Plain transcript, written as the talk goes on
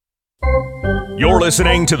You're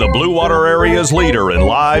listening to the Blue Water Area's leader in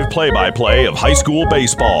live play-by-play of high school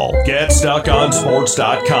baseball.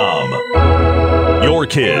 GetStuckOnSports.com. Your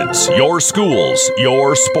kids, your schools,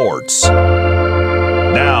 your sports.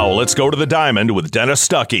 Now, let's go to the Diamond with Dennis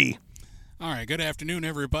Stuckey. All right, good afternoon,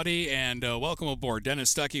 everybody, and welcome aboard.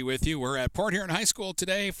 Dennis Stuckey with you. We're at Port Huron High School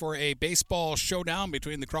today for a baseball showdown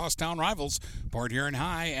between the crosstown rivals, Port Huron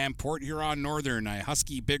High and Port Huron Northern. A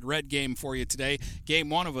Husky Big Red game for you today. Game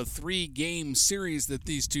one of a three-game series that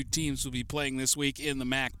these two teams will be playing this week in the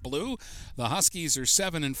MAC Blue. The Huskies are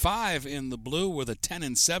 7-5 in the Blue with a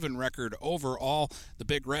 10-7 record overall. The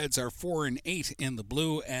Big Reds are 4-8 in the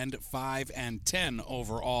Blue and 5-10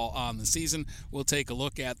 overall on the season. We'll take a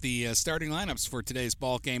look at the starting lineups for today's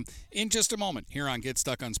ball game in just a moment here on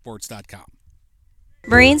GetStuckOnSports.com.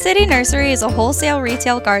 Marine City Nursery is a wholesale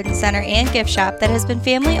retail garden center and gift shop that has been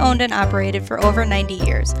family owned and operated for over 90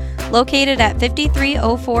 years. Located at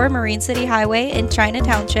 5304 Marine City Highway in China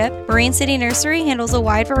Township, Marine City Nursery handles a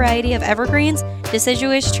wide variety of evergreens,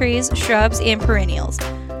 deciduous trees, shrubs, and perennials.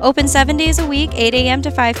 Open 7 days a week, 8 a.m. to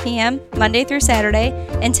 5 p.m., Monday through Saturday,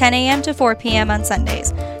 and 10 a.m. to 4 p.m. on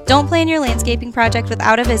Sundays. Don't plan your landscaping project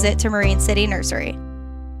without a visit to Marine City Nursery.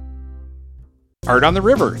 Art on the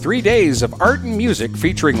River, 3 days of art and music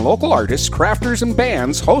featuring local artists, crafters, and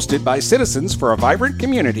bands hosted by citizens for a vibrant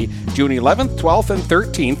community, June 11th, 12th, and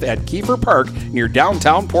 13th at Kiefer Park near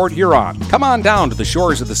downtown Port Huron. Come on down to the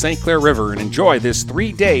shores of the St. Clair River and enjoy this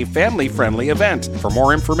 3-day family-friendly event. For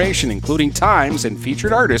more information, including times and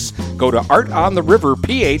featured artists, go to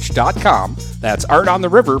artontheriverph.com. That's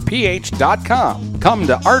artontheriverph.com. Come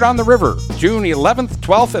to Art on the River, June 11th,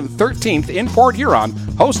 12th, and 13th in Port Huron,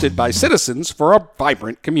 hosted by citizens for a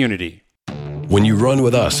vibrant community. When you run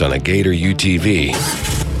with us on a Gator UTV,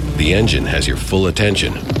 the engine has your full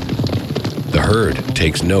attention. The herd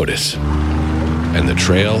takes notice. And the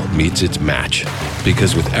trail meets its match.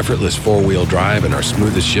 Because with effortless four-wheel drive and our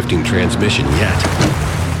smoothest shifting transmission yet,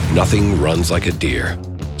 nothing runs like a deer.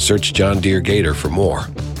 Search John Deere Gator for more.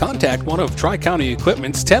 Contact one of Tri-County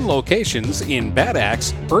Equipment's 10 locations in Bad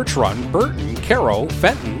Axe, Birch Run, Burton, Caro,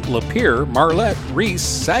 Fenton, Lapeer, Marlette, Reese,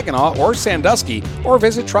 Saginaw, or Sandusky, or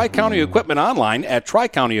visit Tri-County Equipment online at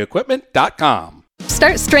tricountyequipment.com.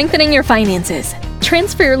 Start strengthening your finances.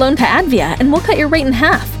 Transfer your loan to Advia and we'll cut your rate in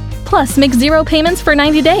half. Plus, make 0 payments for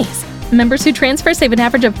 90 days. Members who transfer save an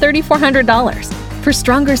average of $3,400. For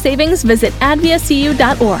stronger savings, visit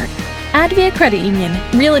adviacu.org. Advia Credit Union.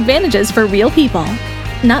 Real advantages for real people.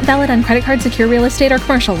 Not valid on credit card, secure real estate, or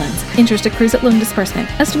commercial loans. Interest accrues at loan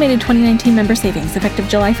disbursement. Estimated 2019 member savings effective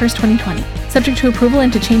July 1st, 2020. Subject to approval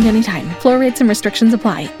and to change anytime. Floor rates and restrictions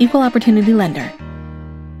apply. Equal opportunity lender.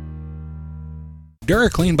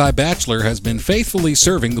 DuraClean by Bachelor has been faithfully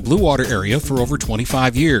serving the Blue Water area for over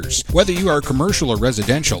 25 years. Whether you are commercial or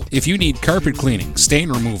residential, if you need carpet cleaning, stain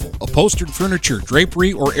removal, upholstered furniture,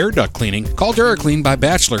 drapery, or air duct cleaning, call DuraClean by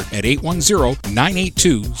Bachelor at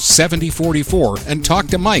 810-982-7044 and talk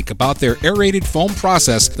to Mike about their aerated foam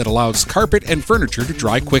process that allows carpet and furniture to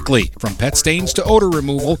dry quickly. From pet stains to odor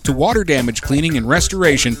removal to water damage cleaning and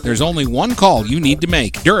restoration, there's only one call you need to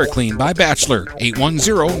make. DuraClean by Bachelor,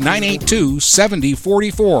 810-982-7044.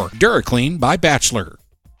 DuraClean by Bachelor.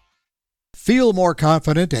 Feel more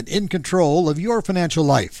confident and in control of your financial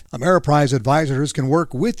life. Ameriprise advisors can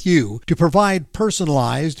work with you to provide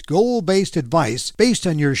personalized, goal-based advice based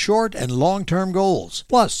on your short and long-term goals.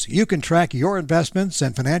 Plus, you can track your investments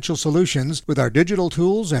and financial solutions with our digital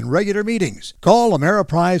tools and regular meetings. Call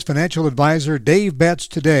Ameriprise Financial Advisor Dave Betts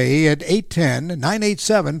today at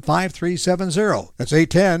 810-987-5370. That's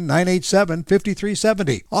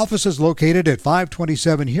 810-987-5370. Office is located at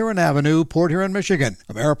 527 Huron Avenue, Port Huron, Michigan.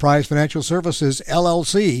 Ameriprise Financial Services,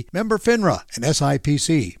 LLC, member FINRA and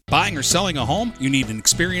SIPC. Buying or selling a home? You need an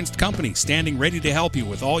experienced company standing ready to help you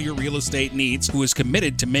with all your real estate needs, who is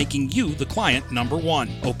committed to making you the client number one.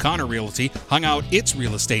 O'Connor Realty hung out its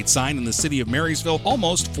real estate sign in the city of Marysville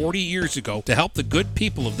almost 40 years ago to help the good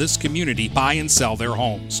people of this community buy and sell their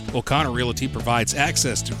homes. O'Connor Realty provides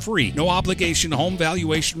access to free, no-obligation home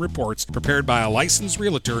valuation reports prepared by a licensed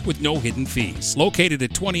realtor with no hidden fees. Located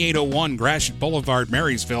at 2801 Gratiot Boulevard,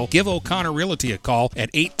 Marysville, give O'Connor Realty a call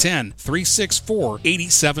at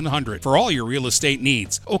 810-364-8700 for all your real estate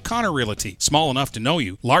needs. O'Connor Realty, small enough to know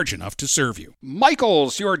you, large enough to serve you.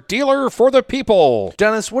 Michael's, your dealer for the people.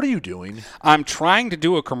 Dennis, what are you doing? I'm trying to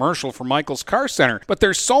do a commercial for Michael's Car Center, but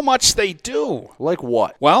there's so much they do. Like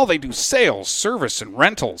what? Well, they do sales, service, and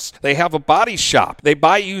rentals. They have a body shop. They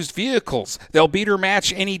buy used vehicles. They'll beat or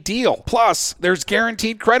match any deal. Plus, there's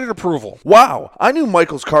guaranteed credit approval. Wow, I knew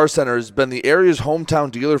Michael's Car Center has been the area's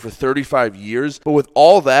hometown dealer for 35 years, but with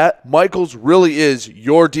all that, Michael's really is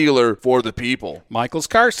your dealer for the people. Michael's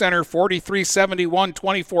Car Center, 4371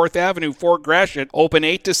 24th Avenue, Fort Gratiot. Open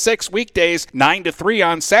 8 to 6 weekdays, 9 to 3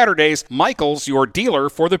 on Saturdays. Michael's, your dealer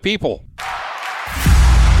for the people.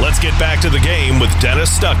 Let's get back to the game with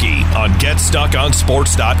Dennis Stuckey on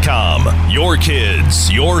GetStuckOnSports.com. Your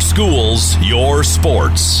kids, your schools, your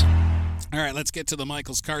sports. All right, let's get to the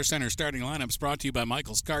Michael's Car Center starting lineups brought to you by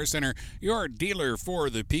Michael's Car Center, your dealer for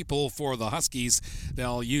the people for the Huskies.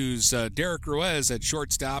 They'll use Derek Ruiz at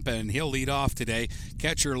shortstop, and he'll lead off today.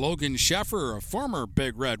 Catcher Logan Sheffer, a former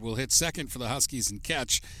Big Red, will hit second for the Huskies and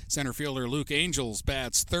catch. Center fielder Luke Angels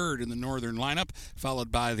bats third in the northern lineup,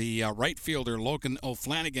 followed by the right fielder Logan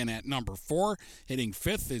O'Flanagan at number 4. Hitting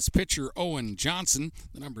fifth is pitcher Owen Johnson.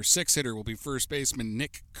 The number 6 hitter will be first baseman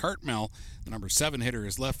Nick Cartmell. The number 7 hitter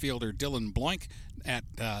is left fielder Dylan Bloink. At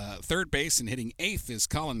third base and hitting eighth is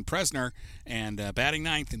Colin Presner. And batting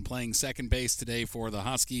ninth and playing second base today for the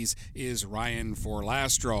Huskies is Ryan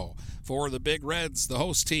Forlastro. For the Big Reds, the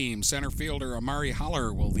host team, center fielder Amari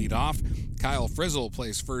Holler will lead off. Kyle Frizzle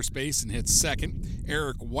plays first base and hits second.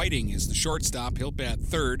 Eric Whiting is the shortstop. He'll bat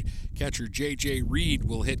third. Catcher J.J. Reed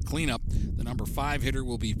will hit cleanup. The number 5 hitter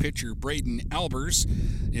will be pitcher Braden Albers.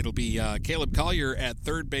 It'll be Caleb Collier at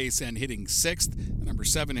third base and hitting sixth. The number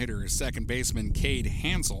 7 hitter is second baseman Cade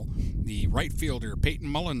Hansel. The right fielder Peyton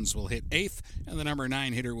Mullins will hit eighth, and the number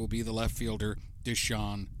 9 hitter will be the left fielder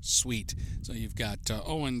Deshaun Sweet. So you've got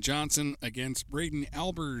Owen Johnson against Braden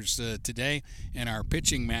Albers today in our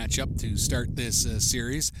pitching matchup to start this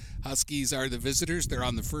series. Huskies are the visitors. They're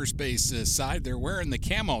on the first base side. They're wearing the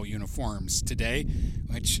camo uniforms today,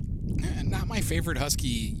 which not my favorite Husky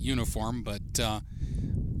uniform, but all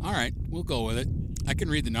right, we'll go with it. I can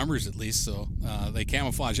read the numbers at least, so they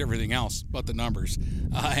camouflage everything else but the numbers.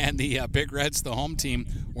 And the Big Reds, the home team,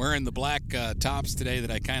 wearing the black tops today that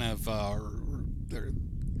I kind of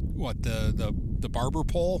the barber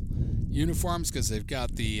pole uniforms, because they've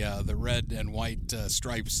got the red and white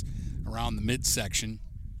stripes around the midsection,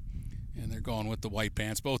 and they're going with the white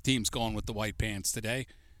pants. Both teams going with the white pants today.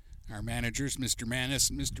 Our managers, Mr.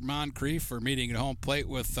 Manis and Mr. Moncrief, are meeting at home plate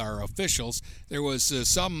with our officials. There was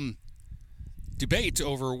some debate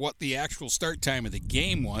over what the actual start time of the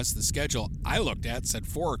game was. The schedule I looked at said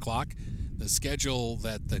 4 o'clock. The schedule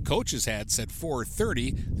that the coaches had said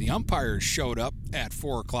 4:30. The umpires showed up at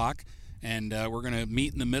 4 o'clock, and we're going to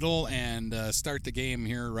meet in the middle and start the game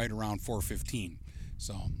here right around 4:15.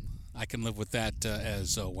 So I can live with that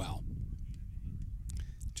as well.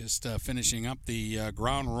 Just finishing up the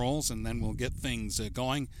ground rules, and then we'll get things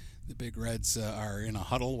going. The Big Reds are in a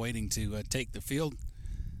huddle waiting to take the field.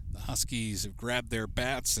 The Huskies have grabbed their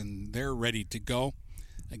bats, and they're ready to go.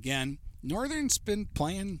 Again, Northern's been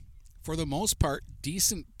playing, for the most part,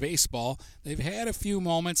 decent baseball. They've had a few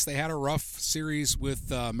moments. They had a rough series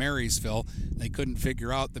with Marysville. They couldn't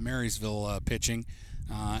figure out the Marysville pitching.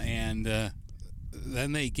 And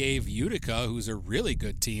then they gave Utica, who's a really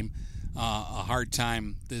good team, a hard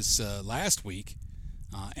time this last week.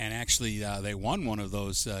 And actually, they won one of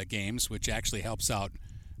those games, which actually helps out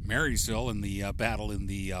Marysville in the battle in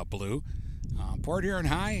the blue. Port Huron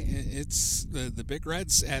High, it's the Big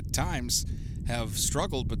Reds at times have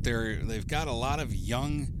struggled, but they've got a lot of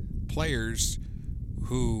young players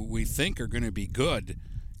who we think are going to be good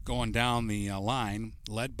going down the line,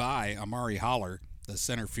 led by Amari Holler, the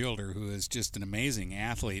center fielder, who is just an amazing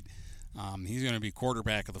athlete. He's going to be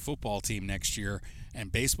quarterback of the football team next year,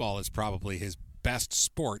 and baseball is probably his best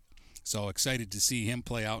sport. So excited to see him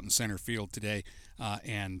play out in center field today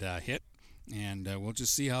and hit. And we'll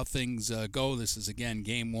just see how things go. This is, again,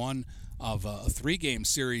 game 1 of a 3-game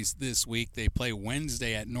series this week. They play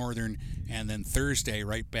Wednesday at Northern and then Thursday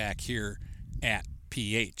right back here at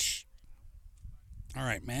PH. All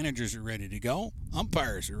right, managers are ready to go.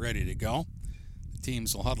 Umpires are ready to go. The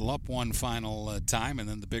teams will huddle up one final time, and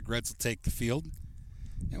then the Big Reds will take the field.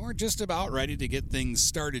 And we're just about ready to get things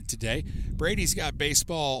started today. Brady's got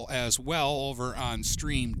baseball as well over on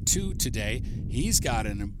Stream 2 today. He's got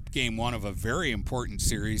in game 1 of a very important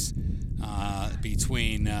series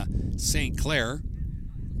between St. Clair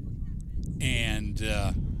and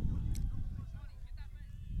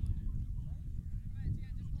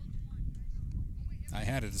I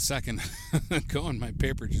had it a second ago and my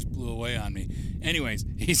paper just blew away on me. Anyways,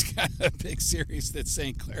 he's got a big series that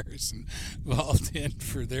St. Clair is involved in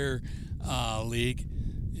for their league.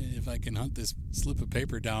 If I can hunt this slip of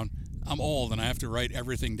paper down. I'm old and I have to write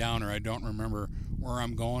everything down or I don't remember where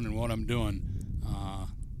I'm going and what I'm doing.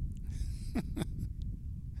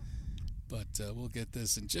 But we'll get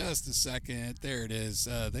this in just a second. There it is.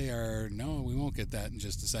 No, we won't get that in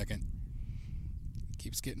just a second. It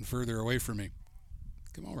keeps getting further away from me.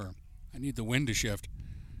 Come over. I need the wind to shift.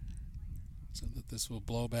 this will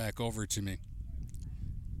blow back over to me.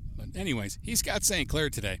 But anyways, he's got St. Clair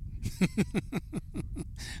today.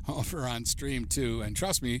 Over on Stream 2. And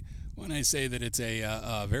trust me when I say that it's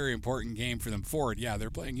a very important game for them. Ford, yeah,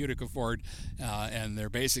 they're playing Utica Ford, and they're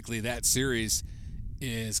basically, that series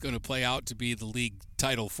is going to play out to be the league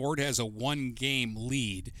title. Ford has a 1-game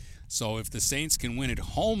lead, so if the Saints can win at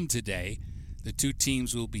home today, the two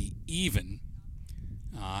teams will be even,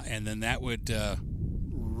 and then that would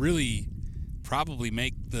really probably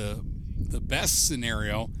make the best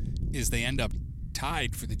scenario is they end up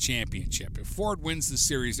tied for the championship. If Ford wins the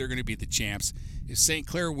series, they're going to be the champs. If St.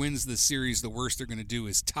 Clair wins the series, the worst they're going to do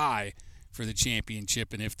is tie for the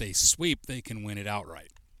championship, and if they sweep, they can win it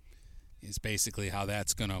outright. Is basically how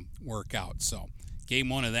that's going to work out. So game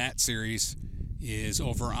 1 of that series is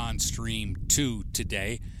over on Stream 2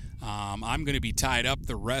 today. I'm going to be tied up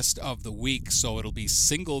the rest of the week, so it'll be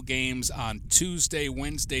single games on Tuesday,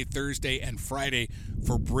 Wednesday, Thursday, and Friday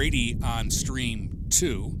for Brady on Stream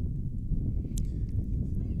 2.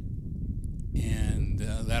 And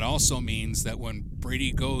that also means that when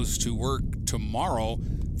Brady goes to work tomorrow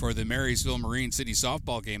for the Marysville Marine City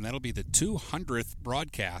softball game, that'll be the 200th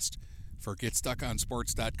broadcast for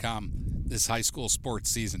GetStuckOnSports.com this high school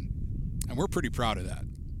sports season. And we're pretty proud of that.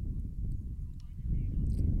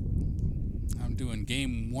 I'm doing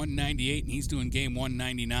game 198, and he's doing game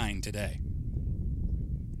 199 today.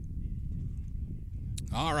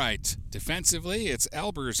 All right, defensively, it's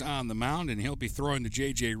Albers on the mound, and he'll be throwing to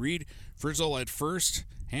J.J. Reed. Frizzle at first,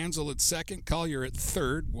 Hansel at second, Collier at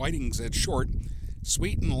third, Whiting's at short,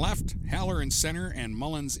 Sweet in left, Haller in center, and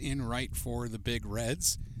Mullins in right for the Big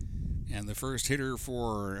Reds. And the first hitter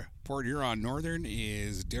for Port Huron Northern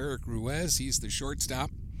is Derek Ruiz. He's the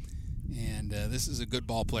shortstop. And this is a good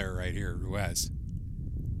ball player right here, Ruiz.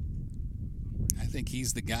 I think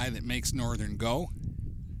he's the guy that makes Northern go.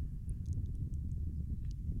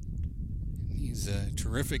 He's a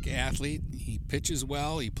terrific athlete. He pitches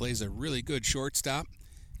well. He plays a really good shortstop.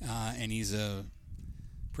 And he's a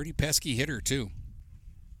pretty pesky hitter, too.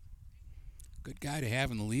 Good guy to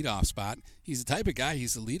have in the leadoff spot. He's the type of guy,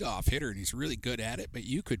 he's a leadoff hitter, and he's really good at it, but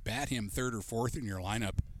you could bat him third or fourth in your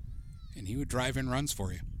lineup, and he would drive in runs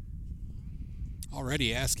for you.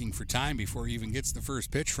 Already asking for time before he even gets the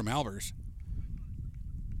first pitch from Albers.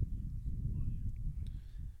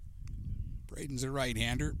 Braden's a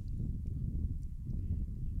right-hander.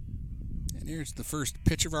 And here's the first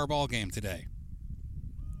pitch of our ball game today.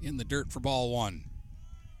 In the dirt for ball 1.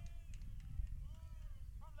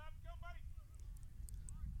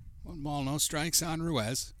 1 ball, no strikes on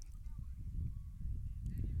Ruiz.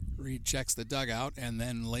 Reed checks the dugout and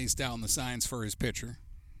then lays down the signs for his pitcher.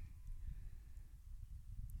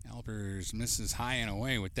 Albers misses high and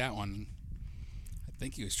away with that one. I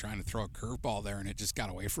think he was trying to throw a curveball there and it just got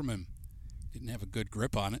away from him. Didn't have a good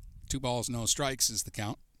grip on it. 2 balls, no strikes is the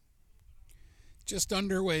count. Just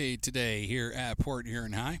underway today here at Port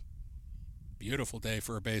Huron High. Beautiful day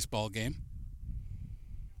for a baseball game.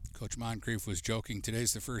 Coach Moncrief was joking,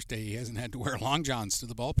 today's the first day he hasn't had to wear long johns to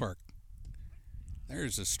the ballpark.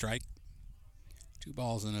 There's a strike. 2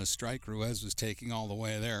 balls and a strike. Ruiz was taking all the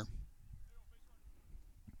way there.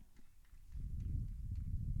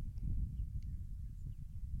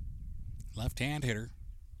 Left-hand hitter.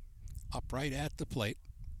 Upright at the plate.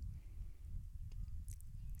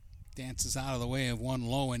 Dances out of the way of 1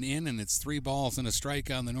 low and in, and it's 3 balls and a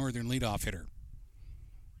strike on the Northern leadoff hitter.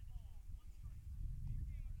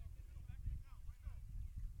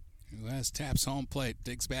 Ruiz taps home plate,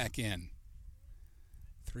 digs back in.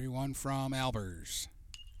 3-1 from Albers.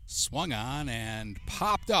 Swung on and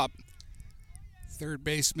popped up. Third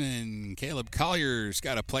baseman Caleb Collier's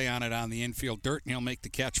got a play on it on the infield dirt, and he'll make the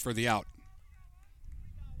catch for the out.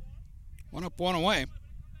 1 up, 1 away.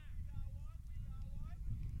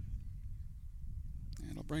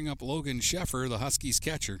 It'll bring up Logan Sheffer, the Huskies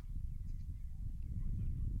catcher.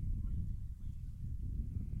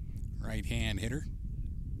 Right-hand hitter.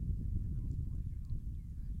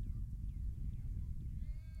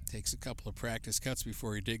 Takes a couple of practice cuts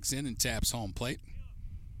before he digs in and taps home plate.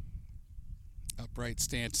 Upright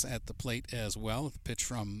stance at the plate as well. The pitch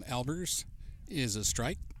from Albers is a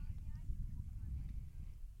strike.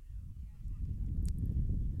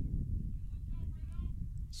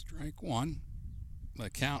 Strike 1. The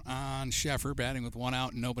count on Sheffer, batting with 1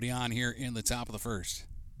 out and nobody on here in the top of the first.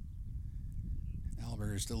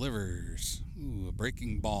 Albers delivers. Ooh, a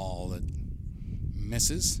breaking ball that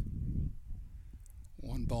misses.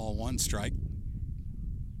 1 ball, 1 strike.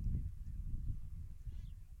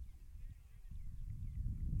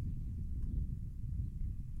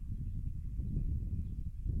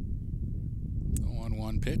 The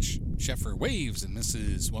 1-1 1 pitch. Sheffer waves and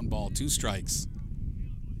misses. 1 ball, 2 strikes.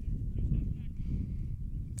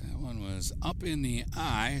 That one was up in the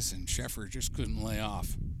eyes, and Sheffer just couldn't lay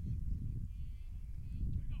off.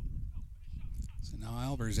 So now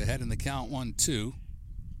Albers ahead in the count, 1-2.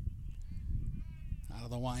 Out of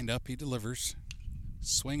the windup, he delivers.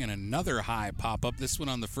 Swinging another high pop-up. This one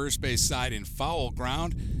on the first base side in foul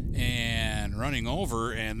ground, and running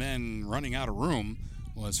over and then running out of room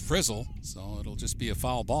was Frizzle, so it'll just be a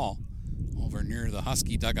foul ball over near the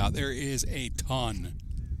Husky dugout. There is a ton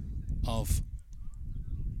of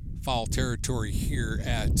foul territory here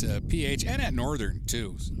at PH and at Northern,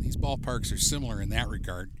 too. So these ballparks are similar in that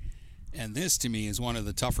regard, and this, to me, is one of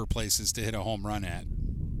the tougher places to hit a home run at.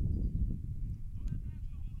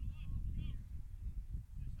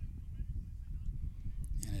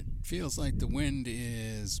 Feels like the wind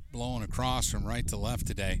is blowing across from right to left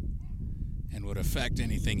today and would affect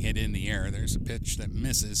anything hit in the air. There's a pitch that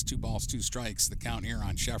misses. 2 balls, 2 strikes. The count here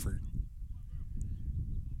on Sheffer.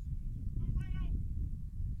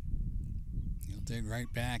 He'll dig right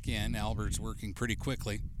back in. Albert's working pretty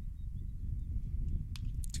quickly.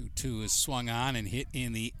 2-2 is swung on and hit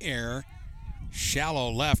in the air. Shallow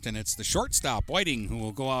left, and it's the shortstop, Whiting, who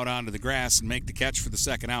will go out onto the grass and make the catch for the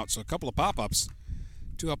second out. So a couple of pop-ups.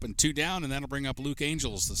 2 up and 2 down, and that'll bring up Luke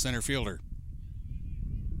Angels, the center fielder.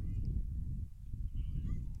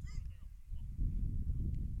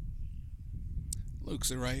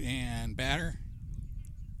 Luke's a right-hand batter.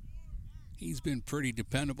 He's been pretty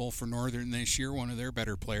dependable for Northern this year, one of their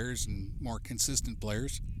better players and more consistent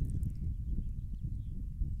players.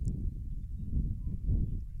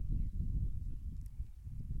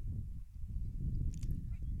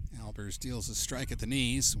 Albers deals a strike at the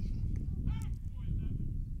knees.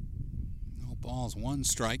 Balls, 1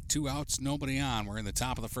 strike, 2 outs, nobody on. We're in the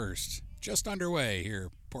top of the first. Just underway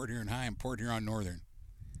here, Port Huron High and Port Huron Northern.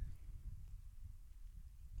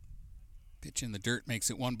 Pitch in the dirt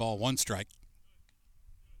makes it 1 ball, 1 strike.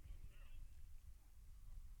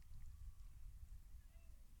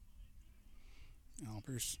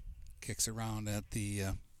 Albers kicks around at the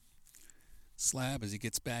slab as he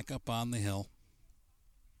gets back up on the hill.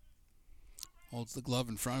 Holds the glove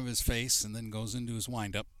in front of his face and then goes into his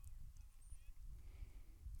windup.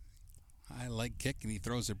 High leg kick, and he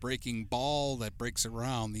throws a breaking ball that breaks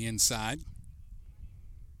around the inside.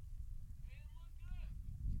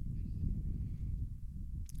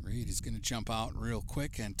 Reed is going to jump out real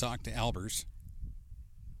quick and talk to Albers.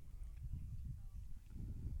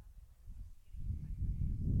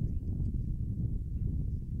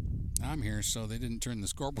 I'm here, so they didn't turn the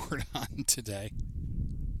scoreboard on today.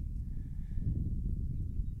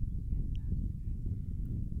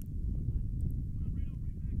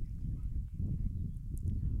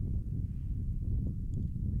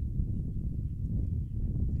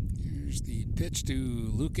 The pitch to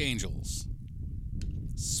Luke Angels.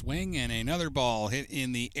 Swing and another ball hit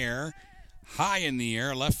in the air. High in the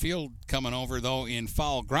air. Left field coming over, though, in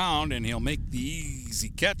foul ground, and he'll make the easy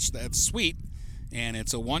catch. That's sweet. And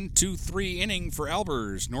it's a 1-2-3 inning for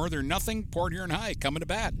Albers. Northern nothing, Port Huron High coming to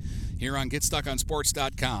bat here on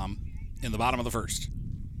GetStuckOnSports.com in the bottom of the first.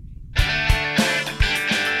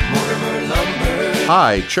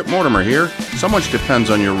 Hi, Chip Mortimer here. So much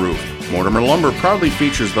depends on your roof. Mortimer Lumber proudly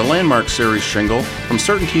features the Landmark Series shingle from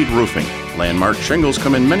Certainteed Roofing. Landmark shingles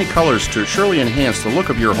come in many colors to surely enhance the look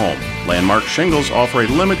of your home. Landmark shingles offer a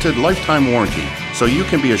limited lifetime warranty, so you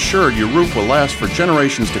can be assured your roof will last for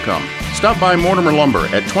generations to come. Stop by Mortimer Lumber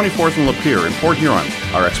at 24th and Lapeer in Port Huron.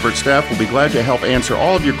 Our expert staff will be glad to help answer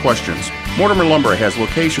all of your questions. Mortimer Lumber has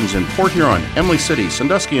locations in Port Huron, Emily City,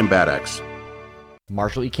 Sandusky, and Bad Axe.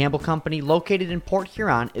 Marshall E. Campbell Company, located in Port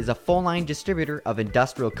Huron, is a full-line distributor of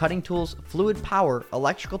industrial cutting tools, fluid power,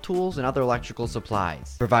 electrical tools, and other electrical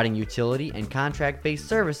supplies, providing utility and contract-based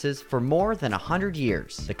services for more than 100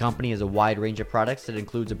 years. The company has a wide range of products that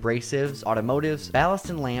includes abrasives, automotives, ballast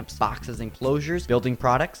and lamps, boxes and closures, building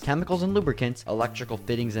products, chemicals and lubricants, electrical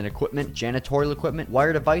fittings and equipment, janitorial equipment,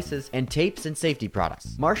 wire devices, and tapes and safety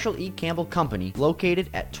products. Marshall E. Campbell Company, located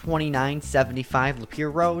at 2975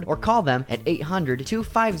 Lapeer Road, or call them at 800-250-7520.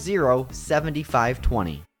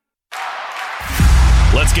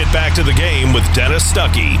 Let's get back to the game with Dennis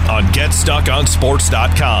Stuckey on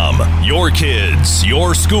GetStuckOnSports.com. Your kids,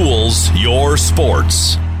 your schools, your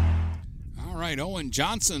sports. All right, Owen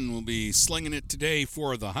Johnson will be slinging it today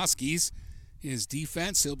for the Huskies. His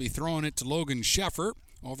defense, he'll be throwing it to Logan Sheffer.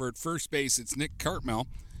 Over at first base, it's Nick Cartmel.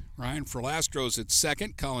 Ryan Frolastros at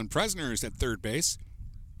second. Colin Presner is at third base.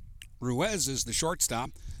 Ruiz is the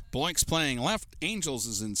shortstop. Bloink's playing left. Angels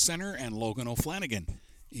is in center. And Logan O'Flanagan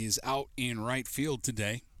is out in right field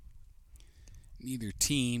today. Neither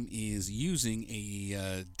team is using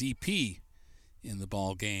a DP in the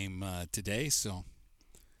ball game today, so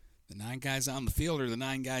the 9 guys on the field are the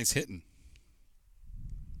 9 guys hitting.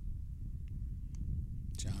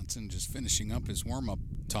 Johnson just finishing up his warm-up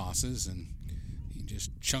tosses, and he just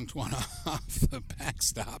chunked one off the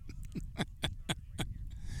backstop.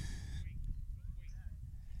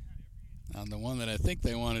 On the one that I think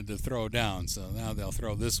they wanted to throw down, so now they'll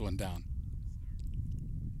throw this one down.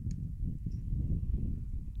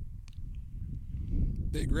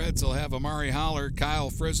 Big Reds will have Amari Holler, Kyle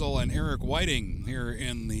Frizzle, and Eric Whiting here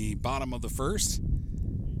in the bottom of the first.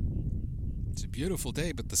 It's a beautiful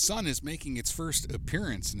day, but the sun is making its first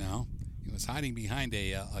appearance now. It was hiding behind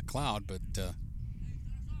a cloud, but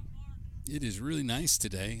it is really nice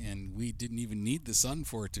today, and we didn't even need the sun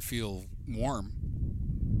for it to feel warm.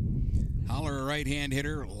 Holler, a right-hand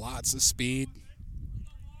hitter, lots of speed.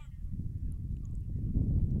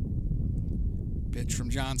 Pitch from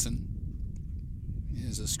Johnson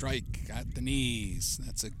is a strike at the knees.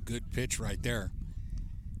 That's a good pitch right there.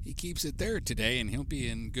 He keeps it there today, and he'll be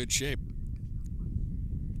in good shape.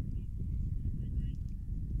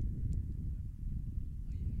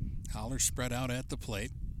 Holler spread out at the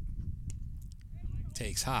plate.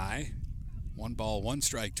 Takes high. 1 ball, 1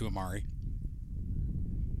 strike to Amari.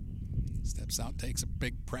 Steps out, takes a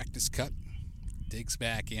big practice cut. Digs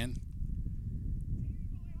back in.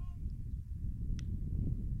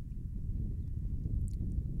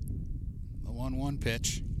 The 1-1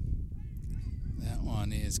 pitch. That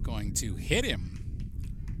one is going to hit him.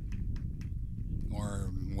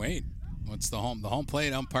 Or wait, what's the home? The home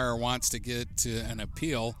plate umpire wants to get to an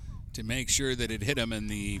appeal to make sure that it hit him, and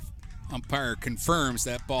the umpire confirms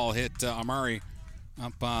that ball hit Amari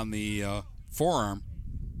up on the forearm.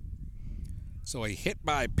 So a hit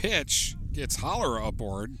by pitch gets Holler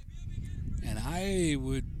aboard, and I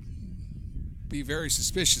would be very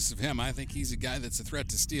suspicious of him. I think he's a guy that's a threat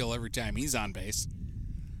to steal every time he's on base.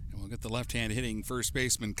 And we'll get the left-hand hitting first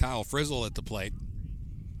baseman Kyle Frizzle at the plate.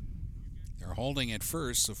 They're holding at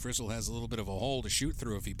first, so Frizzle has a little bit of a hole to shoot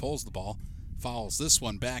through if he pulls the ball. Fouls this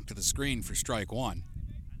one back to the screen for strike 1.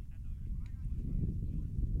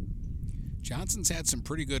 Johnson's had some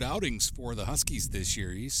pretty good outings for the Huskies this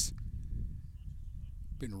year. He's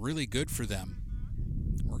been really good for them.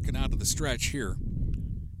 Working out of the stretch here.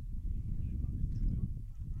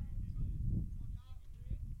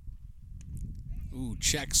 Ooh,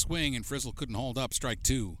 check swing, and Frizzle couldn't hold up. Strike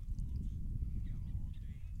 2.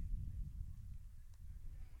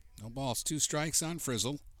 No balls, 2 strikes on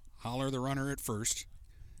Frizzle. Holler the runner at first.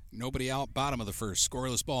 Nobody out, bottom of the first.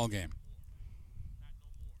 Scoreless ball game.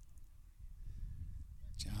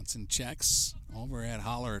 Johnson checks over at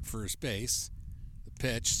Holler at first base. The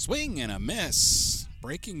pitch, swing and a miss.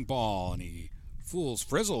 Breaking ball, and he fools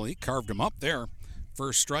Frizzle. He carved him up there.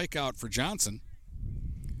 First strikeout for Johnson.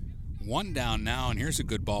 1 down now, and here's a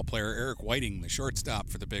good ball player, Eric Whiting, the shortstop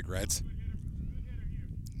for the Big Reds.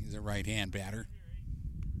 He's a right-hand batter.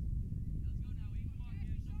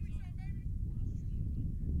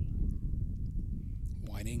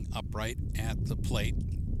 Whiting upright at the plate.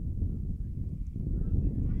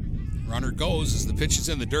 Runner goes as the pitch is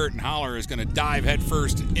in the dirt, and Holler is going to dive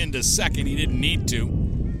headfirst into second. He didn't need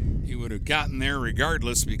to. He would have gotten there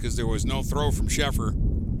regardless because there was no throw from Sheffer.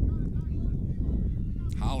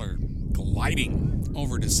 Holler gliding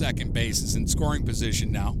over to second base, is in scoring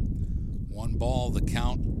position now. 1 ball the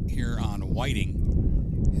count here on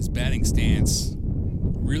Whiting. His batting stance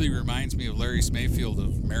really reminds me of Larry Smayfield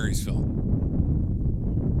of Marysville.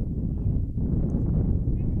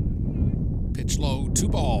 Pitch low, 2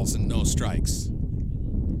 balls and no strikes.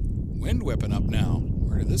 Wind whipping up now.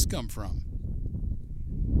 Where did this come from?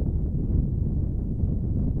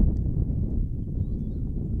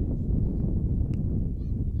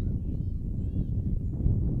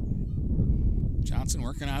 Johnson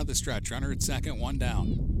working out of the stretch. Runner at second, 1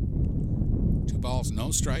 down. 2 balls,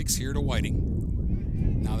 no strikes here to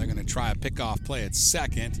Whiting. Now they're going to try a pickoff play at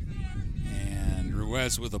second. And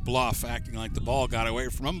Ruiz with a bluff, acting like the ball got away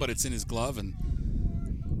from him, but it's in his glove, and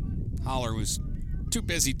Holler was too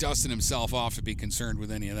busy dusting himself off to be concerned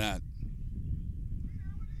with any of that.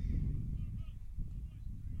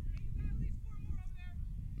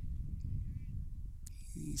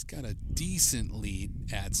 He's got a decent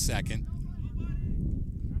lead at second.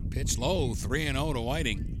 Pitch low, 3-0 to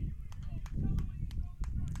Whiting.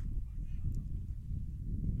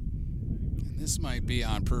 And this might be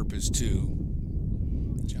on purpose, too.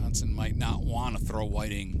 Johnson might not want to throw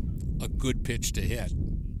Whiting a good pitch to hit.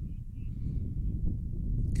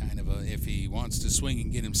 Kind of if he wants to swing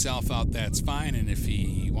and get himself out, that's fine. And if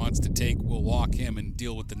he wants to take, we'll walk him and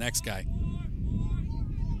deal with the next guy.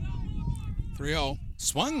 3-0.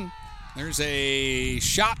 Swung. There's a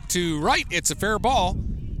shot to right. It's a fair ball.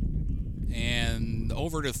 And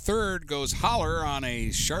over to third goes Holler on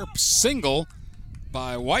a sharp single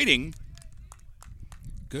by Whiting.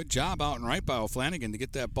 Good job out and right by O'Flanagan to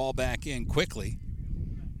get that ball back in quickly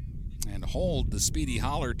and hold the speedy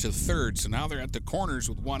Holler to third. So now they're at the corners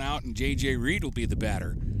with one out, and J.J. Reed will be the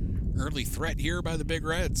batter. Early threat here by the Big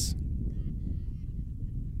Reds.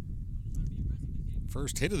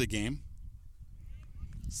 First hit of the game.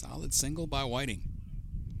 Solid single by Whiting.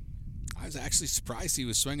 I was actually surprised he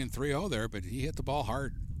was swinging 3-0 there, but he hit the ball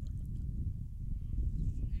hard.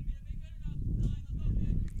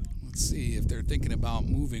 Let's see if they're thinking about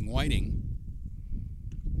moving Whiting.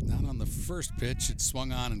 Not on the first pitch. It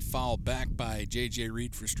swung on and fouled back by J.J.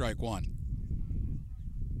 Reed for strike one.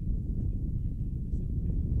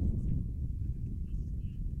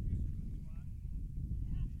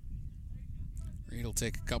 Reed will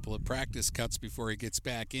take a couple of practice cuts before he gets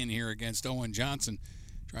back in here against Owen Johnson,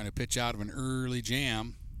 trying to pitch out of an early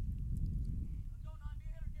jam.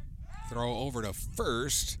 Throw over to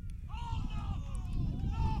first.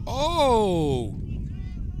 Oh!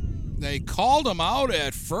 They called him out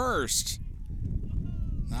at first.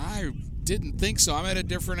 I didn't think so. I'm at a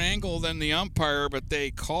different angle than the umpire, but they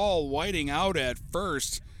call Whiting out at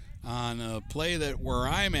first on a play that where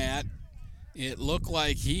I'm at. It looked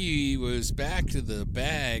like he was back to the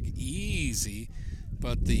bag easy,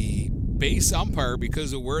 but the base umpire,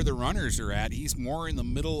 because of where the runners are at, he's more in the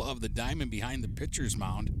middle of the diamond behind the pitcher's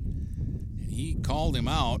mound, and he called him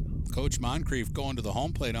out. Coach Moncrief going to the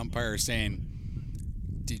home plate umpire saying,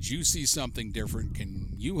 "Did you see something different?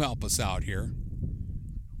 Can you help us out here?"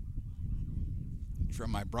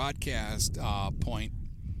 From my broadcast point,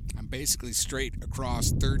 I'm basically straight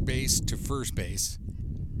across third base to first base.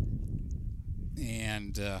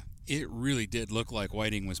 And it really did look like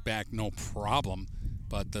Whiting was back no problem.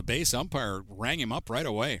 But the base umpire rang him up right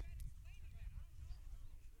away.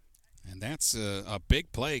 And that's a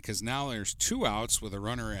big play because now there's two outs with a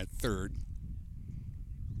runner at third.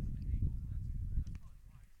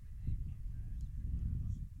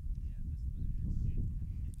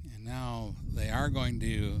 And now they are going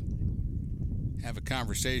to have a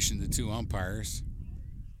conversation, the two umpires.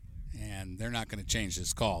 And they're not going to change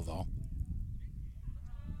this call, though.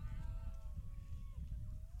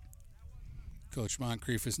 Coach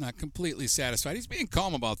Moncrief is not completely satisfied. He's being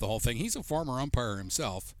calm about the whole thing. He's a former umpire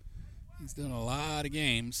himself. He's done a lot of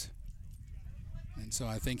games. And so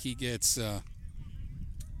I think he gets a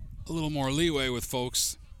little more leeway with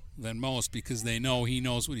folks than most because they know he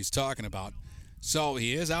knows what he's talking about. So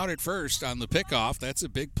he is out at first on the pickoff. That's a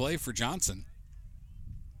big play for Johnson.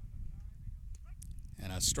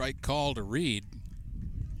 And a strike call to Reed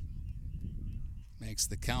makes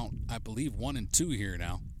the count, I believe, 1-2 here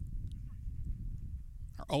now.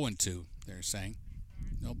 Or 0-2, they're saying.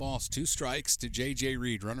 No balls, 2 strikes to J.J.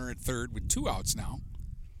 Reed, runner at third with 2 outs now.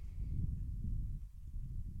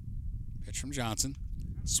 Pitch from Johnson.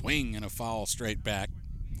 Swing and a foul straight back.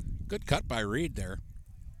 Good cut by Reed there.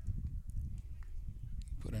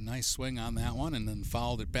 Put a nice swing on that one and then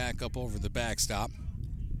fouled it back up over the backstop.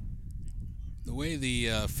 The way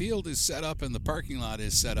the field is set up and the parking lot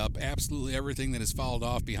is set up, absolutely everything that is fouled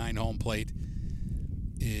off behind home plate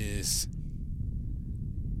is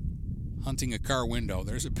hunting a car window.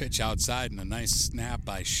 There's a pitch outside and a nice snap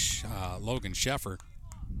by Logan Sheffer.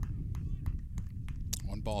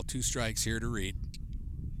 1 ball, 2 strikes here to Reed.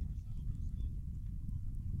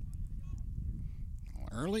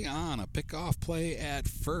 Early on, a pickoff play at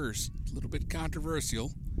first. A little bit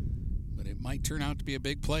controversial, but it might turn out to be a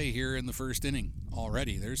big play here in the first inning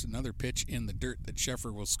already. There's another pitch in the dirt that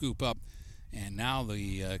Sheffer will scoop up, and now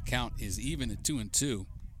the count is even at 2-2.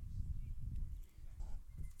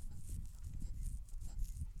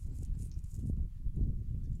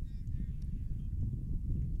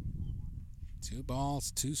 2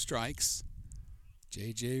 balls, 2 strikes.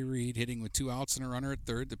 J.J. Reed hitting with 2 outs and a runner at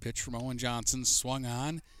third. The pitch from Owen Johnson swung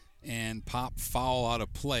on and popped foul out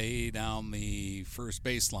of play down the first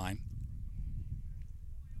baseline.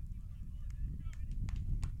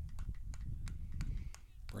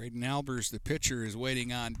 Braden Albers, the pitcher, is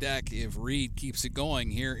waiting on deck if Reed keeps it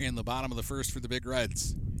going here in the bottom of the first for the Big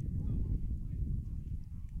Reds.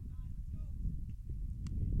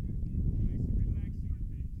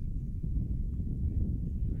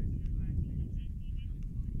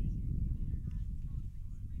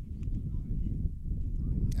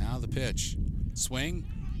 Now the pitch. Swing.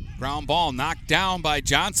 Ground ball knocked down by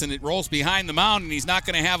Johnson. It rolls behind the mound, and he's not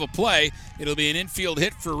going to have a play. It'll be an infield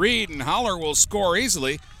hit for Reed, and Holler will score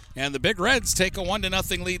easily. And the Big Reds take a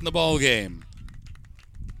 1-0 lead in the ball game.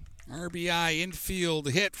 RBI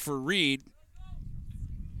infield hit for Reed.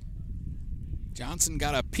 Johnson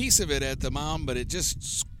got a piece of it at the mound, but it just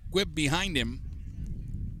squibbed behind him.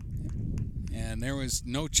 And there was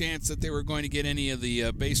no chance that they were going to get any of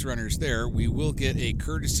the base runners there. We will get a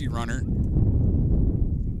courtesy runner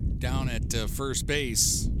down at first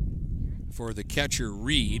base for the catcher,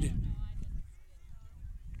 Reed.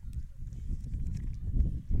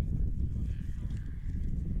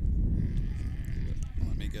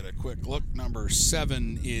 Let me get a quick look. Number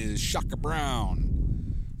 7 is Shaka Brown.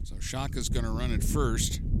 So Shaka's going to run it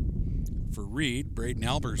first for Reed. Braden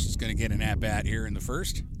Albers is going to get an at-bat here in the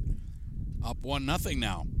first. Up 1-0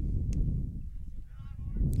 now.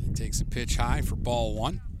 He takes a pitch high for ball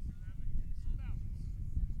 1.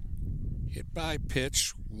 Hit by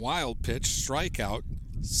pitch, wild pitch, strikeout,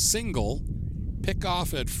 single, pick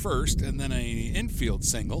off at first, and then an infield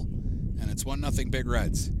single, and it's 1-0 Big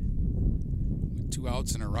Reds. With 2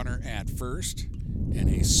 outs and a runner at first, and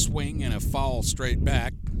a swing and a foul straight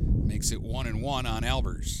back makes it 1-1 on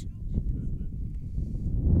Albers.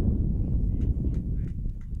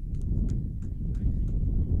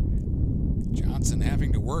 Johnson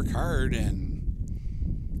having to work hard, and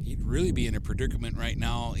he'd really be in a predicament right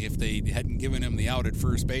now if they hadn't given him the out at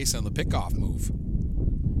first base on the pickoff move.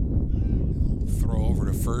 He'll throw over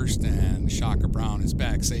to first, and Shaka Brown is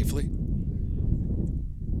back safely.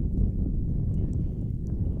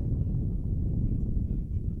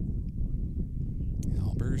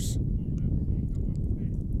 Albers,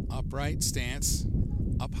 upright stance,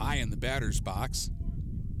 up high in the batter's box,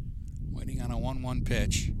 waiting on a 1-1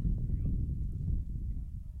 pitch.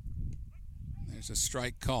 There's a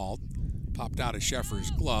strike called. Popped out of Sheffer's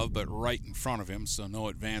glove, but right in front of him, so no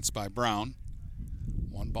advance by Brown.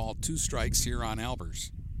 1 ball, 2 strikes here on Albers.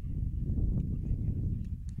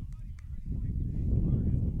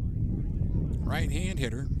 Right-hand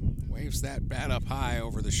hitter. Waves that bat up high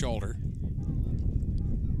over the shoulder.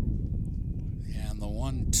 And the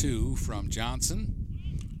 1-2 from Johnson.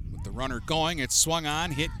 With the runner going, it's swung on,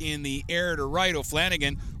 hit in the air to right.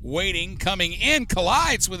 O'Flanagan waiting, coming in,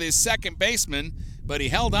 collides with his second baseman, but he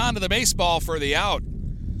held on to the baseball for the out.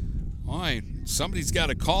 Boy, somebody's got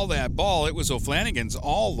to call that ball. It was O'Flanagan's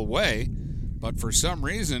all the way, but for some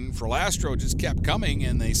reason, Frolastro just kept coming,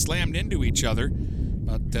 and they slammed into each other.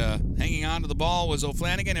 But hanging on to the ball was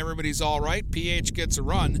O'Flanagan. Everybody's all right. PH gets a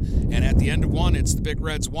run, and at the end of 1, it's the Big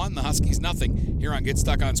Reds 1, the Huskies 0, here on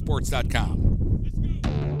GetStuckOnSports.com.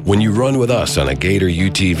 When you run with us on a Gator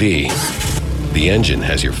UTV, the engine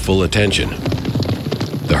has your full attention.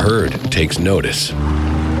 The herd takes notice.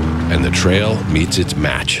 And the trail meets its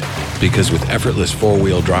match. Because with effortless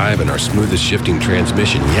 4-wheel drive and our smoothest shifting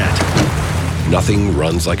transmission yet, nothing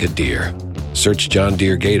runs like a deer. Search John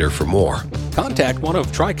Deere Gator for more. Contact one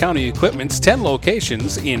of Tri-County Equipment's 10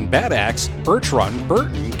 locations in Bad Axe, Birch Run,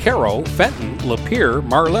 Burton, Caro, Fenton, Lapeer,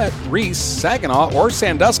 Marlette, Reese, Saginaw, or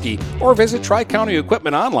Sandusky, or visit Tri-County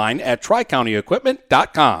Equipment online at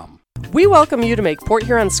tricountyequipment.com. We welcome you to make Port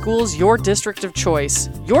Huron Schools your district of choice.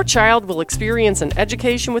 Your child will experience an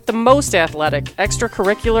education with the most athletic,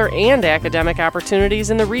 extracurricular, and academic opportunities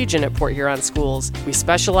in the region at Port Huron Schools. We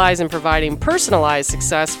specialize in providing personalized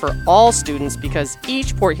success for all students because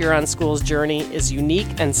each Port Huron Schools journey is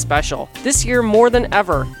unique and special. This year, more than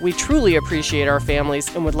ever, we truly appreciate our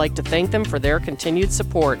families and would like to thank them for their continued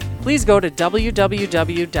support. Please go to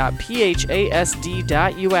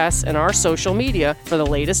www.phasd.us and our social media for the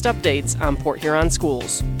latest updates on Port Huron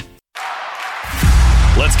Schools.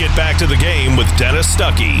 Let's get back to the game with Dennis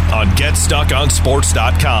Stuckey on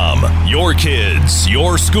GetStuckOnSports.com. Your kids,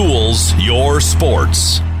 your schools, your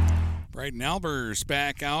sports. Braden Albers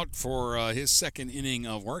back out for his second inning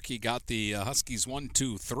of work. He got the Huskies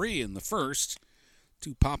 1-2-3 in the first.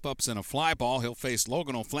 2 pop-ups and a fly ball. He'll face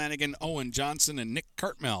Logan O'Flanagan, Owen Johnson, and Nick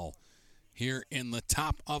Cartmel here in the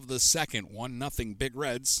top of the second. 1-0 Big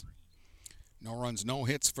Reds. No runs, no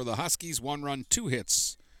hits for the Huskies. 1 run, 2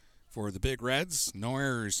 hits for the Big Reds. No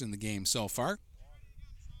errors in the game so far.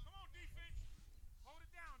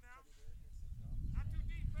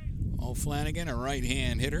 O'Flanagan, a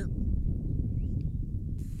right-hand hitter.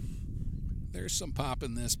 There's some pop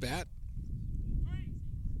in this bat.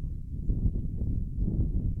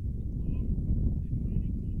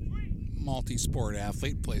 Multi-sport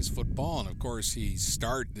athlete, plays football, and of course he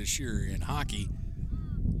starred this year in hockey.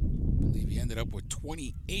 I believe he ended up with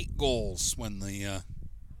 28 goals when the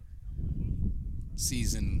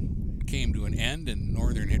season came to an end and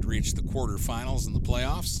Northern had reached the quarterfinals and the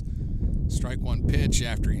playoffs. Strike 1 pitch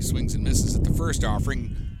after he swings and misses at the first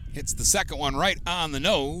offering. Hits the second one right on the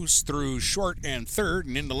nose through short and third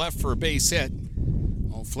and into left for a base hit.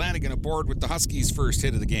 Flanagan aboard with the Huskies' first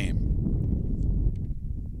hit of the game.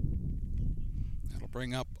 That'll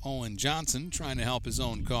bring up Owen Johnson, trying to help his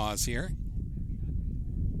own cause here.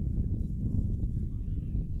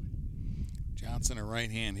 Johnson, a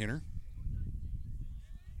right-hand hitter.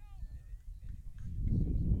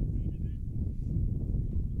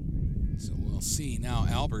 So we'll see now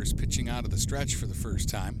Albers pitching out of the stretch for the first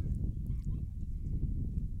time.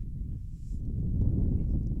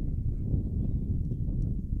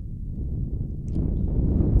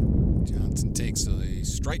 Johnson takes a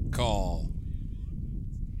strike call.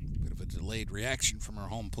 Bit of a delayed reaction from our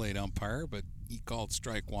home plate umpire, but he called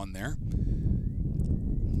strike one there.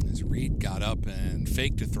 As Reed got up and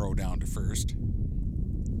faked a throw down to first.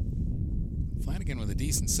 Flanagan with a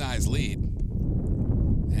decent-sized lead.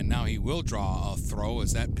 And now he will draw a throw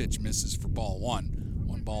as that pitch misses for ball one.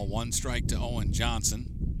 1 ball, 1 strike to Owen Johnson.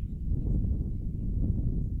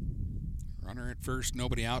 Runner at first,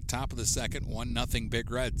 nobody out, top of the second, 1-0 Big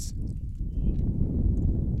Reds.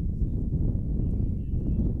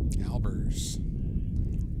 Albers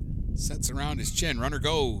sets around his chin, runner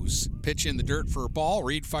goes. Pitch in the dirt for a ball,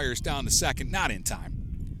 Reed fires down to second, not in time.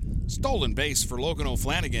 Stolen base for Logan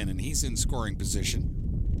O'Flanagan, and he's in scoring position.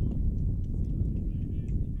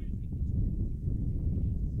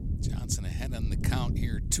 Johnson ahead on the count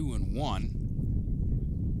here, 2-1.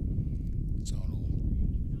 So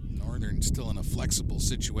Northern still in a flexible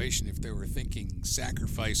situation if they were thinking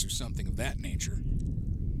sacrifice or something of that nature.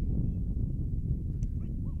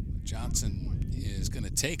 Johnson is going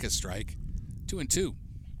to take a strike, 2-2. 2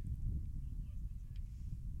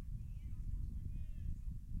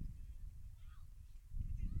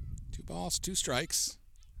 balls, 2 strikes.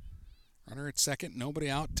 Runner at second, nobody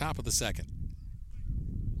out, top of the second.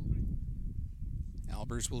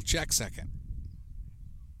 Albers will check second.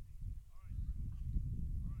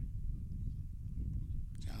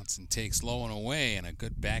 Johnson takes low and away, and a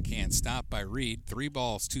good backhand stop by Reed. 3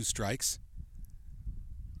 balls, 2 strikes.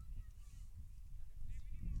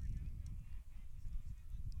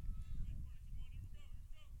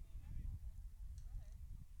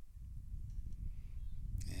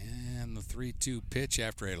 And the 3-2 pitch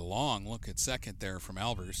after a long look at second there from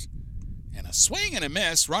Albers. And a swing and a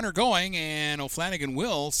miss, runner going, and O'Flanagan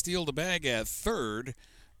will steal the bag at third,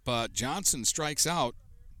 but Johnson strikes out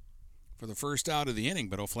for the first out of the inning,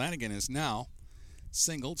 but O'Flanagan is now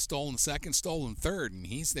singled, stolen second, stolen third, and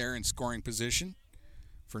he's there in scoring position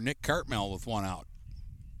for Nick Cartmell with 1 out.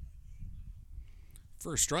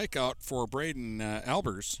 First strikeout for Braden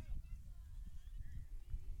Albers.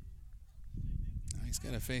 Now he's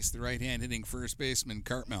got to face the right-hand hitting first baseman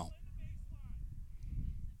Cartmell.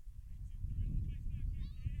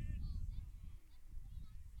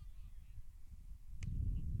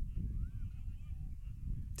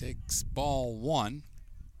 Takes ball 1.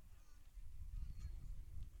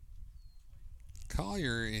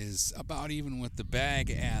 Collier is about even with the bag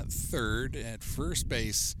at third. At first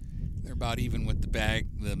base, they're about even with the bag.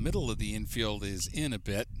 The middle of the infield is in a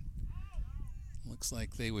bit. Looks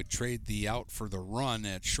like they would trade the out for the run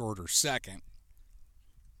at short or second.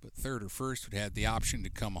 But third or first would have the option to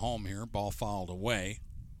come home here. Ball fouled away.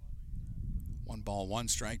 1 ball, 1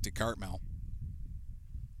 strike to Cartmell.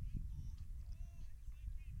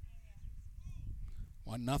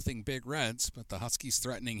 1-0 Big Reds, but the Huskies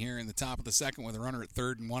threatening here in the top of the second with a runner at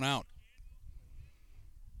third and 1 out.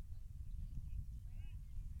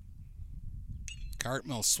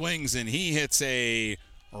 Cartmell swings and he hits a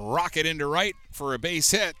rocket into right for a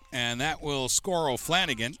base hit, and that will score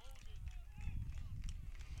O'Flanagan.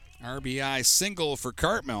 RBI single for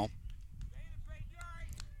Cartmell.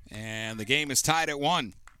 And the game is tied at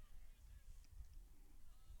 1.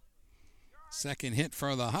 Second hit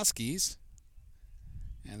for the Huskies.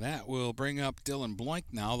 And that will bring up Dylan Bloink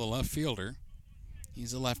now, the left fielder.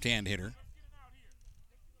 He's a left-hand hitter.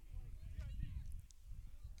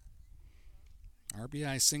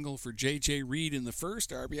 RBI single for J.J. Reed in the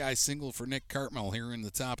first. RBI single for Nick Cartmell here in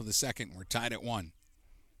the top of the second. We're tied at 1.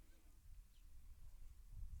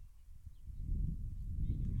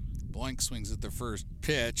 Bloink swings at the first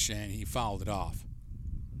pitch, and he fouled it off.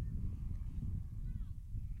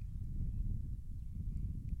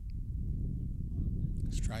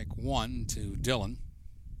 Strike 1 to Dylan.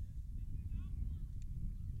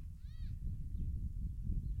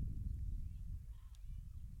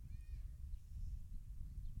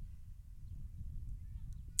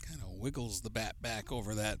 Kind of wiggles the bat back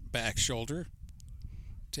over that back shoulder.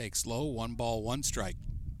 Takes low, 1 ball, 1 strike.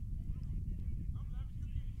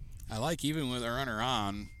 I like even with a runner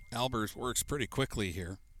on, Albers works pretty quickly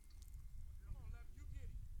here.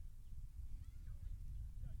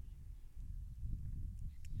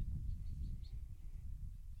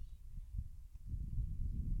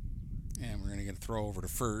 get a throw over to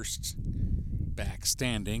first. Back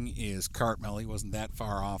standing is Cartmel. He wasn't that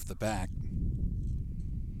far off the back.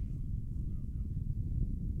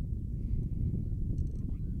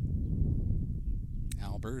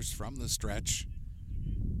 Albers from the stretch.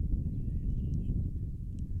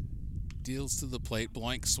 Deals to the plate.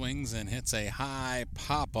 Blank swings and hits a high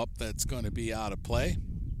pop-up that's going to be out of play.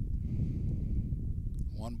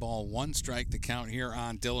 1 ball, 1 strike to count here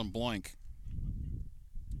on Dylan Blank.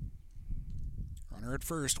 Runner at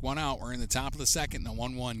first, 1 out. We're in the top of the second in a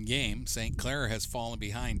 1-1 game. St. Clair has fallen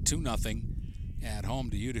behind 2-0 at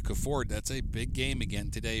home to Utica Ford. That's a big game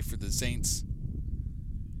again today for the Saints.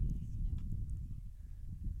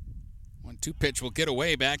 1-2 pitch will get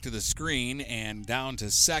away back to the screen, and down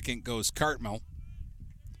to second goes Cartmel.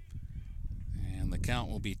 And the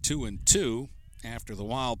count will be 2-2 after the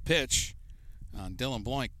wild pitch on Dylan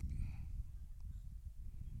Blank.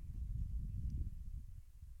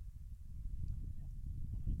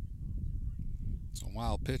 It's a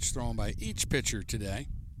wild pitch thrown by each pitcher today.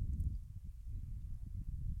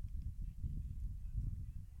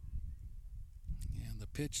 And the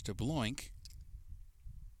pitch to Blank.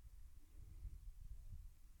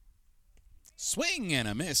 Swing and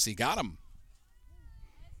a miss. He got him.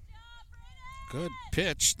 Good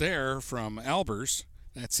pitch there from Albers.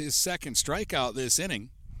 That's his second strikeout this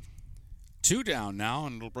inning. 2 down now,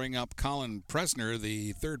 and it'll bring up Colin Presner,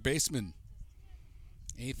 the third baseman,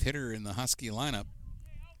 8th hitter in the Husky lineup.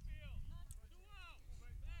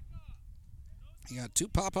 He got 2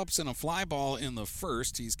 pop-ups and a fly ball in the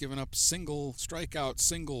first. He's given up single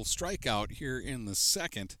strikeout here in the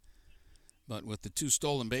second. But with the 2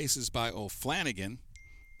 stolen bases by O'Flanagan,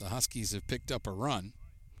 the Huskies have picked up a run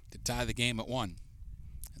to tie the game at 1.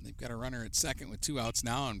 And they've got a runner at second with 2 outs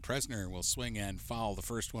now, and Presner will swing and foul the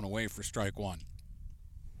first one away for strike 1.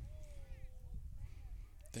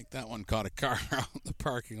 I think that one caught a car out in the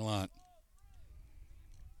parking lot.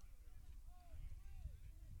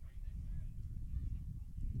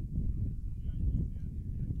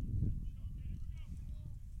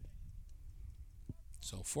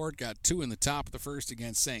 So Ford got 2 in the top of the first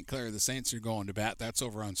against St. Clair. The Saints are going to bat. That's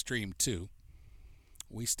over on Stream 2.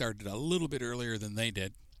 We started a little bit earlier than they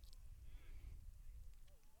did.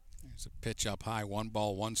 There's a pitch up high, 1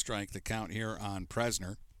 ball, 1 strike, the count here on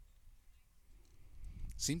Presner.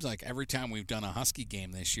 Seems like every time we've done a Husky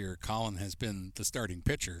game this year, Colin has been the starting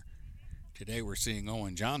pitcher. Today we're seeing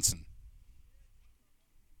Owen Johnson.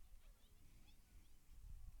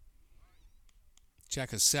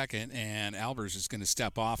 Check a second, and Albers is going to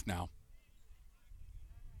step off now.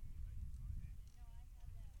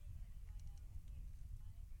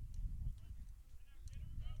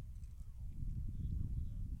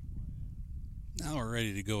 Now we're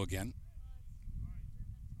ready to go again.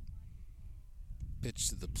 Pitch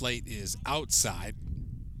to the plate is outside.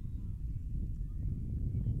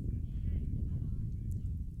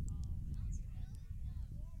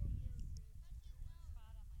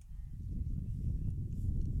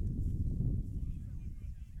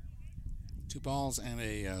 Two balls and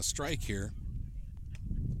a strike here.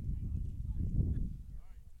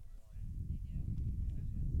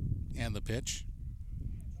 And the pitch.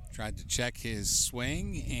 Tried to check his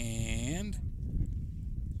swing, and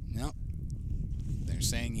nope. They're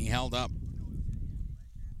saying he held up.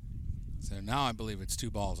 So now I believe it's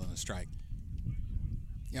 2 balls and a strike.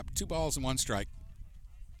 Yep, 2 balls and 1 strike.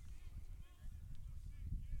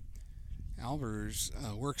 Albers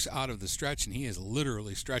works out of the stretch, and he is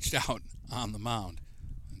literally stretched out on the mound.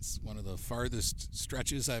 It's one of the farthest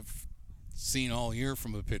stretches I've seen all year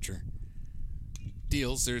from a pitcher.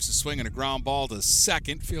 Deals. There's a swing and a ground ball to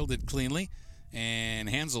second, fielded cleanly, and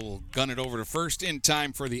Hansel will gun it over to first in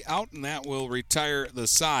time for the out, and that will retire the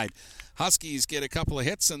side. Huskies get a couple of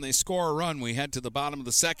hits and they score a run. We head to the bottom of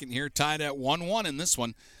the second here, tied at 1-1 in this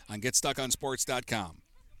one on GetStuckOnSports.com.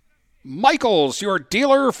 Michael's, your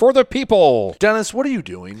dealer for the people. Dennis, what are you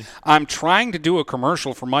doing? I'm trying to do a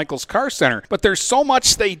commercial for Michael's Car Center, but there's so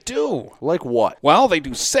much they do. Like what? Well, they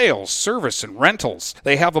do sales, service, and rentals.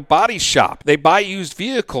 They have a body shop. They buy used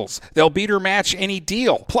vehicles. They'll beat or match any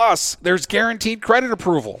deal. Plus, there's guaranteed credit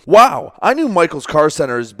approval. Wow, I knew Michael's Car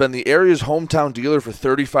Center has been the area's hometown dealer for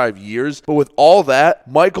 35 years, but with all that,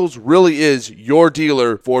 Michael's really is your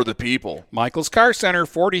dealer for the people. Michael's Car Center,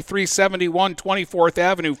 4371 24th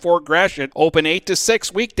Avenue, Fort Gratiot, open 8 to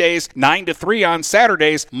 6 weekdays, 9 to 3 on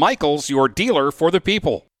Saturdays. Michael's, your dealer for the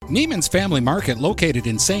people. Neiman's Family Market, located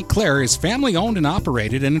in St. Clair, is family-owned and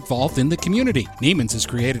operated and involved in the community. Neiman's has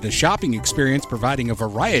created a shopping experience providing a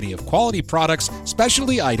variety of quality products,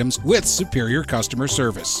 specialty items with superior customer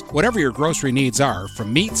service. Whatever your grocery needs are,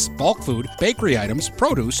 from meats, bulk food, bakery items,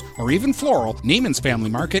 produce, or even floral, Neiman's Family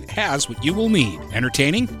Market has what you will need.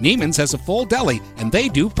 Entertaining? Neiman's has a full deli, and they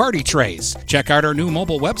do party trays. Check out our new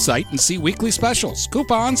mobile website and see weekly specials,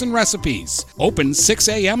 coupons, and recipes. Open 6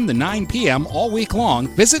 a.m. to 9 p.m. all week long.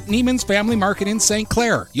 Visit Neiman's Family Market in St.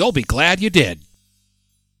 Clair. You'll be glad you did.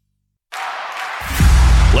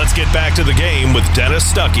 Let's get back to the game with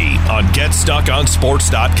Dennis Stuckey on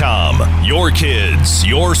GetStuckOnSports.com. Your kids,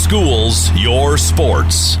 your schools, your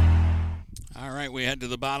sports. All right, we head to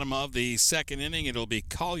the bottom of the second inning. It'll be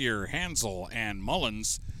Collier, Hansel, and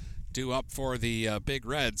Mullins due up for the Big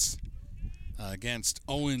Reds against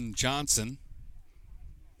Owen Johnson.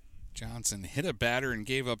 Johnson hit a batter and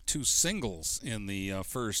gave up 2 singles in the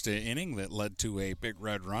first inning that led to a Big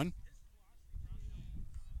Red run.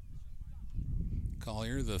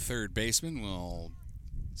 Collier, the third baseman, will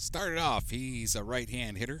start it off. He's a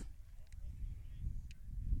right-hand hitter.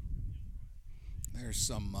 There's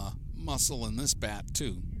some muscle in this bat,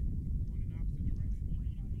 too.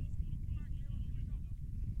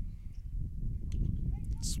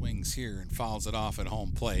 Swings here and fouls it off at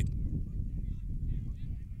home plate.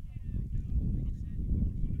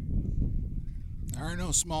 There are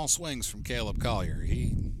no small swings from Caleb Collier.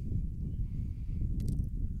 He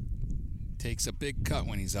takes a big cut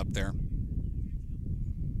when he's up there.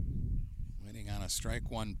 Waiting on a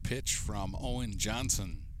strike one pitch from Owen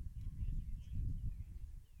Johnson.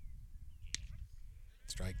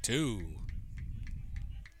 Strike 2.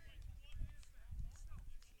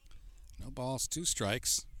 No balls, 2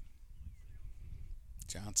 strikes.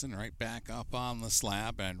 Johnson right back up on the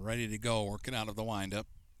slab and ready to go, working out of the windup.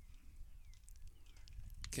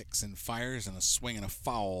 Kicks and fires and a swing and a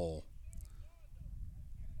foul.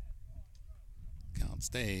 Count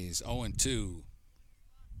stays 0-2.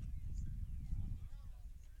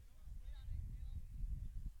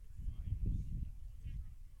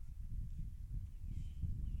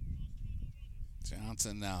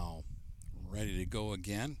 Johnson now ready to go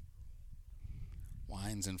again.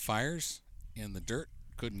 Winds and fires in the dirt.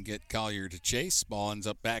 Couldn't get Collier to chase. Ball ends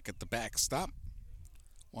up back at the backstop.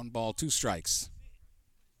 1 ball, 2 strikes.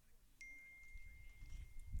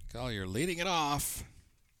 Collier leading it off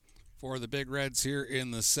for the Big Reds here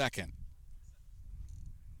in the second.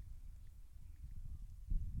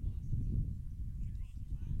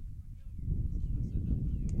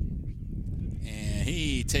 And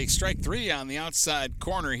he takes strike 3 on the outside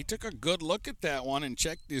corner. He took a good look at that one and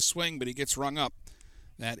checked his swing, but he gets rung up.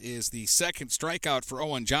 That is the second strikeout for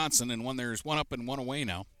Owen Johnson, and when there's 1 up and 1 away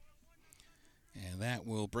now. And that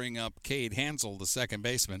will bring up Cade Hansel, the second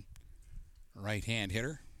baseman, right-hand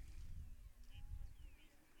hitter.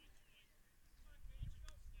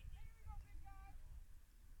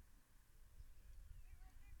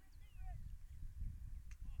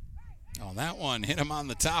 Oh, that one hit him on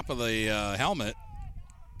the top of the helmet.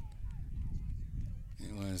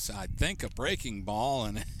 It was, I think, a breaking ball,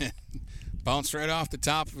 and bounced right off the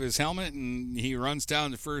top of his helmet, and he runs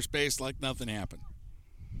down to first base like nothing happened.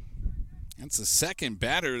 That's the second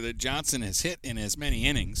batter that Johnson has hit in as many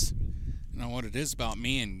innings. I don't know what it is about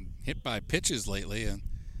me and hit by pitches lately. And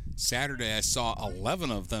Saturday I saw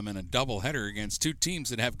 11 of them in a doubleheader against 2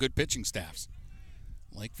 teams that have good pitching staffs,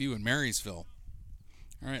 Lakeview and Marysville.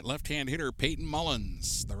 All right, left-hand hitter Peyton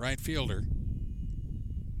Mullins, the right fielder.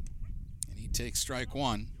 And he takes strike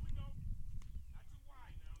 1.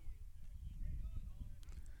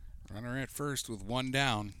 Runner at first with 1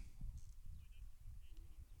 down.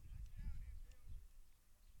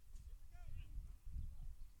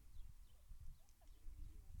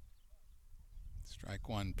 Strike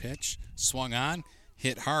 1 pitch, swung on,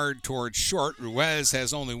 hit hard towards short. Ruiz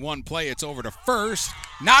has only 1 play. It's over to first.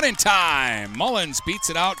 Not in time. Mullins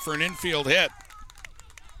beats it out for an infield hit.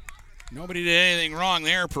 Nobody did anything wrong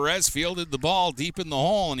there. Perez fielded the ball deep in the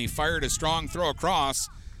hole, and he fired a strong throw across.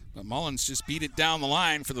 But Mullins just beat it down the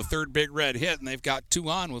line for the third Big Red hit, and they've got 2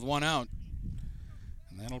 on with 1 out.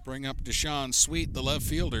 And that'll bring up Deshaun Sweet, the left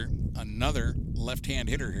fielder, another left-hand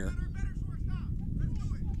hitter here.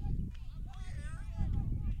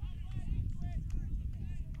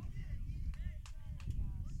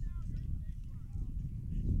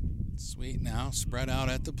 Sweet now spread out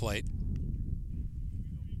at the plate.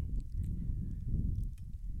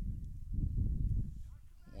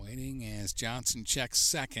 Waiting as Johnson checks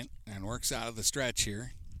second and works out of the stretch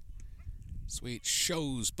here. Sweet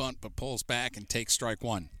shows bunt but pulls back and takes strike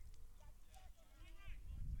 1.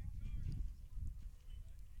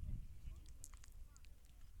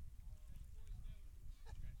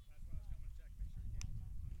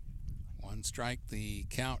 1 strike the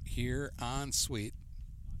count here on Sweet.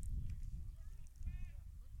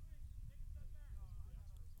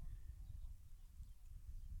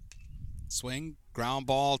 Swing, ground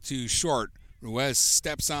ball to short. Ruiz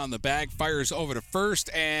steps on the bag, fires over to first,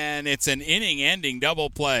 and it's an inning-ending double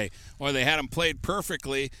play. Well, they had him played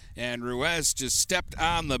perfectly, and Ruiz just stepped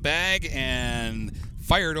on the bag and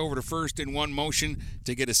fired over to first in one motion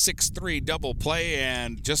to get a 6-3 double play,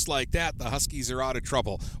 and just like that, the Huskies are out of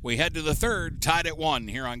trouble. We head to the third, tied at 1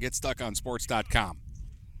 here on GetStuckOnSports.com.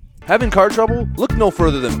 Having car trouble? Look no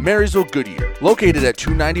further than Marysville Goodyear. Located at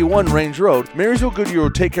 291 Range Road, Marysville Goodyear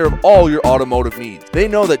will take care of all your automotive needs. They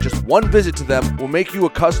know that just one visit to them will make you a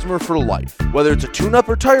customer for life. Whether it's a tune-up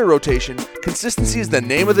or tire rotation, consistency is the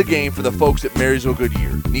name of the game for the folks at Marysville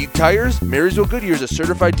Goodyear. Need tires? Marysville Goodyear is a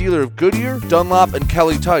certified dealer of Goodyear, Dunlop, and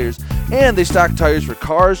Kelly tires, and they stock tires for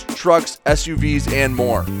cars, trucks, SUVs, and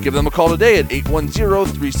more. Give them a call today at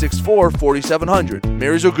 810-364-4700.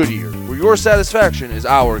 Marysville Goodyear, where your satisfaction is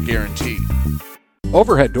our guarantee.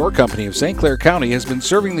 Overhead Door Company of St. Clair County has been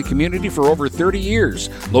serving the community for over 30 years.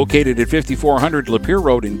 Located at 5400 Lapeer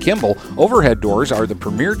Road in Kimball, Overhead Doors are the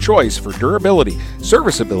premier choice for durability,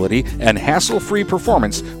 serviceability, and hassle-free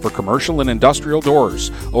performance for commercial and industrial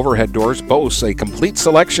doors. Overhead Doors boasts a complete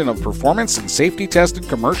selection of performance and safety-tested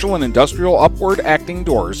commercial and industrial upward-acting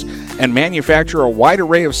doors and manufacture a wide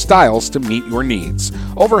array of styles to meet your needs.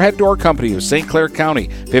 Overhead Door Company of St. Clair County,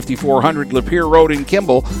 5400 Lapeer Road in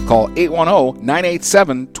Kimball. Call 810-987-2185.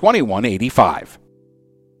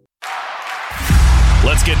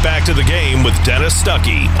 Let's get back to the game with Dennis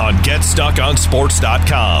Stuckey on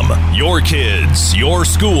GetStuckOnSports.com. Your kids, your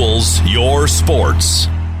schools, your sports.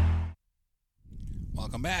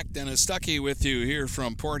 Welcome back. Dennis Stuckey with you here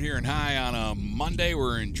from Port Huron High on a Monday.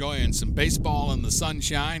 We're enjoying some baseball in the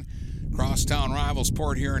sunshine. Crosstown rivals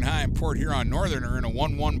Port Huron High and Port Huron Northern are in a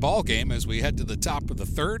 1-1 ball game as we head to the top of the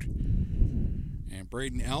third. And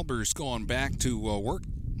Braden Albers going back to work.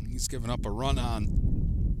 He's given up a run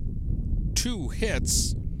on 2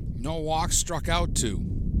 hits. No walks, struck out 2.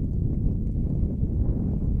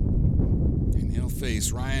 And he'll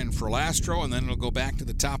face Ryan Frolastro, and then it'll go back to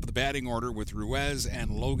the top of the batting order with Ruiz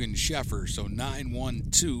and Logan Sheffer. So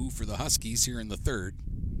 9-1-2 for the Huskies here in the third.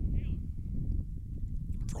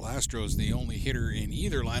 Frolastro is the only hitter in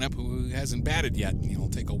either lineup who hasn't batted yet. He'll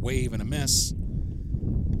take a wave and a miss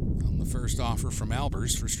on the first offer from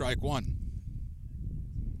Albers for strike 1.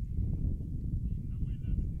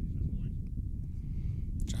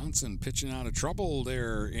 Johnson pitching out of trouble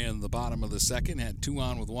there in the bottom of the second. Had 2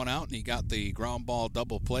 on with 1 out, and he got the ground ball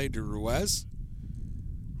double play to Ruiz,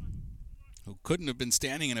 who couldn't have been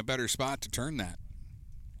standing in a better spot to turn that.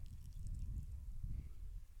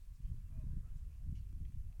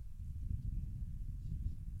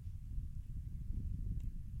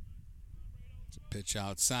 Pitch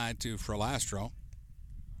outside to Frolastro.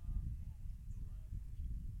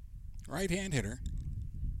 Right-hand hitter.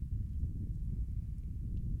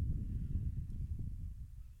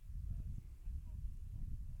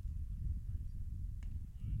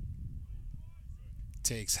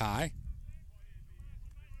 Takes high.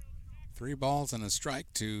 3 balls and a strike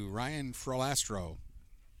to Ryan Frolastro.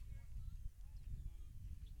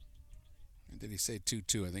 Did he say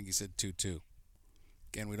 2-2? I think he said 2-2.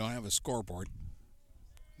 Again, we don't have a scoreboard.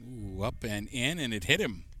 Ooh, up and in, and it hit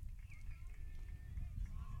him.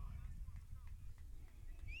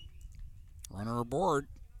 Runner aboard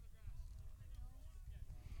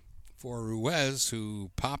for Ruiz, who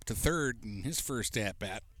popped to third in his first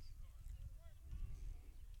at-bat.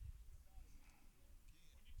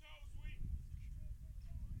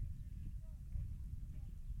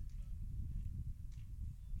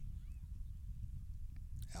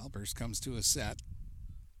 Albers comes to a set.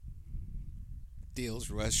 Deals.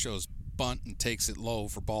 Ruiz shows bunt and takes it low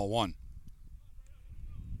for ball 1.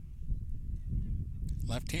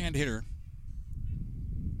 Left-hand hitter.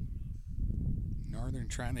 Northern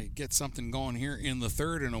trying to get something going here in the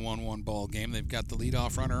third in a 1-1 ball game. They've got the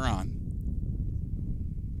leadoff runner on.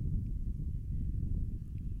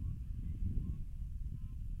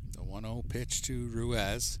 The 1-0 pitch to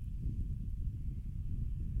Ruiz.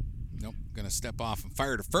 Nope, going to step off and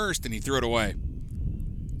fire to first, and he threw it away.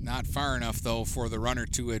 Not far enough, though, for the runner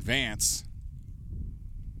to advance.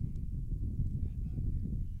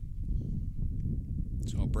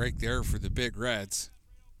 So a break there for the Big Reds.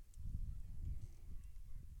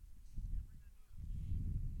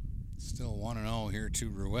 Still 1-0 here to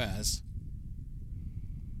Ruiz.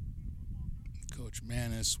 Coach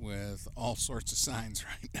Manis with all sorts of signs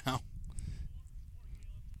right now.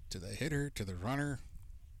 To the hitter, to the runner.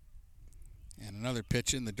 And another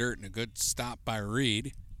pitch in the dirt and a good stop by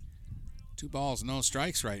Reed. 2 balls, no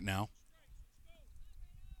strikes right now.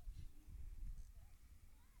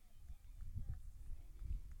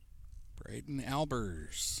 Braden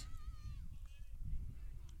Albers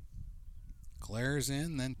glares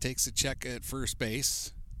in, then takes a check at first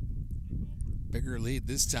base. Bigger lead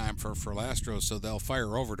this time for Lastro, so they'll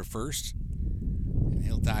fire over to first. And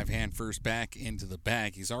he'll dive hand first back into the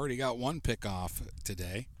bag. He's already got 1 pickoff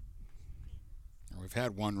today. We've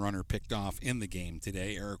had 1 runner picked off in the game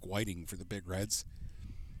today, Eric Whiting for the Big Reds.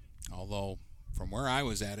 Although, from where I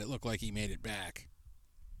was at, it looked like he made it back.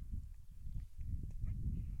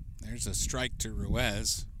 There's a strike to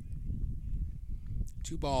Ruiz.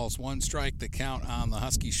 2 balls, 1 strike, the count on the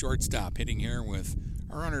Husky shortstop, hitting here with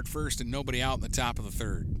a runner at first and nobody out in the top of the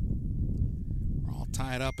 3rd. We're all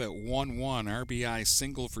tied up at 1-1. RBI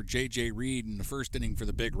single for J.J. Reed in the 1st inning for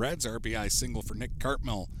the Big Reds. RBI single for Nick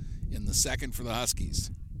Cartmill in the 2nd for the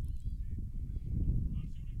Huskies.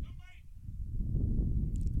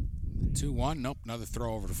 2-1, nope, another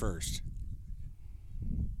throw over to first.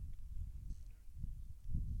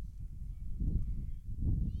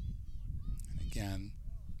 And again,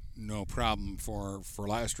 no problem for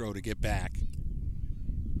Lastro to get back.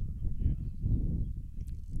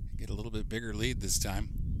 Get a little bit bigger lead this time.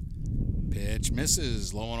 Pitch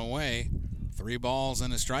misses, low and away. 3 balls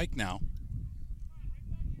and a strike now.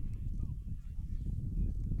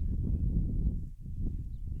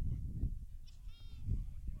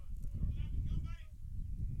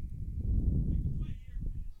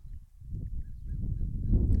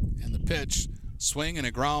 Pitch, swing and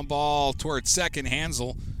a ground ball towards second.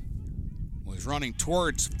 Hansel was running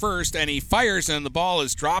towards first, and he fires, and the ball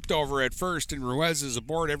is dropped over at first, and Ruiz is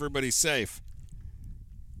aboard. Everybody's safe.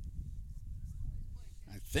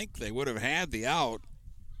 I think they would have had the out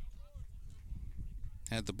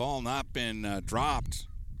had the ball not been dropped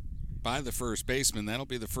by the first baseman. That'll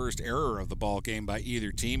be the first error of the ball game by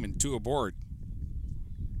either team, and 2 aboard.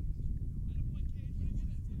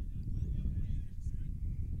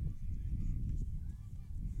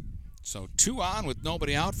 So 2 on with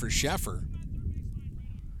nobody out for Sheffer.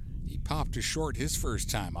 He popped to short his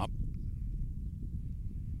first time up.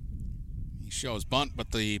 He shows bunt,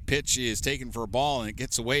 but the pitch is taken for a ball, and it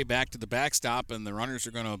gets away back to the backstop, and the runners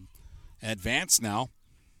are going to advance now.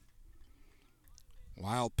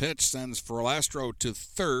 Wild pitch sends Lastro to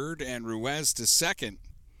 3rd and Ruiz to 2nd.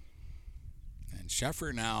 And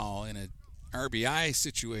Sheffer now in an RBI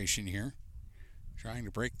situation here, trying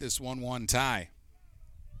to break this 1-1 tie.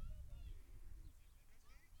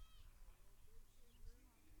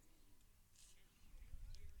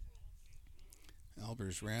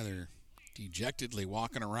 Albers rather dejectedly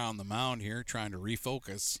walking around the mound here, trying to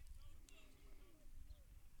refocus.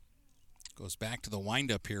 Goes back to the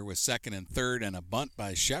windup here with 2nd and 3rd, and a bunt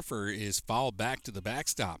by Sheffer is fouled back to the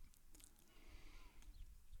backstop.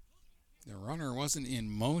 The runner wasn't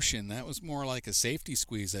in motion. That was more like a safety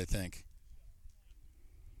squeeze, I think.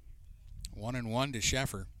 1-1 to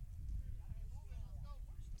Sheffer.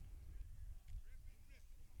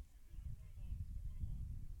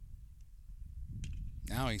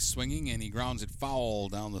 Now he's swinging, and he grounds it foul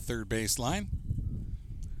down the 3rd base line.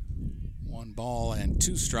 1 ball and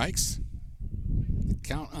 2 strikes. The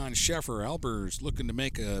count on Sheffer. Albers looking to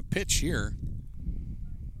make a pitch here.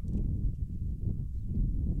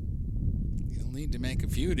 He'll need to make a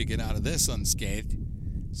few to get out of this unscathed.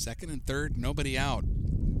 2nd and 3rd, nobody out.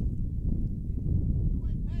 And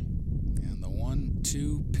the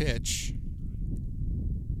 1-2 pitch.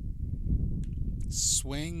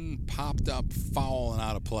 Swing, popped up, foul, and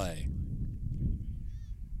out of play.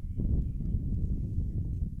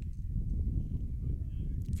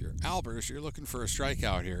 If you're Albers, you're looking for a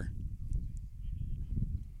strikeout here.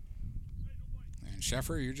 And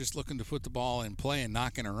Sheffer, you're just looking to put the ball in play and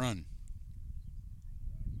knock in a run.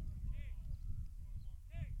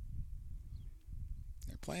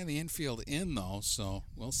 They're playing the infield in, though, so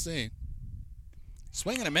we'll see.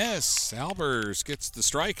 Swing and a miss. Albers gets the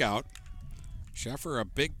strikeout. Sheffer, a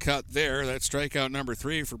big cut there. That's strikeout number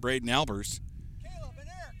 3 for Braden Albers.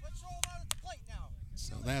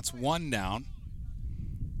 So that's 1 down.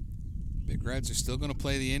 Big Reds are still going to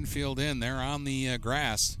play the infield in. They're on the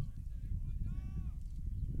grass.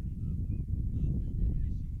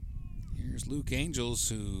 Here's Luke Angels,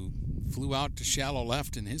 who flew out to shallow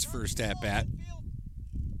left in his first at-bat.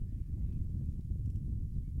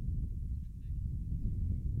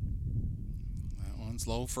 That one's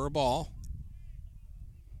low for a ball.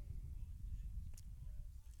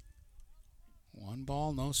 1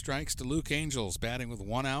 ball, no strikes to Luke Angels, batting with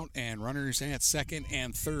 1 out and runners at 2nd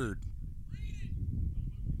and 3rd.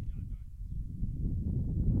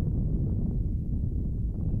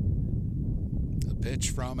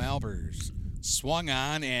 Pitch from Albers. Swung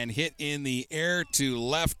on and hit in the air to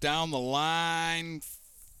left down the line.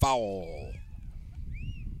 Foul.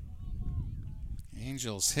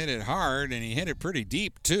 Angels hit it hard, and he hit it pretty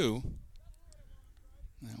deep, too.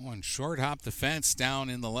 That one short hopped the fence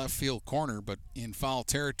down in the left field corner, but in foul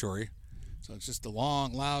territory. So it's just a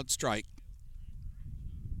long, loud strike.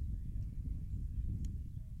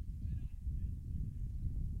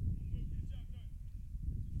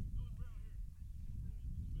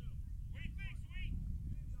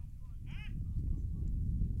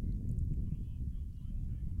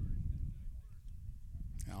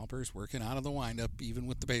 Albers working out of the windup, even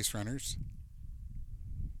with the base runners.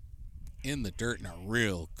 In the dirt, and a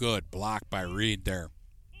real good block by Reed there.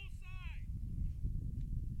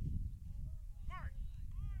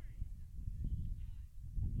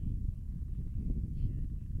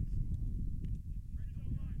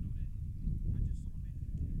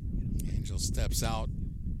 Angel steps out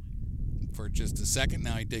for just a second.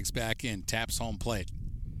 Now he digs back in, taps home plate.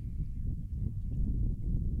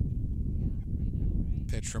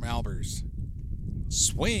 Pitch from Albers.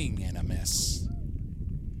 Swing and a miss.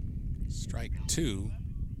 Strike two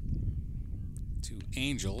to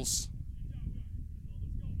Angels.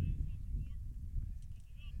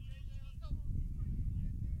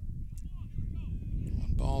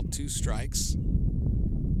 1 ball, 2 strikes.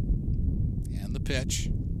 And the pitch.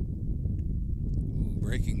 Ooh,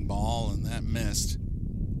 breaking ball, and that missed.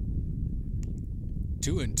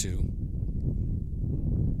 2-2.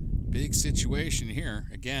 Big situation here.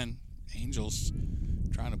 Again, Angels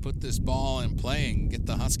trying to put this ball in play and get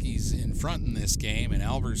the Huskies in front in this game, and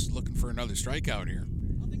Albers looking for another strikeout here.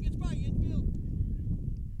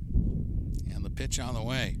 And the pitch on the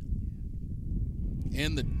way.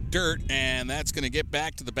 In the dirt, and that's going to get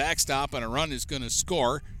back to the backstop, and a run is going to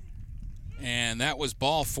score. And that was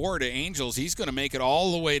ball 4 to Angels. He's going to make it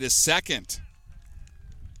all the way to second.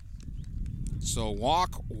 So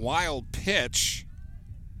walk, wild pitch.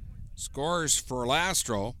 Scores for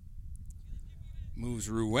Lastro. Moves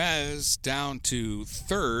Ruiz down to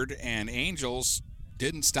third, and Angels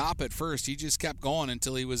didn't stop at first. He just kept going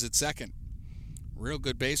until he was at second. Real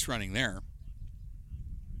good base running there.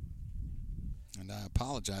 And I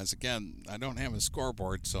apologize. Again, I don't have a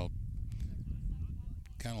scoreboard, so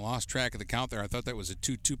kind of lost track of the count there. I thought that was a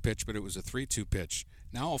 2-2 pitch, but it was a 3-2 pitch.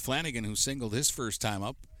 Now O'Flanagan, who singled his first time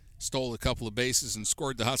up, stole a couple of bases and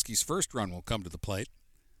scored the Huskies' first run, will come to the plate.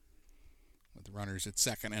 With the runners at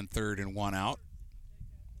second and third and 1 out.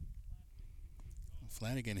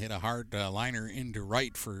 Flanagan hit a hard liner into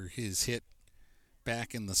right for his hit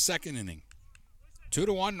back in the second inning.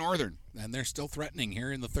 2-1 Northern, and they're still threatening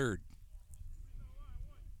here in the third.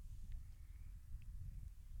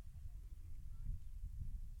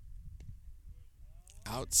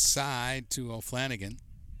 Outside to O'Flanagan.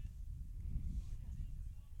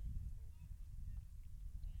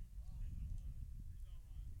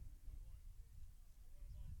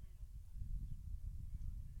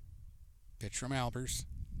 Pitch from Albers.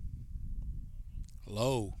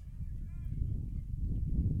 Low.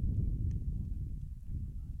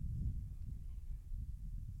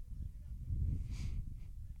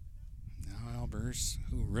 Now Albers,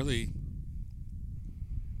 who really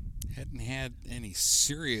hadn't had any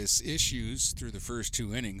serious issues through the first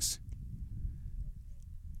 2 innings,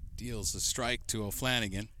 deals a strike to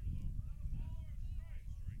O'Flanagan.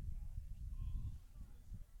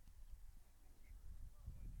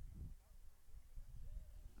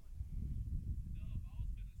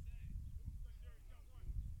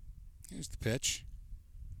 Here's the pitch.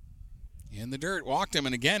 In the dirt, walked him,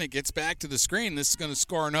 and again it gets back to the screen. This is going to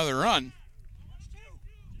score another run.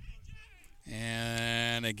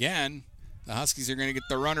 And again, the Huskies are going to get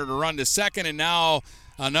the runner to run to second, and now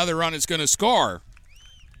another run is going to score.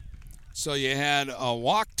 So you had a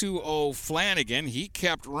walk to O'Flanagan. He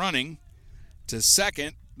kept running to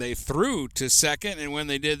second. They threw to second, and when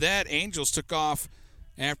they did that, Angels took off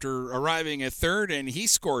after arriving at third, and he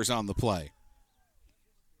scores on the play.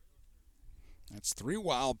 That's 3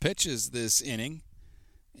 wild pitches this inning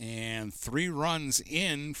and 3 runs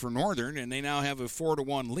in for Northern, and they now have a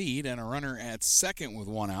 4-1 lead and a runner at second with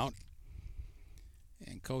 1 out.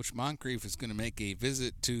 And Coach Moncrief is going to make a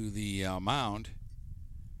visit to the mound.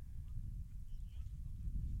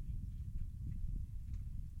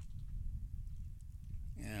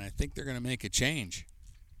 And I think they're going to make a change.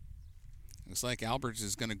 Looks like Alberts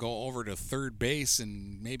is going to go over to third base,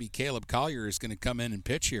 and maybe Caleb Collier is going to come in and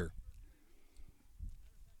pitch here.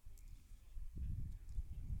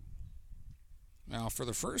 Now, for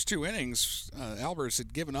the first 2 innings, Alberts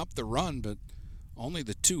had given up the run, but only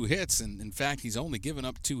the 2 hits. And in fact, he's only given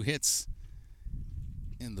up 2 hits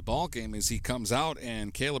in the ball game as he comes out,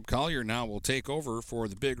 and Caleb Collier now will take over for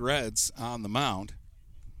the Big Reds on the mound.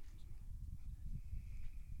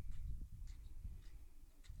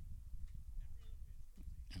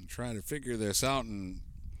 And try to figure this out, and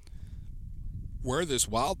where this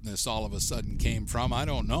wildness all of a sudden came from, I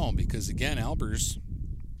don't know, because again, Albers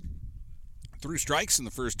threw strikes in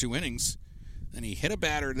the first 2 innings. Then he hit a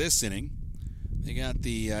batter this inning. They got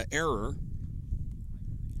the error,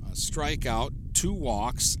 a strikeout, 2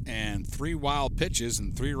 walks, and 3 wild pitches,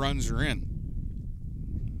 and 3 runs are in.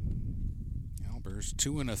 Albers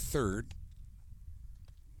 2 1/3.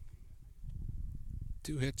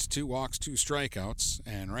 2 hits, 2 walks, 2 strikeouts,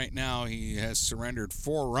 and right now he has surrendered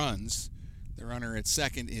 4 runs. The runner at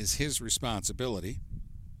second is his responsibility.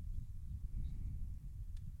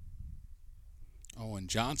 Owen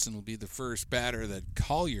Johnson will be the first batter that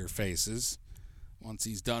Collier faces once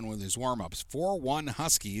he's done with his warm-ups. 4-1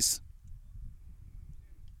 Huskies.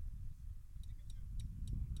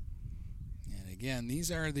 And again,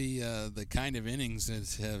 these are the kind of innings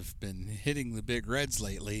that have been hitting the Big Reds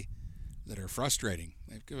lately that are frustrating.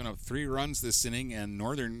 They've given up 3 runs this inning, and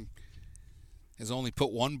Northern has only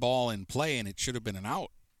put 1 ball in play, and it should have been an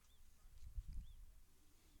out.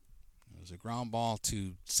 It was a ground ball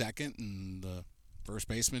to second, and the first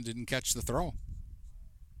baseman didn't catch the throw.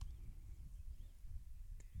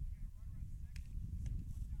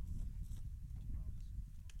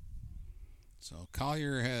 So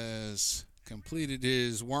Collier has completed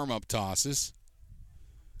his warm-up tosses.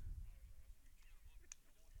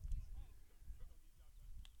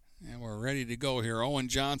 And we're ready to go here. Owen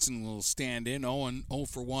Johnson will stand in. Owen 0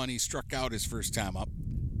 for 1. He struck out his first time up.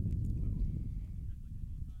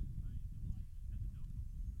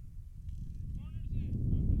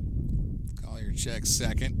 Collier checks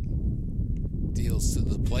second. Deals to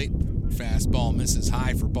the plate. Fastball misses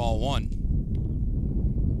high for ball 1.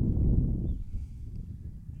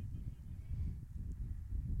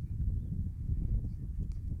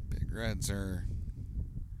 Big Reds are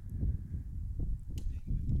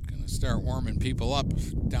start warming people up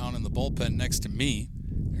down in the bullpen next to me.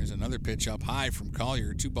 There's another pitch up high from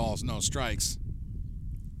Collier. 2 balls, no strikes.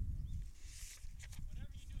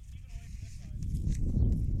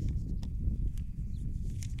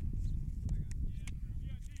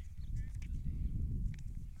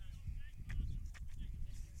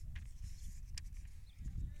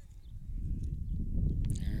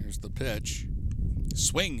 Here's the pitch.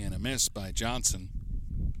 Swing and a miss by Johnson.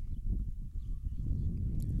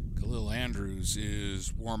 Khalil Andrews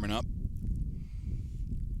is warming up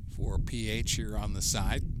for PH here on the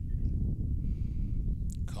side.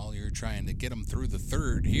 Collier trying to get him through the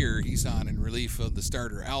third here. He's on in relief of the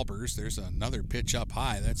starter Albers. There's another pitch up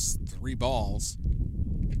high. That's 3 balls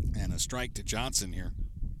and a strike to Johnson here.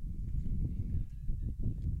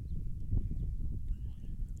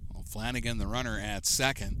 Well, Flanagan, the runner at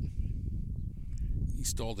second. He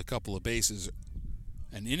stole a couple of bases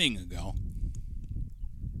an inning ago.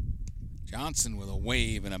 Johnson with a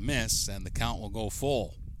wave and a miss, and the count will go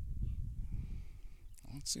full.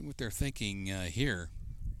 Let's see what they're thinking here.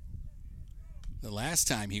 The last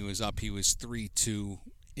time he was up, he was 3-2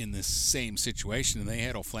 in this same situation, and they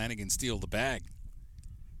had O'Flanagan steal the bag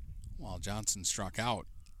while Johnson struck out.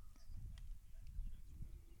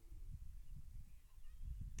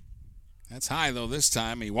 That's high, though, this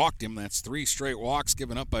time. He walked him. That's 3 straight walks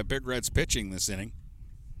given up by Big Reds pitching this inning.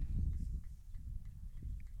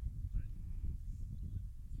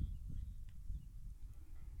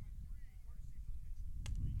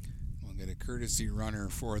 Get a courtesy runner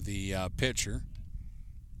for the pitcher.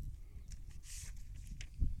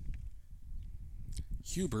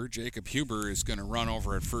 Jacob Huber is going to run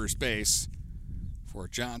over at first base for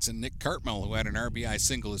Johnson. Nick Cartmell, who had an RBI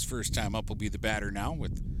single his first time up, will be the batter now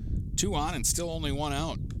with 2 on and still only 1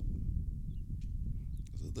 out.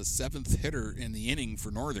 The 7th hitter in the inning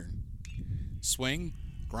for Northern. Swing,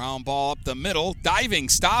 ground ball up the middle, diving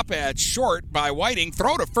stop at short by Whiting.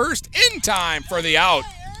 Throw to first in time for the out.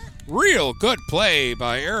 Real good play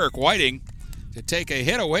by Eric Whiting to take a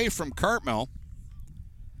hit away from Cartmell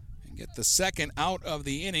and get the second out of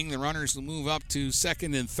the inning. The runners will move up to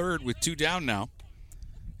second and third with 2 down now.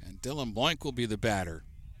 And Dylan Blank will be the batter.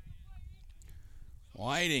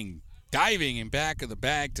 Whiting diving in back of the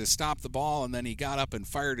bag to stop the ball, and then he got up and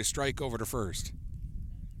fired a strike over to first.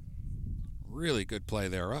 Really good play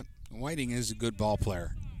there. Whiting is a good ball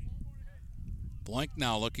player. Blank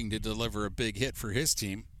now looking to deliver a big hit for his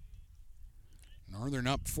team. Northern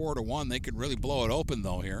up 4-1. They could really blow it open,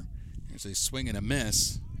 though, here. Here's a swing and a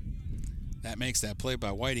miss. That makes that play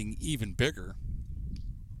by Whiting even bigger.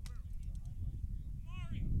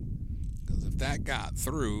 Because if that got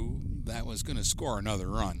through, that was going to score another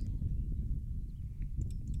run.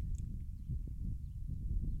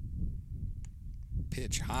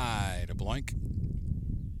 Pitch high to Bloink.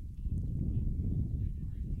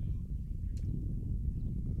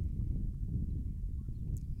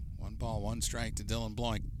 One ball, one strike to Dylan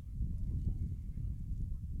Bloink.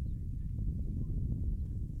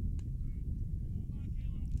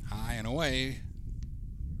 High and away.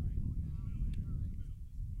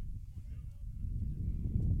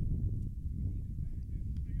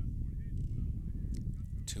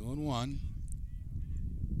 Two and one.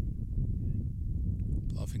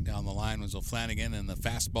 Bluffing down the line was O'Flanagan, and the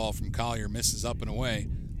fastball from Collier misses up and away.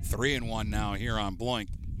 3-1 now here on Bloink.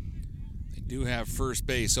 They do have first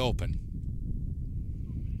base open.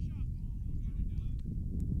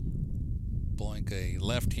 Bloink, a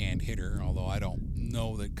left-hand hitter, although I don't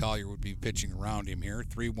know that Collier would be pitching around him here.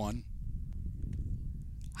 3-1.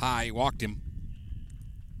 High, walked him.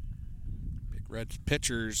 Big Red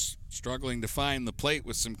pitchers struggling to find the plate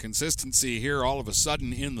with some consistency here all of a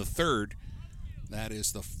sudden in the third. That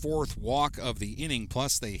is the fourth walk of the inning,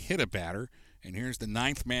 plus they hit a batter. And here's the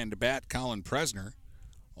ninth man to bat, Colin Presner.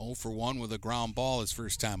 0 for 1 with a ground ball his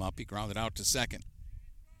first time up. He grounded out to second.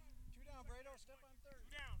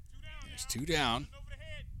 There's two down.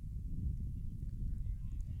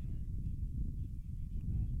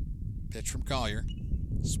 Pitch from Collier.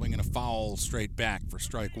 Swinging a foul straight back for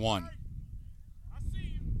strike one.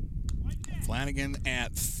 Flanagan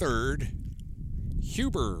at third.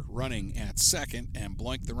 Huber running at second, and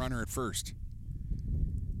Bloink the runner at first.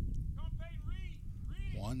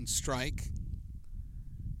 One strike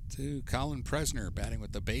to Colin Presner, batting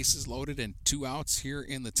with the bases loaded and 2 outs here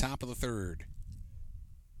in the top of the third.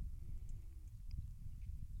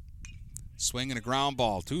 Swinging a ground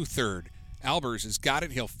ball to third. Albers has got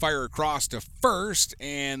it. He'll fire across to first,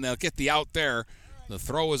 and they'll get the out there. The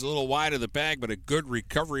throw was a little wide of the bag, but a good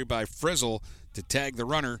recovery by Frizzle to tag the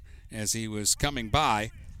runner as he was coming by.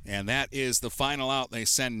 And that is the final out. They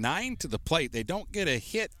send 9 to the plate. They don't get a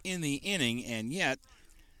hit in the inning, and yet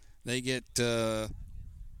they get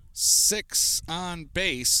 6 on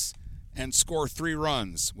base and score 3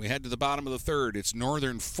 runs. We head to the bottom of the third. It's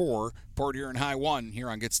Northern 4, Port Huron High 1 here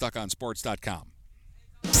on GetStuckOnSports.com.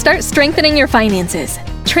 Start strengthening your finances.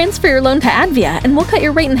 Transfer your loan to Advia and we'll cut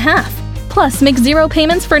your rate in half. Plus, make 0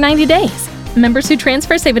 payments for 90 days. Members who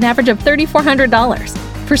transfer save an average of $3,400.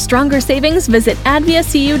 For stronger savings, visit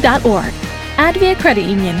adviacu.org. Advia Credit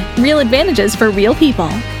Union. Real advantages for real people.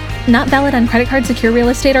 Not valid on credit card, secure real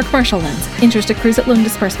estate, or commercial loans. Interest accrues at loan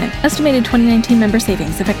disbursement. Estimated 2019 member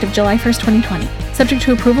savings effective July 1st, 2020. Subject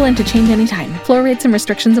to approval and to change anytime. Floor rates and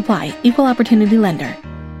restrictions apply. Equal opportunity lender.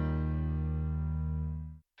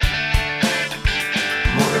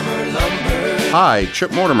 Hi,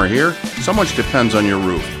 Chip Mortimer here. So much depends on your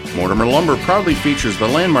roof. Mortimer Lumber proudly features the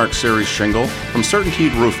Landmark Series shingle from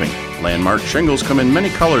Certainteed Roofing. Landmark shingles come in many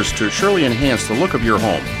colors to surely enhance the look of your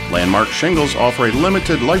home. Landmark shingles offer a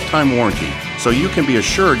limited lifetime warranty, so you can be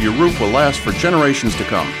assured your roof will last for generations to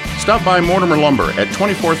come. Stop by Mortimer Lumber at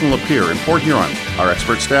 24th and Lapeer in Port Huron. Our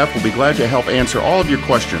expert staff will be glad to help answer all of your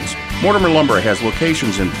questions. Mortimer Lumber has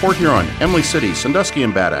locations in Port Huron, Emily City, Sandusky,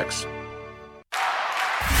 and Bad Axe.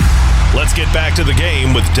 Let's get back to the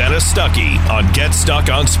game with Dennis Stuckey on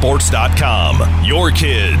GetStuckOnSports.com. Your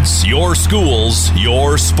kids, your schools,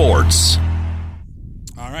 your sports.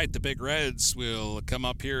 All right, the Big Reds will come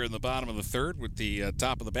up here in the bottom of the third with the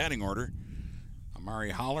top of the batting order. Amari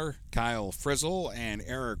Holler, Kyle Frizzle, and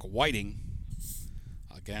Eric Whiting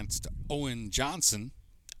against Owen Johnson,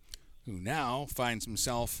 who now finds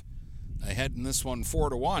himself ahead in this one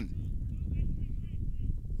 4-1.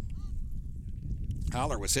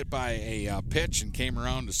 Holler was hit by a pitch and came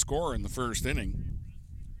around to score in the first inning.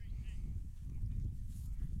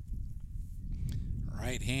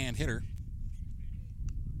 Right-hand hitter.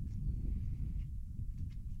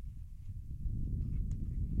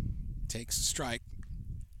 Takes a strike.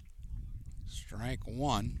 Strike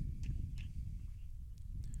one.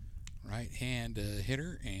 Right-hand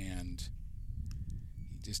hitter, and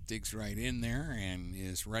he just digs right in there and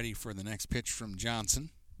is ready for the next pitch from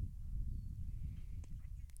Johnson.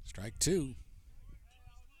 Strike two.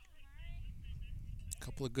 A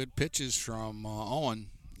couple of good pitches from Owen,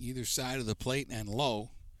 either side of the plate and low,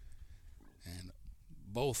 and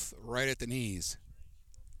both right at the knees.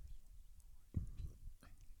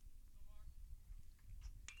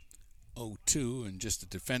 0-2, and just a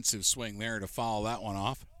defensive swing there to foul that one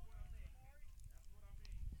off.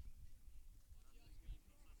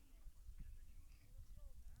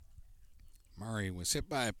 Murray was hit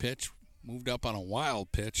by a pitch, moved up on a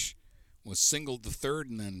wild pitch, was singled to third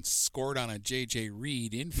and then scored on a J.J.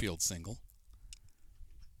 Reed infield single.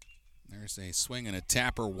 There's a swing and a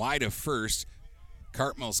tapper wide of first.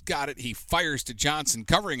 Cartmell's got it. He fires to Johnson,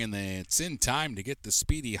 covering, and it's in time to get the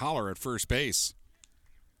speedy holler at first base.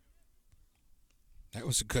 That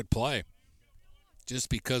was a good play. Just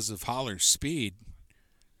because of Holler's speed,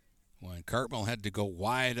 when Cartmell had to go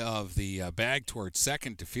wide of the bag towards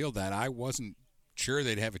second to field that, I wasn't sure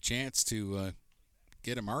they'd have a chance to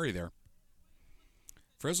get Amari there.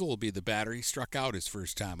 Frizzle will be the batter. He struck out his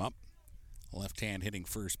first time up. Left-hand hitting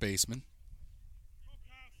first baseman.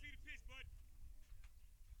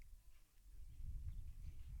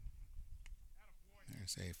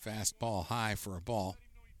 There's a fastball high for a ball.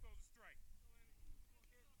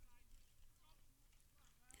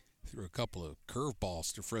 Threw a couple of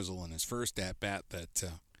curveballs to Frizzle in his first at-bat that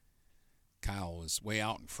Kyle was way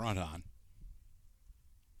out in front on.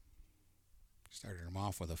 Started him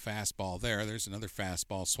off with a fastball there. There's another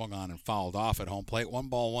fastball swung on and fouled off at home plate. 1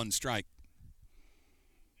 ball, 1 strike.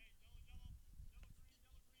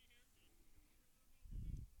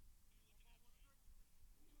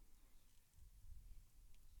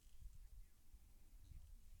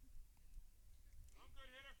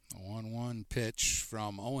 A 1-1 pitch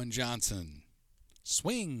from Owen Johnson.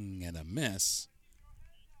 Swing and a miss.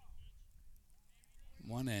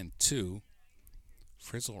 1-2.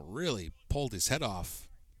 Frizzle really pulled his head off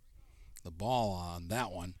the ball on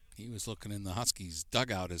that one. He was looking in the Huskies'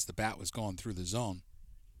 dugout as the bat was going through the zone.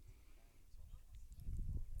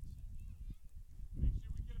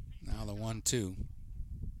 Now the 1-2.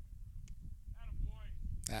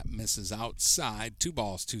 That misses outside. 2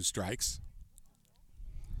 balls, 2 strikes.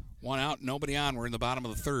 1 out, nobody on. We're in the bottom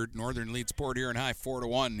of the third. Northern leads Port Huron High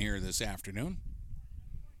 4-1 here this afternoon.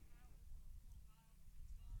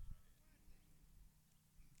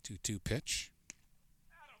 2-2 pitch.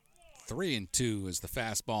 3-2 as the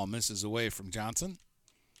fastball misses away from Johnson.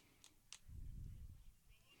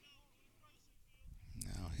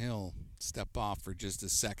 Now he'll step off for just a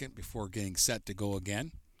second before getting set to go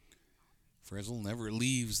again. Frizzle never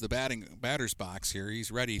leaves the batter's box here.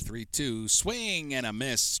 He's ready. 3-2. Swing and a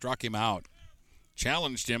miss. Struck him out.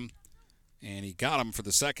 Challenged him, and he got him for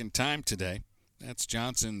the second time today. That's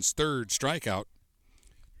Johnson's 3rd strikeout.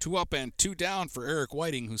 2 up and 2 down for Eric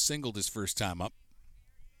Whiting, who singled his first time up.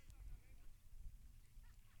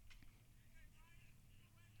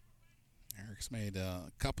 Eric's made a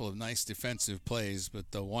couple of nice defensive plays, but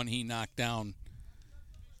the one he knocked down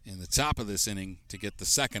in the top of this inning to get the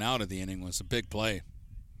second out of the inning was a big play.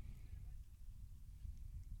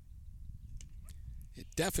 It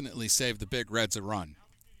definitely saved the Big Reds a run.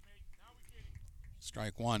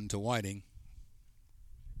 Strike 1 to Whiting.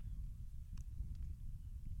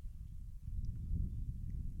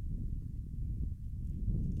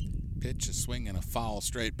 Pitch, a swing, and a foul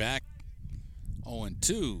straight back.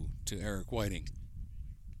 0-2 to Eric Whiting.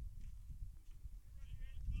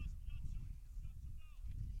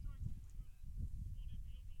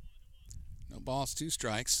 No balls, 2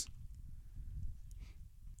 strikes.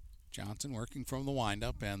 Johnson working from the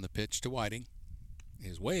windup, and the pitch to Whiting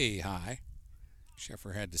is way high.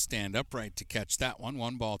 Sheffer had to stand upright to catch that one.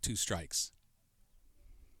 1 ball, 2 strikes.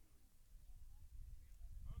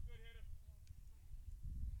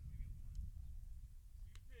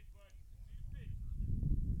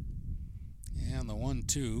 And the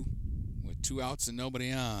 1-2 with 2 outs and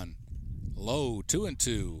nobody on. Low,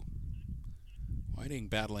 2-2. Whiting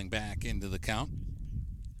battling back into the count.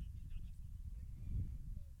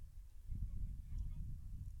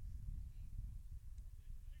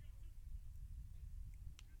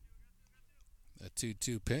 The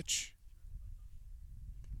 2-2 pitch.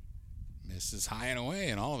 Misses high and away,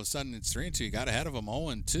 and all of a sudden it's 3-2. He got ahead of him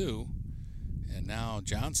 0-2. And now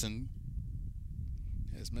Johnson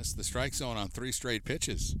has missed the strike zone on 3 straight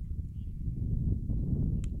pitches.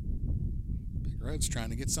 Big Red's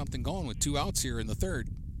trying to get something going with 2 outs here in the third.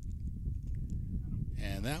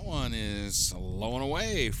 And that one is low and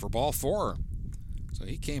away for ball 4. So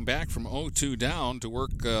he came back from 0-2 down to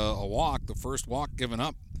work a walk, the first walk given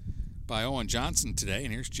up by Owen Johnson today.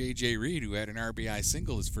 And here's J.J. Reed, who had an RBI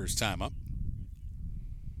single his first time up.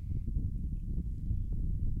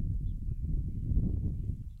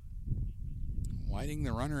 Whiting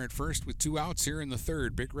the runner at first with 2 outs here in the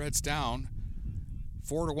third. Big Reds down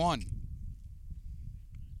 4-1.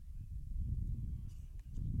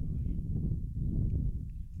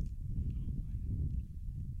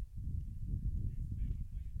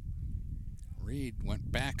 Reed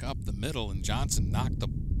went back up the middle, and Johnson knocked the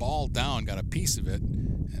ball down, got a piece of it,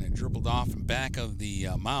 and it dribbled off in back of the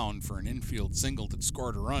mound for an infield single that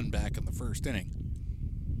scored a run back in the first inning.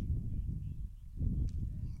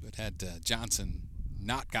 Had Johnson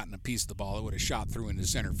not gotten a piece of the ball, it would have shot through into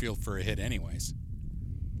center field for a hit anyways.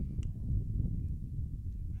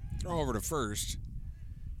 Throw over to first.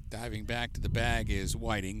 Diving back to the bag is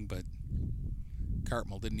Whiting, but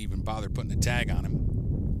Cartmel didn't even bother putting a tag on him.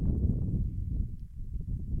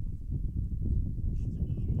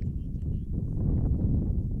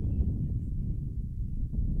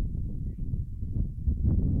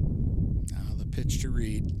 Now the pitch to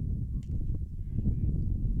Reed.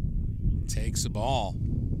 Takes the ball.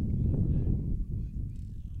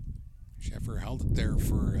 Sheffer held it there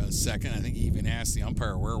for a second. I think he even asked the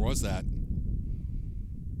umpire, where was that?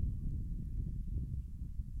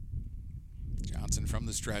 Johnson from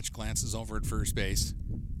the stretch glances over at first base.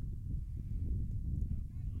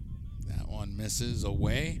 That one misses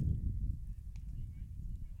away.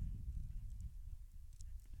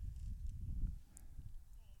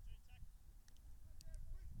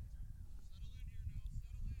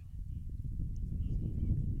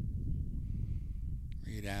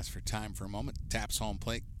 Reed asks for time for a moment, taps home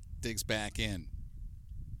plate, digs back in.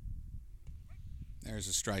 There's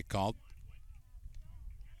a strike called.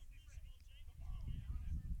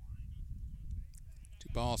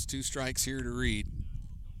 Balls, 2 strikes here to Reed.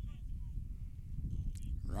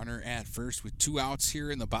 Runner at first with 2 outs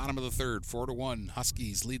here in the bottom of the third. 4-1.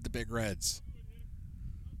 Huskies lead the Big Reds.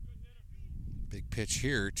 Big pitch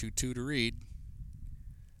here, 2-2 to Reed.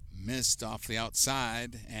 Missed off the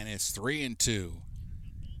outside, and it's 3-2.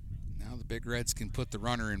 Now the Big Reds can put the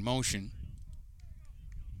runner in motion.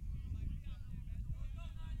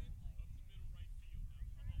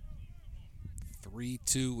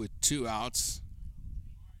 3-2 with 2 outs.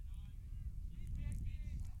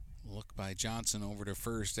 Look by Johnson over to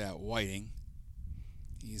first at Whiting.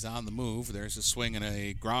 He's on the move. There's a swing and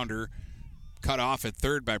a grounder. Cut off at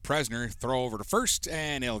third by Presner. Throw over to first,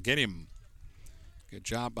 and he'll get him. Good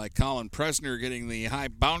job by Colin Presner getting the high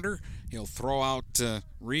bounder. He'll throw out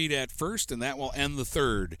Reed at first, and that will end the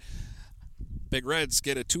third. Big Reds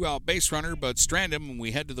get a 2-out base runner, but strand him, and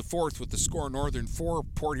we head to the fourth with the score Northern 4,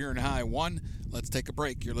 Port Huron High 1. Let's take a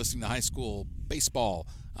break. You're listening to high school baseball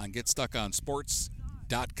on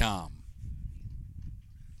GetStuckOnSports.com.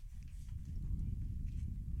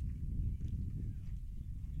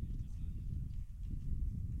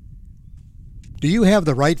 Do you have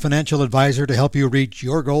the right financial advisor to help you reach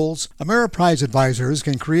your goals? Ameriprise Advisors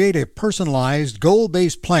can create a personalized,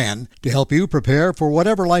 goal-based plan to help you prepare for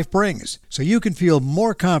whatever life brings, so you can feel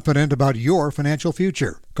more confident about your financial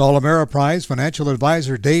future. Call Ameriprise Financial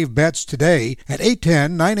Advisor Dave Betts today at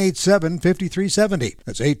 810-987-5370.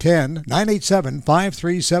 That's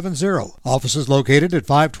 810-987-5370. Office is located at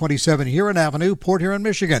 527 Huron Avenue, Port Huron,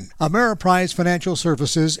 Michigan. Ameriprise Financial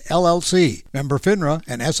Services, LLC. Member FINRA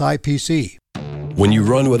and SIPC. When you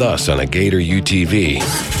run with us on a Gator UTV,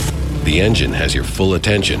 the engine has your full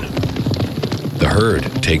attention. The herd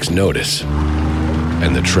takes notice.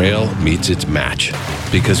 And the trail meets its match.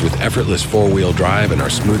 Because with effortless four-wheel drive and our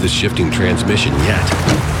smoothest shifting transmission yet,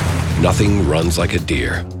 nothing runs like a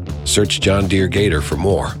deer. Search John Deere Gator for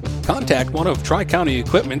more. Contact one of Tri-County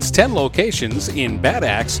Equipment's 10 locations in Bad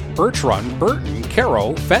Axe, Birch Run, Burton,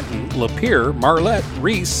 Caro, Fenton, Lapeer, Marlette,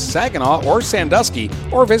 Reese, Saginaw, or Sandusky,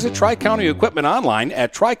 or visit Tri-County Equipment online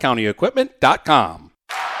at tricountyequipment.com.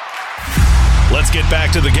 Let's get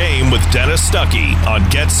back to the game with Dennis Stuckey on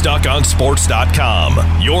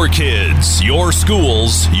GetStuckOnSports.com. Your kids, your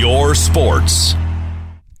schools, your sports.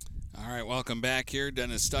 All right, welcome back here.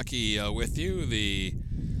 Dennis Stuckey with you. The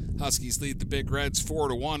Huskies lead the Big Reds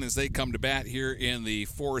 4-1 as they come to bat here in the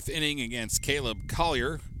fourth inning against Caleb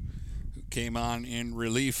Collier, who came on in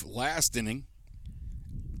relief last inning.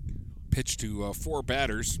 Pitched to 4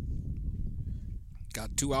 batters.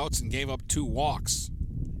 Got 2 outs and gave up 2 walks.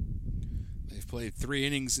 They've played 3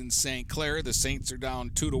 innings in St. Clair. The Saints are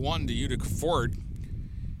down 2-1 to Utica Ford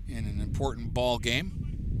in an important ball game.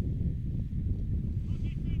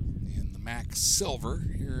 In the MAC Silver,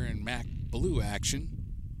 here in MAC Blue action.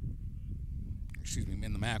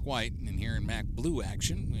 In the MAC White, and here in MAC Blue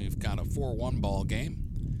action, we've got a 4-1 ball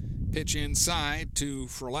game. Pitch inside to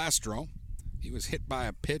Frolastro. He was hit by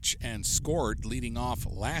a pitch and scored leading off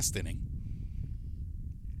last inning.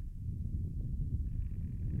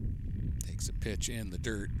 Takes a pitch in the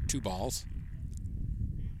dirt, 2 balls.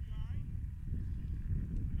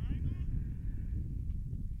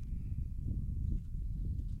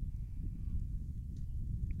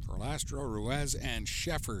 Frolastro, Ruiz, and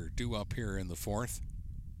Sheffer due up here in the fourth.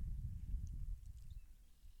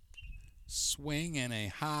 Swing and a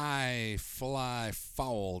high fly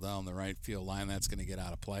foul down the right field line. That's going to get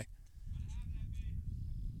out of play.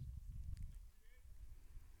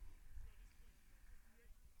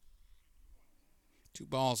 2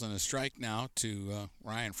 balls and a strike now to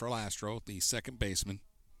Ryan Ferlastro, the second baseman.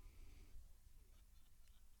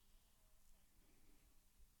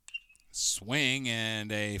 Swing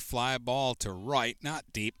and a fly ball to right, not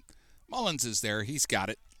deep. Mullins is there. He's got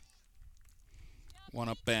it. 1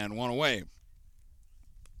 up and 1 away.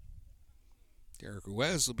 Derek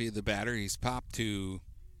Ruiz will be the batter. He's popped to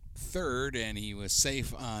third, and he was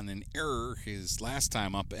safe on an error his last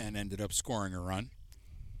time up and ended up scoring a run.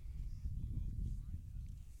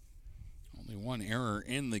 Only 1 error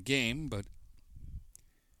in the game, but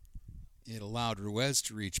it allowed Ruiz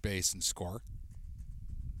to reach base and score.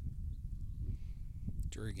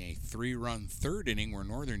 During a 3-run third inning where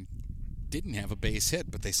Northern didn't have a base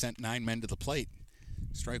hit, but they sent 9 men to the plate.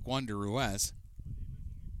 Strike 1 to Ruiz.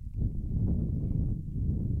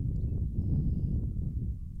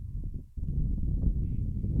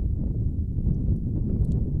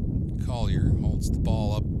 Collier holds the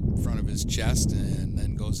ball up in front of his chest and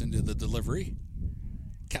then goes into the delivery.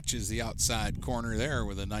 Catches the outside corner there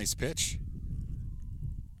with a nice pitch.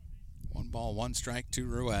 1 ball, 1 strike to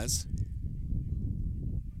Ruiz.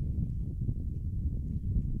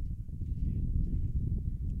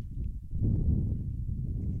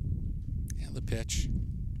 And the pitch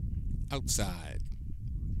outside.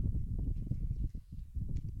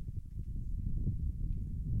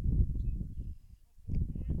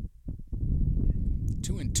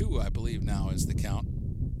 2-2, I believe now is the count.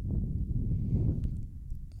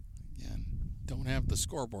 Again, don't have the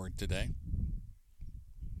scoreboard today.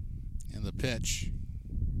 And the pitch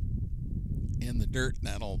in the dirt,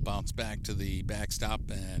 that'll bounce back to the backstop,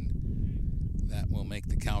 and that will make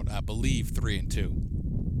the count, I believe, 3-2.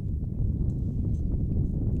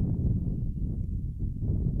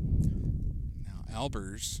 Now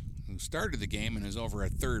Albers, who started the game and is over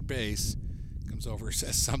at third base, comes over,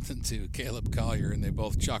 says something to Caleb Collier, and they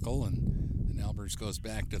both chuckle, and then Albers goes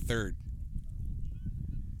back to third.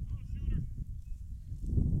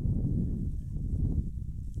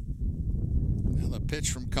 Now the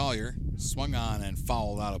pitch from Collier, swung on and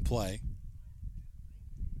fouled out of play.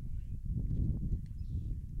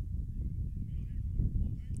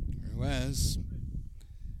 Ruiz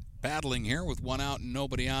battling here with 1 out and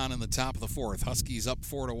nobody on in the top of the 4th. Huskies up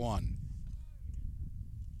 4-1.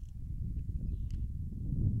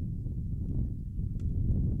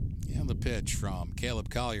 And the pitch from Caleb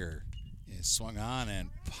Collier is swung on and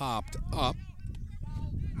popped up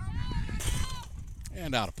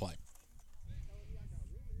and out of play.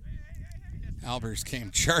 Albers came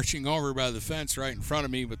charging over by the fence right in front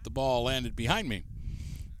of me, but the ball landed behind me.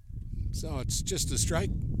 So it's just a strike,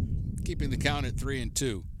 keeping the count at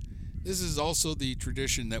 3-2. This is also the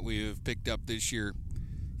tradition that we have picked up this year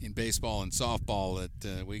in baseball and softball,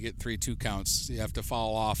 that we get 3-2 counts. You have to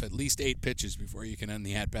foul off at least 8 pitches before you can end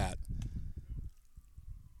the at-bat.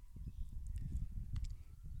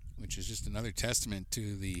 Which is just another testament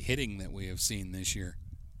to the hitting that we have seen this year.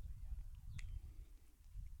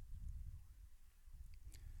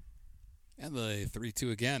 And the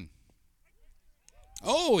 3-2 again.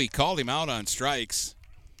 Oh, he called him out on strikes.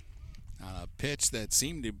 On a pitch that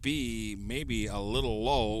seemed to be maybe a little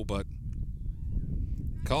low, but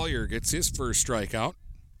Collier gets his first strikeout.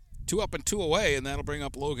 2 up and 2 away, and that'll bring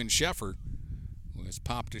up Logan Sheffer, who has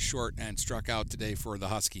popped to short and struck out today for the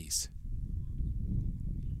Huskies.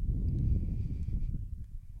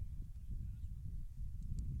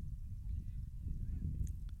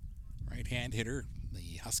 Right-hand hitter,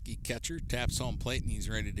 the Husky catcher, taps home plate, and he's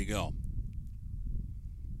ready to go.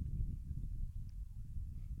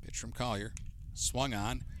 Pitch from Collier, swung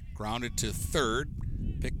on, grounded to third,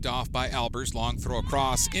 picked off by Albers. Long throw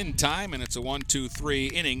across in time, and it's a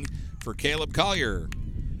 1-2-3 inning for Caleb Collier.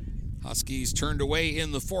 Huskies turned away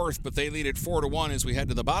in the 4th, but they lead it 4-1 as we head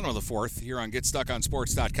to the bottom of the 4th here on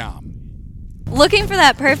GetStuckOnSports.com. Looking for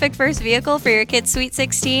that perfect first vehicle for your kid's Sweet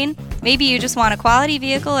 16? Maybe you just want a quality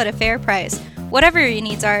vehicle at a fair price. Whatever your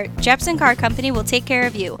needs are, Jepson Car Company will take care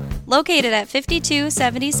of you. Located at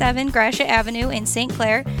 5277 Gratiot Avenue in St.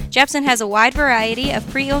 Clair, Jepson has a wide variety of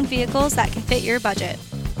pre-owned vehicles that can fit your budget.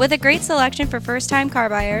 With a great selection for first-time car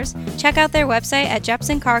buyers, check out their website at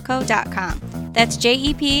jepsoncarco.com. That's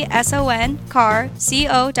JEPSON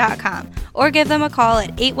carco.com. Or give them a call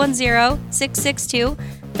at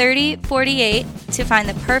 810-662-3048 to find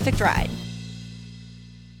the perfect ride.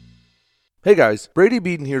 Hey guys, Brady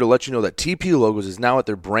Beaton here to let you know that TP Logos is now at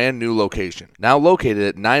their brand new location. Now located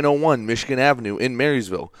at 901 Michigan Avenue in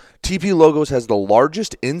Marysville, TP Logos has the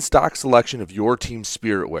largest in-stock selection of your team's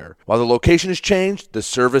spirit wear. While the location has changed, the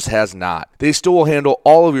service has not. They still will handle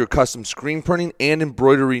all of your custom screen printing and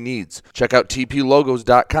embroidery needs. Check out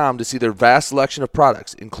tplogos.com to see their vast selection of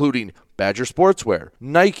products, including Badger Sportswear,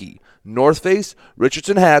 Nike, North Face,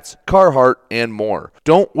 Richardson Hats, Carhartt, and more.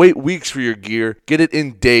 Don't wait weeks for your gear. Get it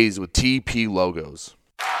in days with TP logos.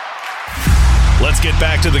 Let's get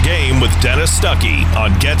back to the game with Dennis Stuckey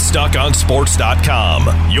on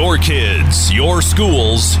GetStuckOnSports.com. Your kids, your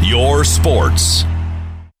schools, your sports.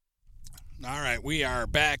 All right, we are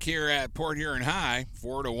back here at Port Huron High,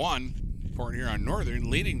 4-1. Port Huron Northern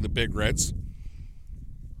leading the Big Reds.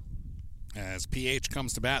 As PH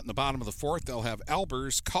comes to bat in the bottom of the fourth, they'll have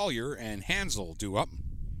Albers, Collier, and Hansel due up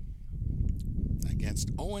against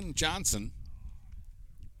Owen Johnson,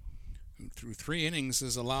 who through 3 innings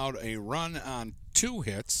has allowed a run on 2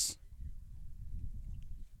 hits.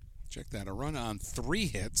 Check that, a run on 3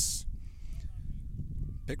 hits.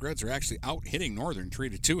 Big Reds are actually out hitting Northern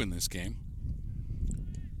 3-2 in this game.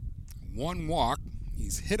 1 walk,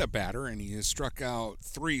 he's hit a batter, and he has struck out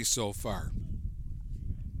 3 so far.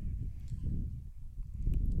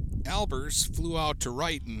 Albers flew out to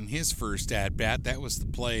right in his first at-bat. That was the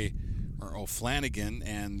play where O'Flanagan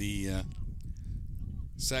and the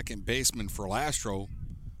second baseman for Lastro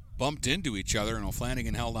bumped into each other, and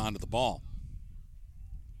O'Flanagan held on to the ball.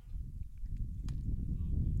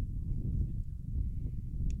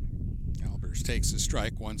 Albers takes a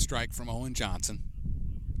strike, 1 strike from Owen Johnson.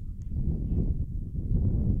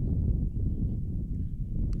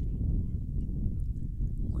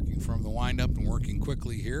 Working from the windup and working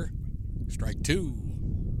quickly here. Strike 2.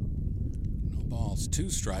 No balls, 2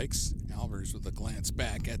 strikes. Albers with a glance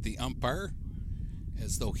back at the umpire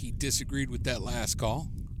as though he disagreed with that last call.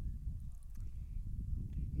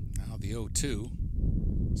 Now the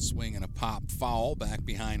 0-2. Swing and a pop foul back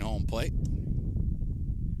behind home plate.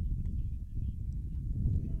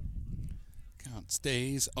 Count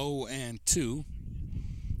stays 0-2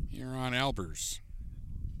 here on Albers.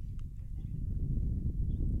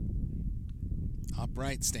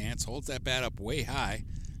 Upright stance, holds that bat up way high,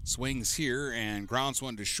 swings here and grounds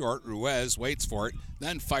one to short. Ruiz waits for it,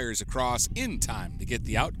 then fires across in time to get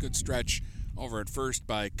the out. Good stretch over at first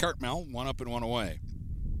by Cartmel, 1 up and 1 away.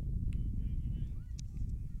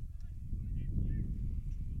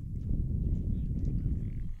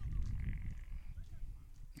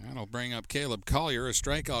 That'll bring up Caleb Collier, a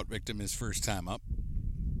strikeout victim his first time up.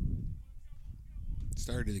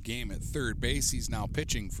 Started the game at third base. He's now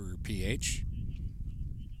pitching for PH.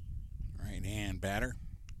 Right-hand batter.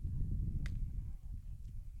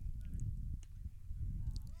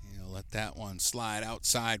 He'll let that one slide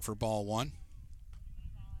outside for ball 1.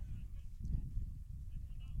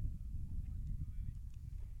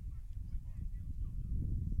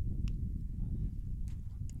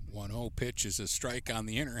 Pitch is a strike on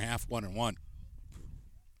the inner half, 1-1. 1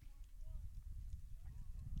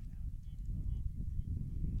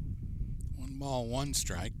 ball, 1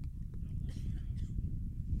 strike.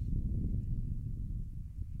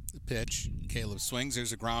 The pitch, Caleb swings.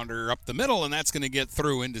 There's a grounder up the middle, and that's going to get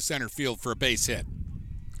through into center field for a base hit.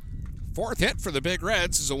 4th hit for the Big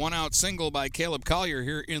Reds is a 1-out single by Caleb Collier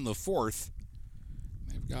here in the 4th.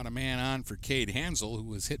 They've got a man on for Cade Hansel, who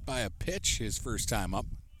was hit by a pitch his first time up.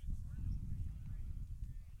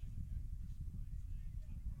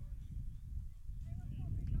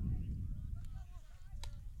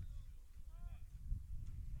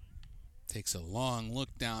 Takes a long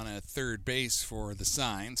look down at third base for the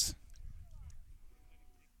signs.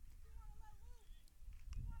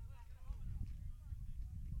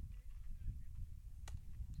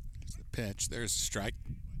 There's the pitch. There's a strike.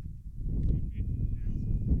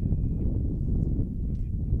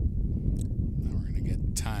 Now we're going to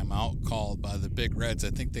get timeout called by the Big Reds.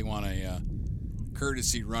 I think they want a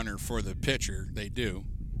courtesy runner for the pitcher. They do.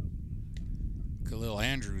 Khalil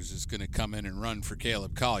Andrews is going to come in and run for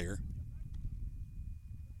Caleb Collier.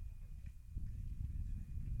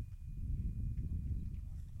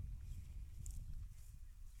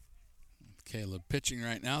 Caleb pitching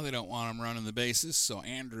right now. They don't want him running the bases, so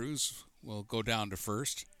Andrews will go down to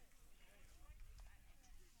first.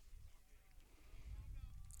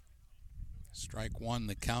 Strike 1,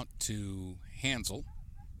 the count to Hansel.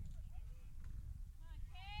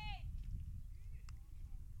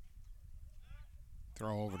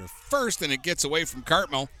 Throw over to first, and it gets away from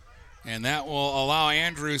Cartmel, and that will allow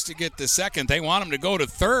Andrews to get the second. They want him to go to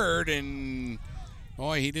third, and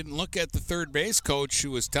boy, he didn't look at the third base coach who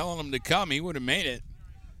was telling him to come. He would have made it.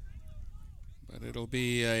 But it'll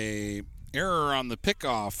be a error on the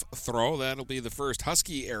pickoff throw. That'll be the first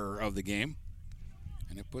Husky error of the game.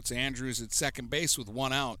 And it puts Andrews at second base with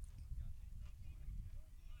 1 out.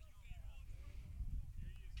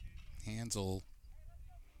 Hansel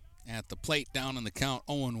at the plate, down in the count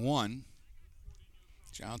 0-1.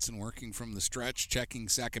 Johnson working from the stretch, checking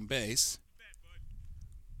second base.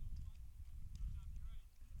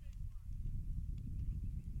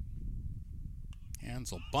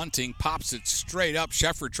 Hansel bunting, pops it straight up.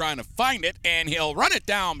 Shefford trying to find it, and he'll run it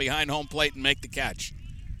down behind home plate and make the catch.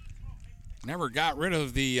 Never got rid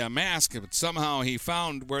of the mask, but somehow he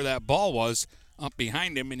found where that ball was up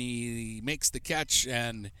behind him, and he makes the catch,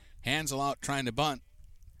 and Hansel out trying to bunt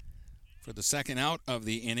for the second out of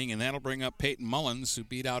the inning, and that'll bring up Peyton Mullins, who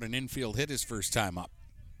beat out an infield hit his first time up.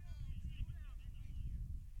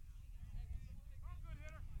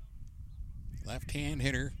 Left-hand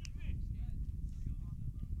hitter.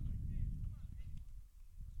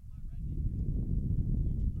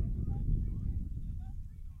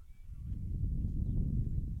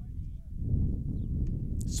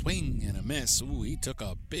 Swing and a miss. Ooh, he took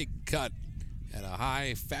a big cut at a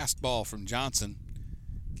high fastball from Johnson.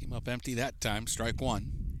 Came up empty that time, strike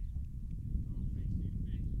one.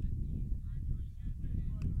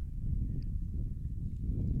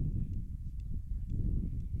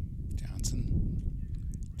 Johnson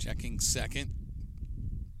checking second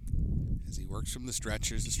as he works from the stretch.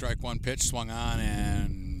 Here's the strike one pitch, swung on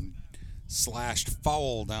and slashed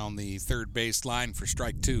foul down the third base line for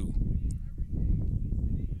strike two.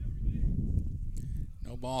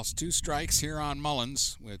 Balls, 2 strikes here on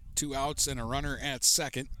Mullins with 2 outs and a runner at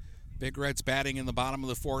second. Big Reds batting in the bottom of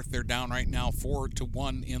the fourth. They're down right now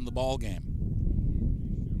 4-1 in the ball game.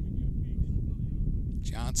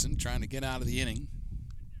 Johnson trying to get out of the inning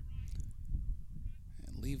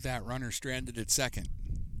and leave that runner stranded at second.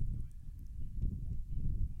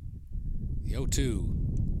 The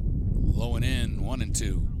 0-2, low and in,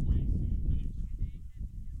 1-2.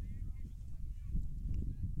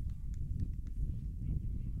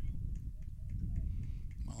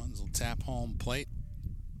 Tap home plate,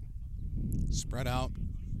 spread out,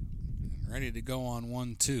 ready to go on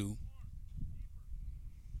 1-2.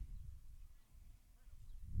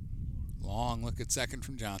 Long look at second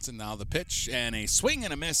from Johnson. Now the pitch and a swing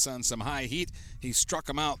and a miss on some high heat. He struck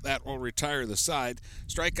him out. That will retire the side.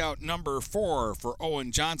 Strikeout number 4 for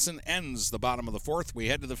Owen Johnson ends the bottom of the fourth. We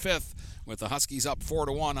head to the fifth with the Huskies up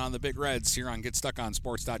 4-1 on the Big Reds here on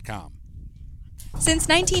GetStuckOnSports.com. Since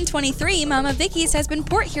 1923, Mama Vicky's has been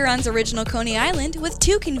Port Huron's original Coney Island with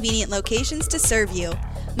 2 convenient locations to serve you.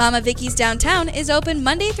 Mama Vicky's downtown is open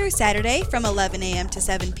Monday through Saturday from 11 a.m. to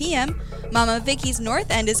 7 p.m. Mama Vicky's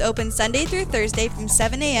North End is open Sunday through Thursday from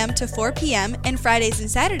 7 a.m. to 4 p.m. and Fridays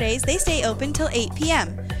and Saturdays they stay open till 8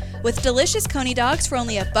 p.m. With delicious Coney dogs for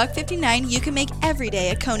only $1.59, you can make every day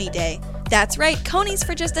a Coney day. That's right, Coney's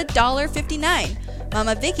for just $1.59.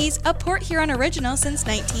 Mama Vicky's, a Port Huron original since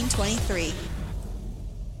 1923.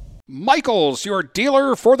 Michael's, your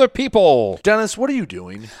dealer for the people. Dennis, what are you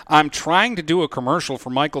doing? I'm trying to do a commercial for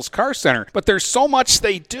Michael's Car Center, but there's so much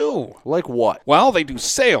they do. Like what? Well, they do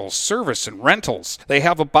sales, service, and rentals. They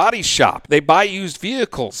have a body shop. They buy used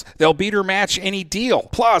vehicles. They'll beat or match any deal.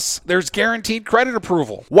 Plus, there's guaranteed credit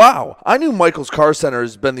approval. Wow, I knew Michael's Car Center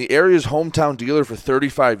has been the area's hometown dealer for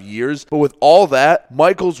 35 years, but with all that,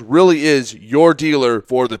 Michael's really is your dealer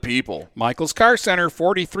for the people. Michael's Car Center,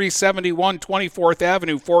 4371 24th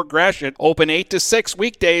Avenue, Fort Gratiot, open 8 to 6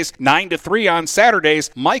 weekdays, 9 to 3 on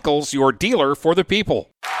Saturdays. Michael's, your dealer for the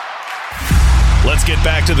people. Let's get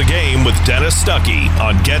back to the game with Dennis Stuckey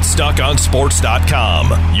on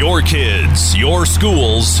GetStuckOnSports.com. Your kids, your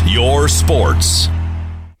schools, your sports.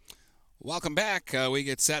 Welcome back. We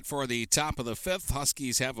get set for the top of the fifth.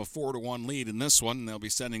 Huskies have a 4-1 lead in this one. They'll be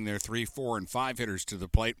sending their 3, 4, and 5 hitters to the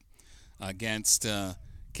plate against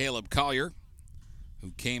Caleb Collier,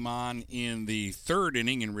 who came on in the third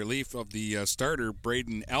inning in relief of the starter,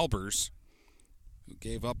 Braden Albers, who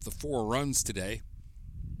gave up the 4 runs today.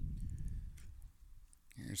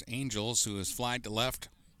 Here's Angels, who has flied to left,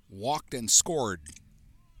 walked and scored.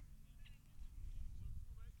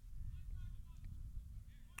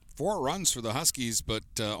 4 runs for the Huskies, but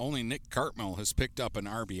only Nick Cartmel has picked up an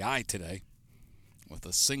RBI today with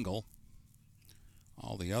a single.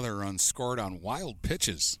 All the other runs scored on wild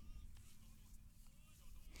pitches.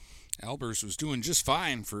 Albers was doing just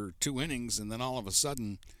fine for 2 innings, and then all of a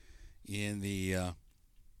sudden in the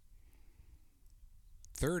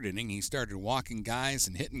third inning, he started walking guys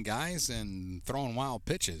and hitting guys and throwing wild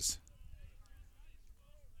pitches.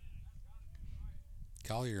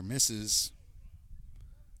 Collier misses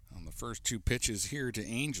on the first 2 pitches here to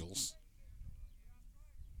Angels.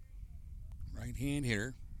 Right-hand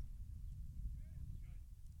hitter.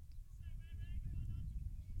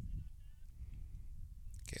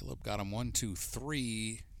 Caleb got him 1, 2,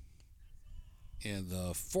 3 in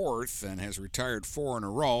the fourth and has retired 4 in a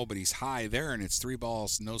row, but he's high there, and it's 3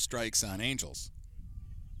 balls, no strikes on Angels.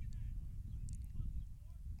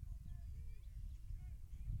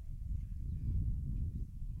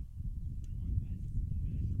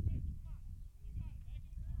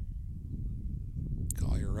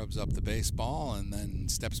 rubs up the baseball and then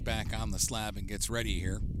steps back on the slab and gets ready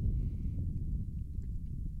here.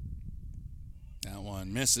 That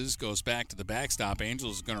one misses, goes back to the backstop.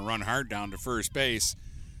 Angels is going to run hard down to first base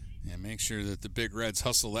and make sure that the Big Reds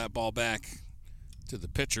hustle that ball back to the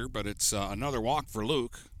pitcher, but it's another walk for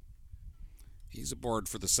Luke. He's aboard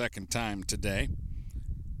for the second time today.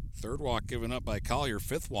 Third walk given up by Collier,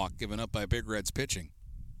 fifth walk given up by Big Reds pitching.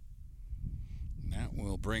 And that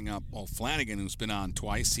will bring up O'Flanagan, who's been on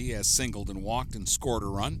twice. He has singled and walked and scored a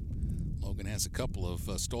run. Logan has a couple of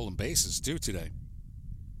stolen bases, too, today.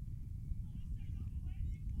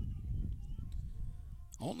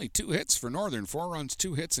 Only 2 hits for Northern, 4 runs,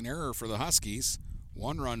 2 hits, an error for the Huskies.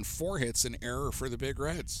 1 run, 4 hits, an error for the Big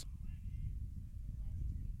Reds.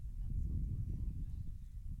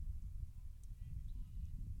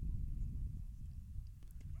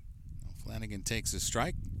 Flanagan takes a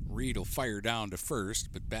strike. Reed will fire down to first,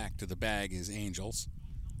 but back to the bag is Angels.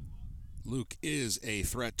 Luke is a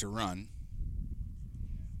threat to run.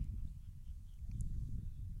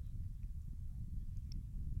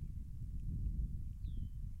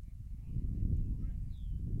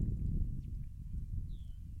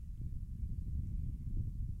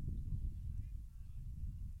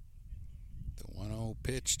 The 1-0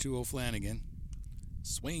 pitch to O'Flanagan.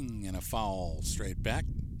 Swing and a foul straight back.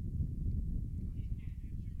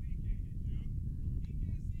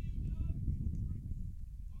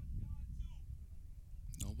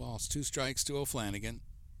 No balls, 2 strikes to O'Flanagan.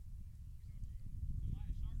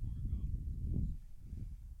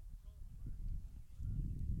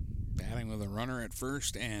 Batting with a runner at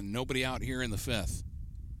first and nobody out here in the 5th.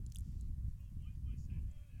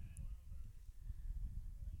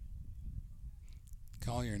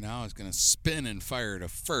 Collier now is going to spin and fire to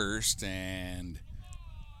first, and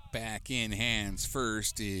back in hands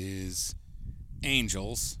first is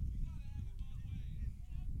Angels.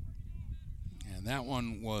 And that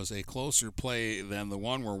one was a closer play than the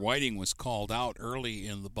one where Whiting was called out early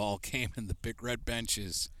in the ball game, and the Big Red bench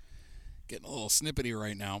is getting a little snippety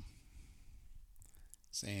right now,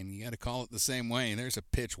 saying you got to call it the same way. And there's a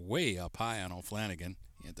pitch way up high on O'Flanagan.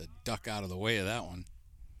 He had to duck out of the way of that one.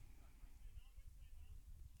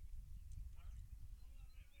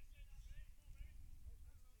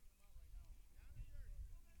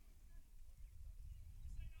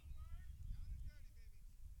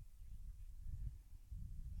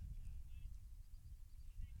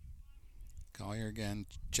 Collier again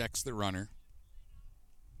checks the runner.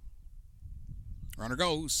 Runner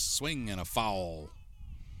goes, swing and a foul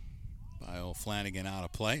by O'Flanagan, out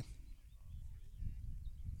of play.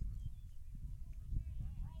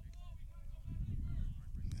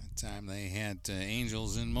 That time they had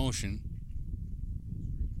Angels in motion.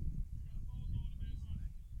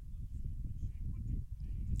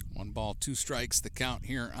 One ball, 2 strikes, the count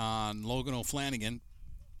here on Logan O'Flanagan.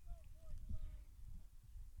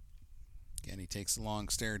 Again, he takes a long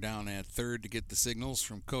stare down at third to get the signals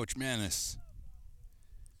from Coach Manis.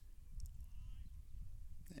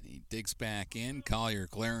 Then he digs back in. Collier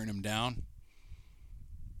glaring him down.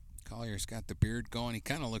 Collier's got the beard going. He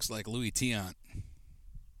kind of looks like Louis Tiant.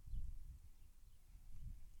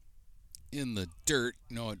 In the dirt,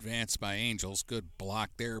 no advance by Angels. Good block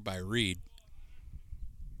there by Reed.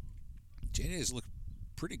 JD's looked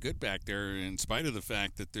pretty good back there in spite of the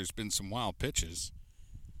fact that there's been some wild pitches.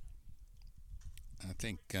 I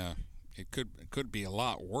think it could be a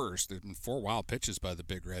lot worse. There's been 4 wild pitches by the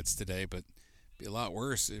Big Reds today, but it'd be a lot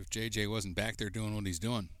worse if JJ wasn't back there doing what he's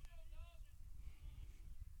doing.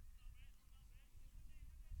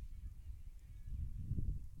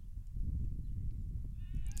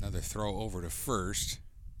 Another throw over to first.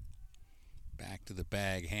 Back to the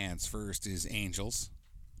bag, hands first is Angels.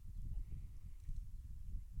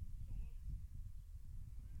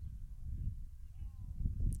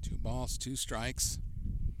 Balls, 2 strikes.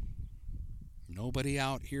 Nobody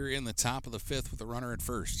out here in the top of the 5th with a runner at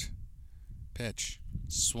first. Pitch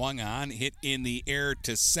swung on, hit in the air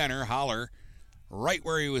to center. Holler, right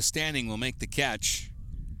where he was standing, will make the catch.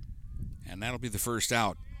 And that'll be the first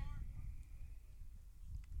out.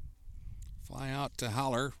 Fly out to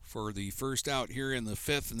Holler for the first out here in the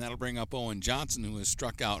 5th, and that'll bring up Owen Johnson, who has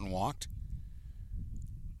struck out and walked.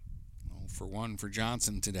 0 for 1 for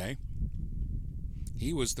Johnson today.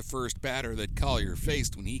 He was the first batter that Collier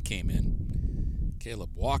faced when he came in. Caleb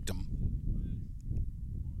walked him.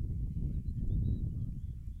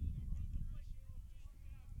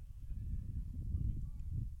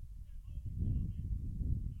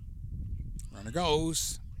 Runner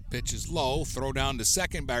goes. Pitch is low. Throw down to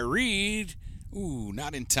second by Reed. Ooh,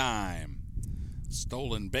 not in time.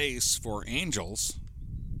 Stolen base for Angels.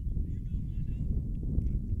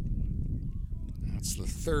 That's the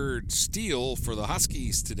third steal for the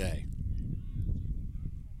Huskies today.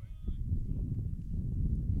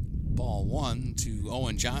 Ball 1 to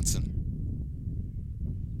Owen Johnson.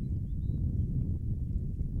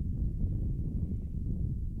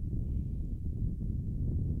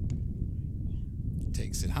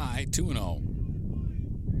 Takes it high, 2-0.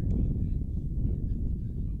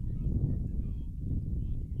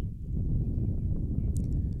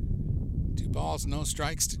 Two balls, no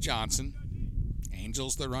strikes to Johnson.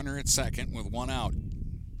 Angels the runner at second with one out.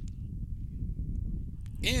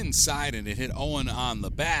 Inside, and it hit Owen on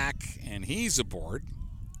the back, and he's aboard.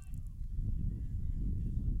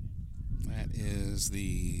 That is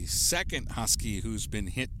the second Husky who's been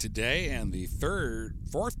hit today, and the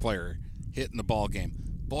fourth player hit in the ball game.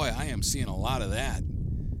 Boy, I am seeing a lot of that.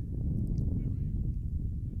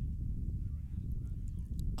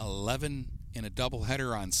 11 in a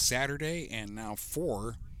doubleheader on Saturday, and now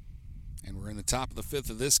 4, and we're in the top of the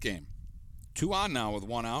 5th of this game. 2 on now with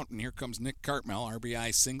 1 out, and here comes Nick Cartmel,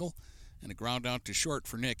 RBI single, and a ground out to short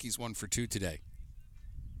for Nick. He's 1 for 2 today.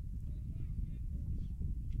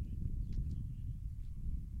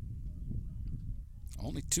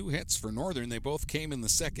 Only 2 hits for Northern. They both came in the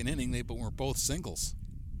second inning. They were both singles.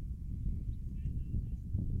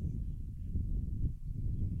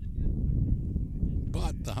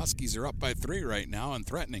 But the Huskies are up by 3 right now and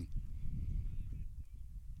threatening.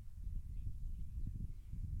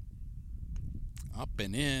 Up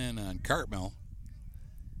and in on Cartmel.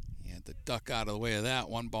 He had to duck out of the way of that.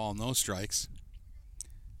 1 ball, no strikes.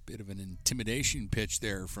 Bit of an intimidation pitch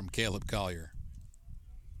there from Caleb Collier.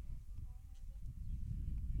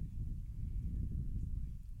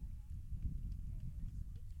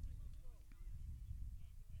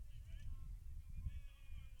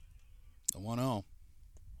 The 1-0.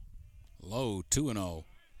 Low, 2-0.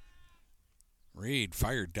 Reed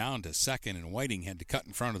fired down to second, and Whiting had to cut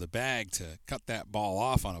in front of the bag to cut that ball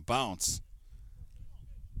off on a bounce.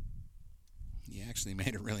 He actually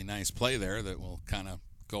made a really nice play there that will kind of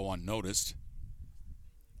go unnoticed.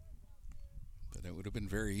 But it would have been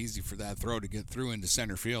very easy for that throw to get through into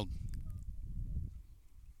center field.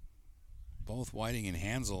 Both Whiting and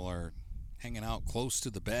Hansel are hanging out close to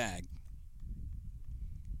the bag.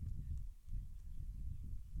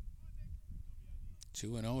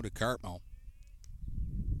 Two 2-0 to Cartmel.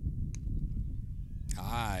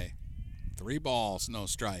 High. 3 balls, no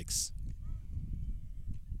strikes.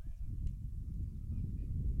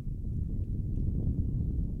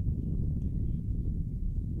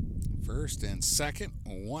 First and second,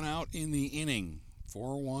 1 out in the inning.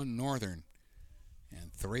 4-1 Northern.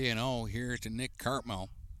 And 3-0 here to Nick Cartmel,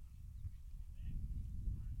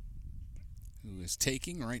 who is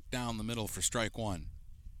taking right down the middle for strike 1.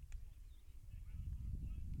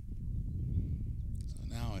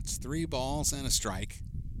 Now it's 3 balls and a strike.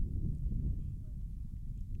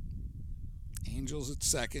 Angels at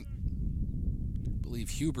second. I believe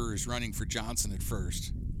Huber is running for Johnson at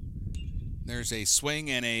first. There's a swing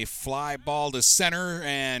and a fly ball to center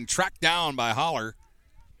and tracked down by Holler.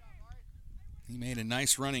 He made a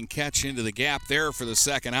nice running catch into the gap there for the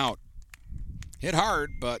second out. Hit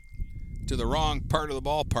hard, but to the wrong part of the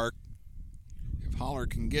ballpark. If Holler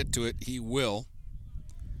can get to it, he will.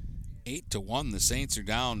 8-1, the Saints are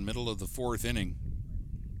down middle of the 4th inning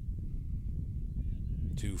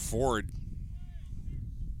to Ford.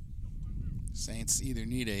 Saints either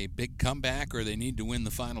need a big comeback or they need to win the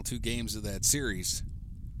final 2 games of that series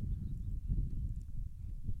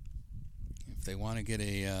if they want to get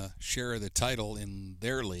a share of the title in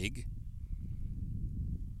their league.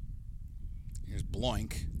 Here's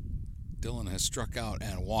Bloink. Dillon has struck out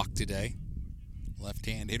and walked today.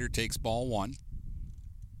 Left-hand hitter takes ball 1.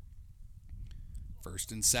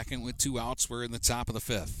 First and second with 2 outs. We're in the top of the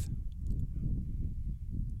 5th.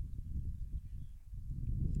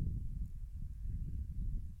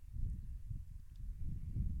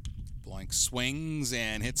 Blank swings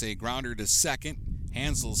and hits a grounder to second.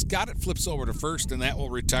 Hansel's got it, flips over to first, and that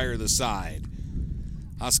will retire the side.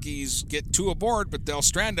 Huskies get 2 aboard, but they'll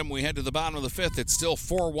strand them. We head to the bottom of the 5th. It's still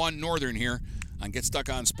 4-1 Northern here on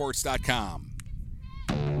GetStuckOnSports.com.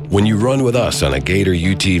 When you run with us on a Gator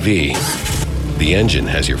UTV, the engine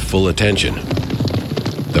has your full attention.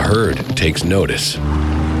 The herd takes notice.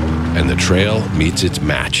 And the trail meets its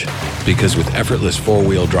match. Because with effortless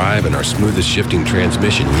 4-wheel drive and our smoothest shifting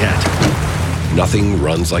transmission yet, nothing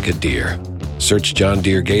runs like a Deere. Search John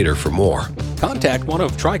Deere Gator for more. Contact one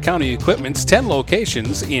of Tri-County Equipment's 10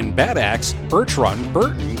 locations in Bad Axe, Birch Run,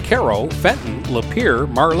 Burton, Caro, Fenton, Lapeer,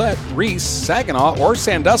 Marlette, Reese, Saginaw, or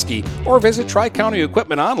Sandusky, or visit Tri-County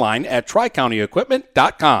Equipment online at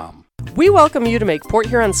tricountyequipment.com. We welcome you to make Port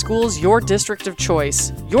Huron Schools your district of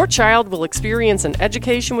choice. Your child will experience an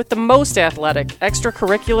education with the most athletic,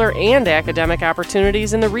 extracurricular, and academic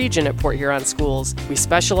opportunities in the region at Port Huron Schools. We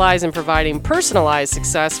specialize in providing personalized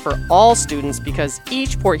success for all students because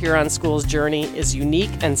each Port Huron Schools journey is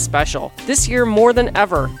unique and special. This year more than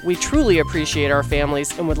ever, we truly appreciate our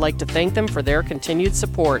families and would like to thank them for their continued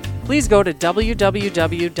support. Please go to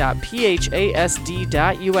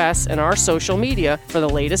www.phasd.us and our social media for the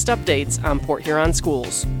latest updates on Port Huron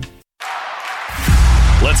Schools.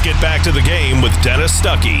 Let's get back to the game with Dennis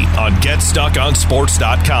Stuckey on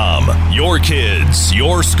GetStuckOnSports.com. Your kids,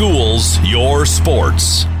 your schools, your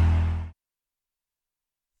sports.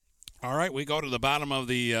 All right, we go to the bottom of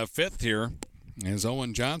the fifth here as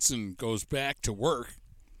Owen Johnson goes back to work.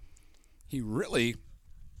 He really,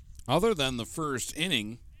 other than the first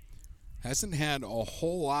inning, hasn't had a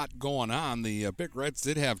whole lot going on. The Big Reds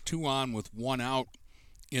did have 2 on with 1 out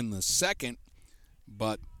in the second,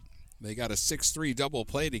 but they got a 6-3 double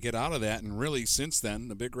play to get out of that, and really since then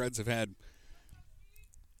the Big Reds have had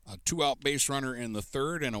a 2-out base runner in the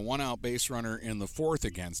third and a 1-out base runner in the fourth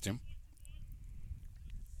against him.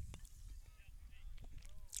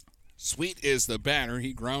 Sweet is the batter.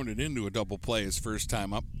 He grounded into a double play his first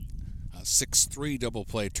time up. A 6-3 double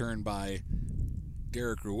play turned by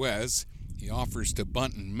Derek Ruiz. He offers to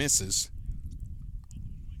bunt and misses.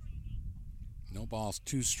 No balls,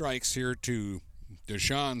 2 strikes here to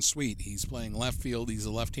Deshaun Sweet. He's playing left field. He's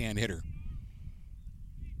a left-hand hitter.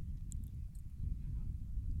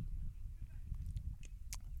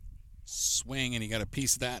 Swing, and he got a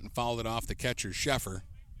piece of that and fouled it off the catcher, Sheffer.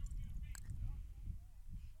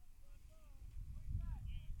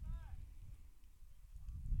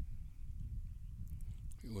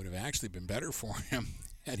 It would have actually been better for him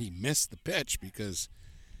had he missed the pitch, because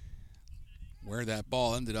where that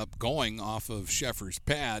ball ended up going off of Sheffer's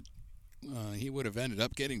pad, he would have ended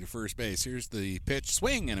up getting to first base. Here's the pitch,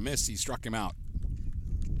 swing and a miss. He struck him out.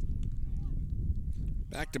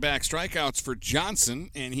 Back-to-back strikeouts for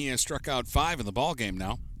Johnson, and he has struck out 5 in the ballgame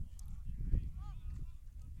now.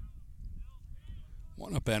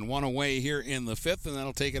 1 up and 1 away here in the fifth, and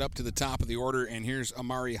that'll take it up to the top of the order. And here's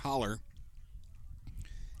Amari Holler.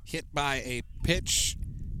 Hit by a pitch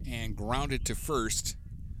and grounded to first.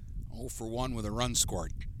 0 for 1 with a run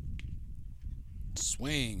scored.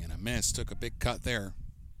 Swing and a miss. Took a big cut there.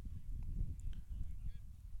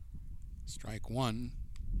 Strike 1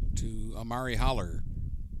 to Amari Holler.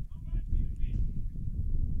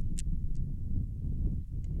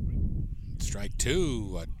 Strike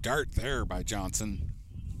 2. A dart there by Johnson.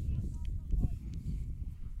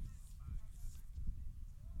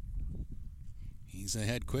 He's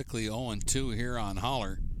ahead quickly, 0-2 here on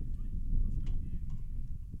Holler.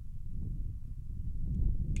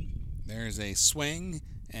 There's a swing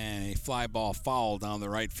and a fly ball foul down the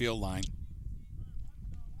right field line.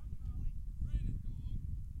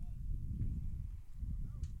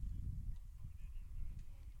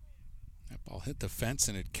 That ball hit the fence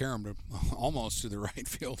and it caromed almost to the right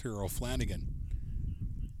fielder, O'Flanagan.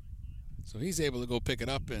 So he's able to go pick it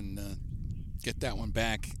up and get that one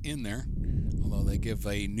back in there. Although they give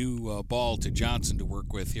a new ball to Johnson to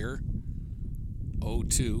work with here.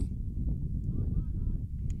 0-2.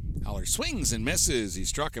 Holler swings and misses. He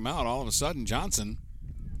struck him out. All of a sudden, Johnson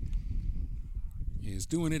is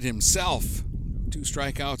doing it himself. 2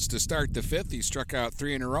 strikeouts to start the fifth. He struck out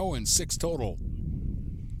 3 in a row and 6 total.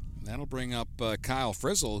 That'll bring up Kyle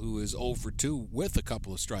Frizzle, who is 0 for 2 with a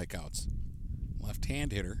couple of strikeouts.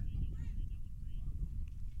 Left-hand hitter.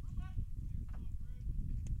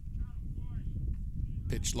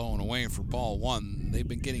 Pitch low and away for ball 1. They've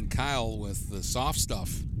been getting Kyle with the soft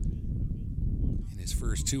stuff in his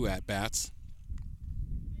first 2 at-bats.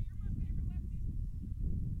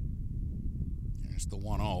 There's the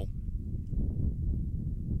 1-0.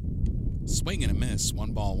 Swing and a miss.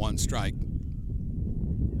 1 ball, 1 strike.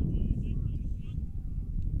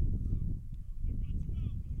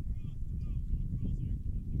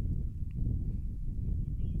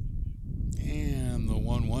 And the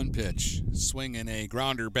 1-1 pitch. Swinging a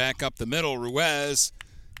grounder back up the middle. Ruiz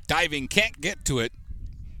diving, can't get to it.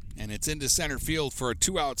 And it's into center field for a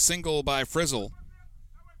 2-out single by Frizzle.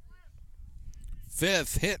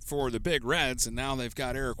 5th hit for the Big Reds, and now they've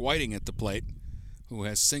got Eric Whiting at the plate, who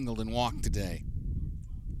has singled and walked today.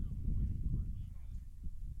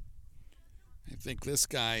 I think this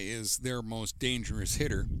guy is their most dangerous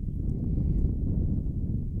hitter.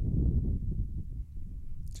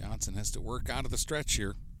 Johnson has to work out of the stretch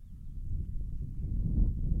here.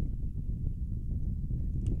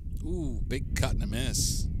 Ooh, big cut and a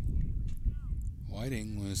miss.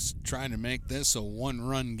 Whiting was trying to make this a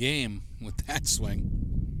one-run game with that swing.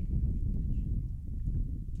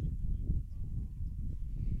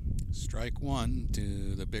 Strike one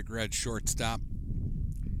to the big red shortstop.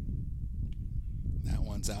 That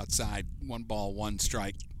one's outside. 1 ball, 1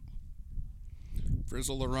 strike.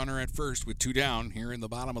 Frizzle the runner at first with 2 down here in the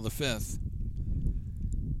bottom of the 5th.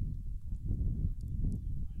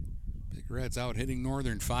 Big Reds out hitting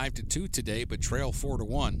Northern 5-2 today, but trail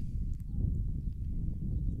 4-1.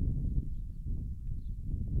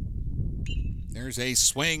 There's a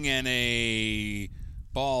swing and a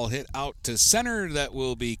ball hit out to center that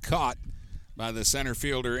will be caught by the center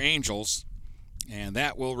fielder Angels, and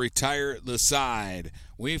that will retire the side.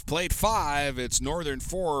 We've played 5. It's Northern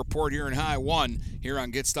 4, Port Huron High 1 here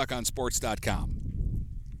on GetStuckOnSports.com.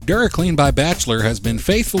 DuraClean by Bachelor has been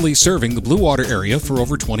faithfully serving the Blue Water area for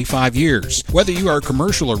over 25 years. Whether you are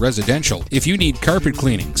commercial or residential, if you need carpet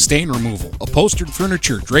cleaning, stain removal, upholstered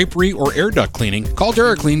furniture, drapery, or air duct cleaning, call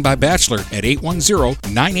DuraClean by Bachelor at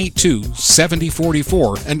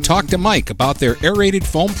 810-982-7044 and talk to Mike about their aerated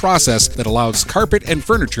foam process that allows carpet and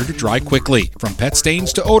furniture to dry quickly. From pet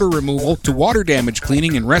stains to odor removal to water damage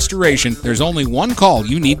cleaning and restoration, there's only one call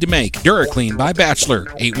you need to make. DuraClean by Bachelor,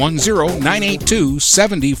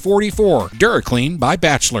 810-982-7044. DuraClean by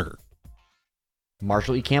Bachelor.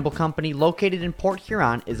 Marshall E. Campbell Company, located in Port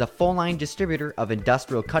Huron, is a full-line distributor of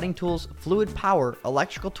industrial cutting tools, fluid power,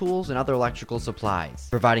 electrical tools, and other electrical supplies,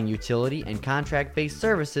 providing utility and contract-based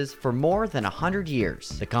services for more than 100 years.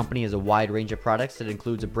 The company has a wide range of products that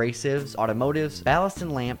includes abrasives, automotives, ballast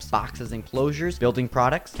and lamps, boxes and closures, building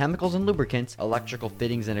products, chemicals and lubricants, electrical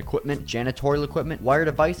fittings and equipment, janitorial equipment, wire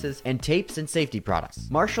devices, and tapes and safety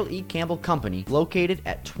products. Marshall E. Campbell Company, located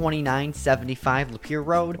at 2975 Lapeer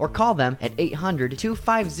Road, or call them at 800-250-7520. Let's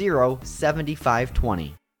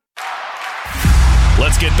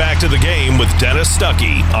get back to the game with Dennis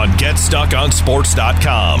Stuckey on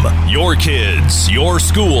GetStuckOnSports.com. Your kids, your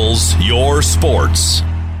schools, your sports.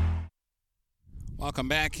 Welcome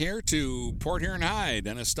back here to Port Huron High.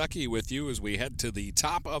 Dennis Stuckey with you as we head to the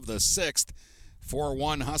top of the 6th.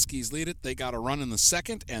 4-1 Huskies lead it. They got a run in the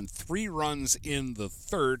 2nd and 3 runs in the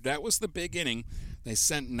 3rd. That was the big inning. They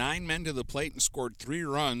sent 9 men to the plate and scored 3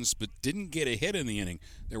 runs, but didn't get a hit in the inning.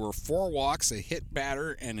 There were 4 walks, a hit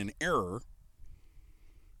batter, and an error.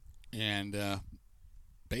 And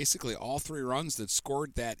basically all 3 runs that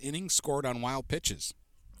scored that inning scored on wild pitches.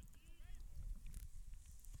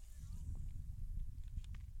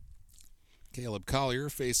 Caleb Collier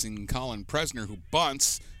facing Colin Presner, who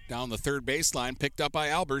bunts down the third baseline, picked up by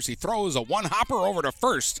Albers. He throws a one-hopper over to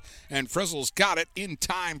first, and Frizzle's got it in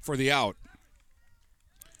time for the out.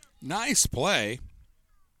 Nice play.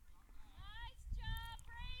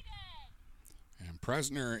 And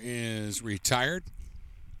Presner is retired.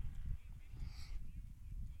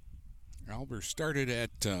 Albers started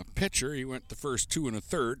at pitcher. He went the first 2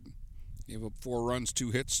 1/3. Gave up 4 runs,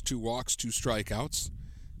 2 hits, 2 walks, 2 strikeouts.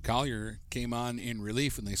 Collier came on in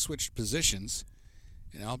relief and they switched positions.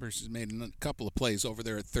 And Albers has made a couple of plays over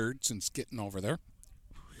there at third since getting over there.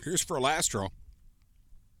 Here's for Lastro.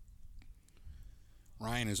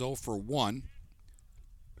 Ryan is 0 for 1.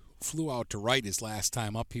 Flew out to right his last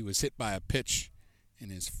time up. He was hit by a pitch in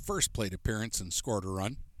his first plate appearance and scored a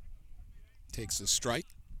run. Takes a strike.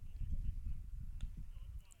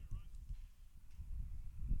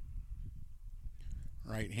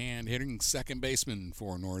 Right hand hitting second baseman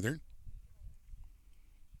for Northern.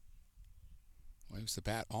 Waves the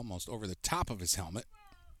bat almost over the top of his helmet.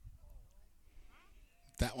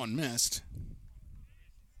 That one missed.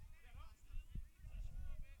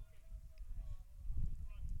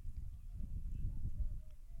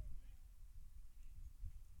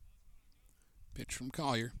 Pitch from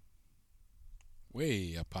Collier.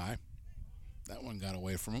 Way up high. That one got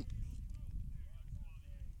away from him.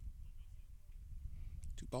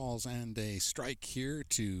 2 balls and a strike here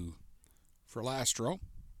for Lastro.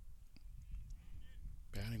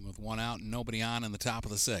 Batting with 1 out and nobody on in the top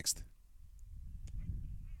of the 6th.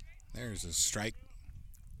 There's a strike.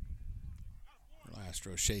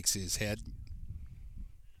 Lastro shakes his head.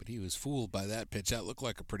 But he was fooled by that pitch. That looked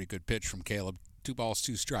like a pretty good pitch from Caleb. 2 balls,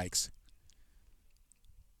 2 strikes.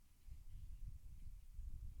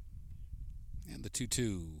 And the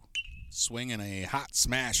 2-2. Swing and a hot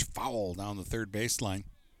smash foul down the third baseline.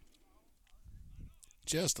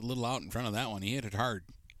 Just a little out in front of that one. He hit it hard.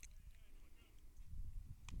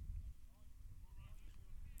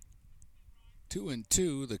 Two and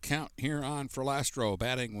 2, the count here on for Lastro.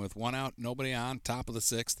 Batting with 1 out, nobody on, top of the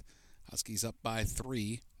 6th. Huskies up by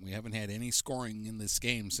 3. We haven't had any scoring in this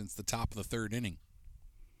game since the top of the 3rd inning.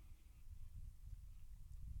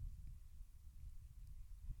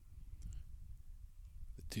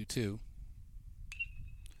 2-2.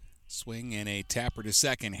 Swing and a tapper to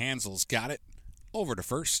second. Hansel's got it. Over to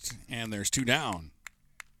first, and there's 2 down.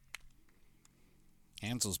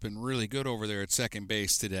 Hansel's been really good over there at second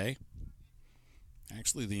base today.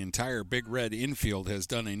 Actually, the entire Big Red infield has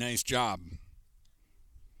done a nice job.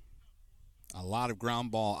 A lot of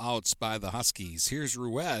ground ball outs by the Huskies. Here's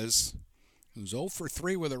Ruiz, who's 0 for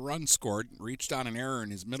 3 with a run scored. Reached on an error in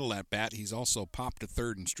his middle at bat. He's also popped to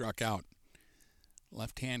third and struck out.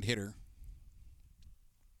 Left-hand hitter.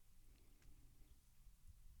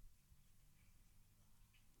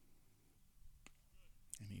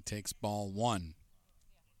 And he takes ball 1.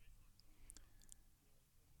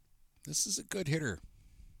 This is a good hitter.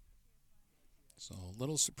 So a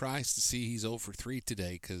little surprised to see he's 0 for 3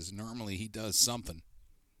 today because normally he does something.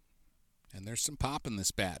 And there's some pop in this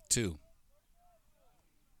bat, too.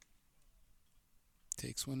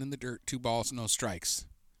 Takes one in the dirt. 2 balls, no strikes.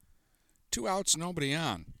 2 outs, nobody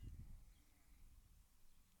on.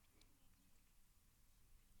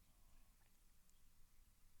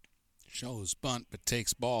 Shows bunt, but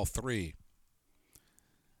takes ball 3.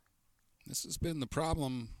 This has been the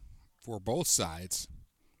problem for both sides.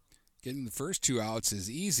 Getting the first 2 outs is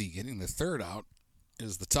easy. Getting the third out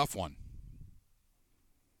is the tough one.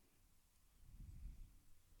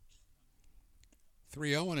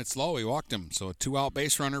 3-0 and it's low. He walked him. So a 2-out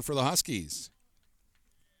base runner for the Huskies.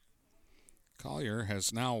 Collier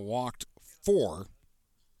has now walked 4.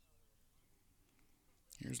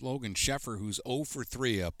 Here's Logan Sheffer, who's 0 for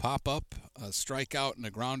 3. A pop-up, a strikeout, and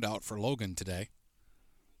a ground out for Logan today.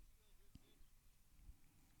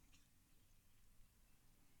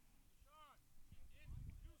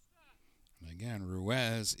 Again,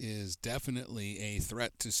 Ruiz is definitely a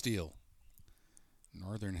threat to steal.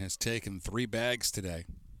 Northern has taken 3 bags today.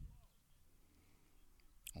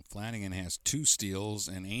 Well, Flanagan has 2 steals,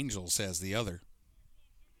 and Angels has the other.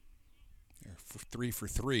 They're 3 for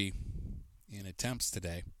 3 in attempts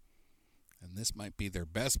today. And this might be their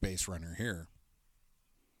best base runner here.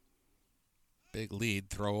 Big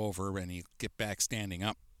lead, throw over, and he get back standing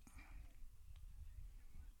up.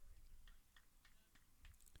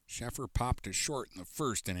 Sheffer popped to short in the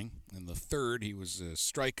first inning. In the third, he was a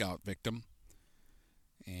strikeout victim.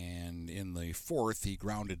 And in the fourth, he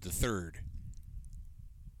grounded to third.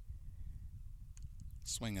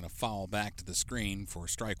 Swinging a foul back to the screen for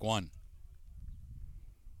strike 1.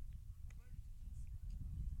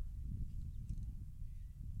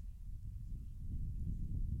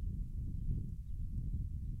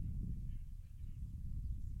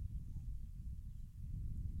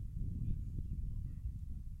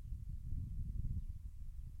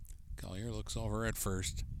 Collier looks over at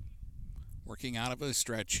first. Working out of a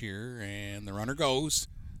stretch here, and the runner goes.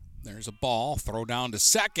 There's a ball. Throw down to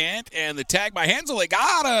second, and the tag by Hansel. They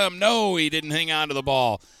got him. No, he didn't hang on to the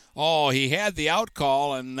ball. Oh, he had the out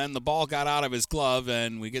call, and then the ball got out of his glove,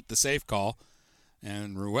 and we get the safe call.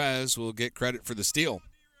 And Ruiz will get credit for the steal.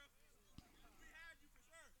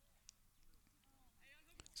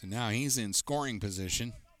 So now he's in scoring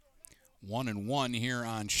position. 1-1 here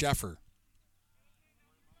on Sheffer.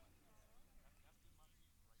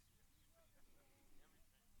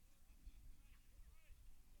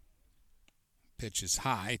 Pitch is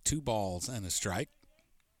high, 2 balls and a strike.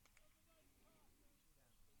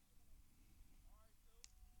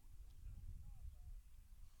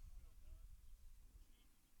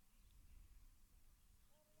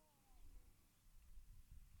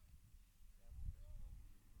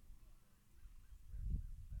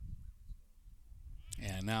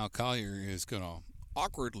 And now Collier is going to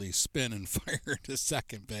awkwardly spin and fire to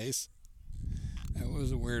second base. That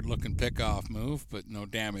was a weird looking pickoff move, but no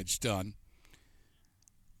damage done.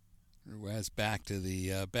 Ruiz back to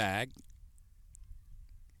the bag.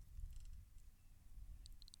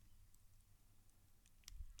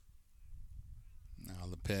 Now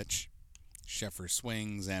the pitch. Sheffer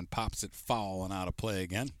swings and pops it foul and out of play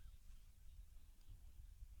again.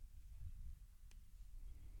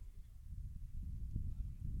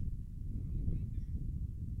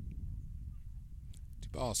 Two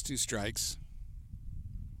balls, 2 strikes.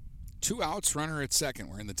 2 outs, runner at second.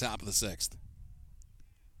 We're in the top of the 6th.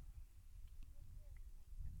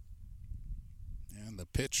 And the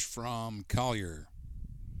pitch from Collier.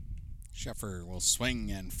 Sheffer will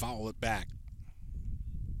swing and foul it back.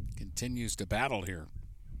 Continues to battle here.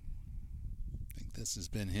 I think this has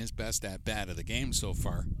been his best at-bat of the game so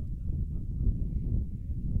far.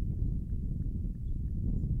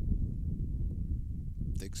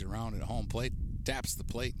 Digs around at home plate, taps the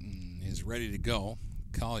plate, and is ready to go.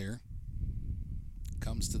 Collier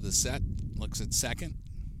comes to the set, looks at second,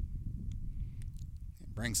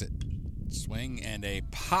 and brings it. Swing and a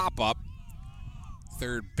pop-up.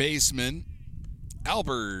 Third baseman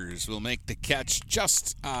Albers will make the catch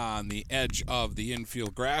just on the edge of the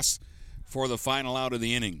infield grass for the final out of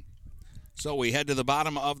the inning. So we head to the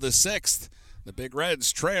bottom of the 6th. The Big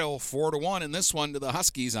Reds trail 4-1 in this one to the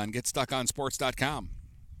Huskies on GetStuckOnSports.com.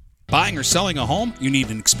 Buying or selling a home? You need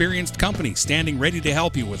an experienced company standing ready to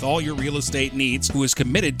help you with all your real estate needs, who is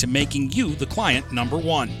committed to making you the client number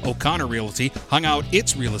one. O'Connor Realty hung out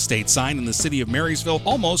its real estate sign in the city of Marysville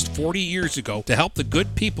almost 40 years ago to help the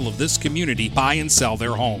good people of this community buy and sell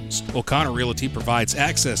their homes. O'Connor Realty provides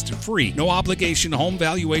access to free, no-obligation home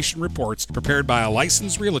valuation reports prepared by a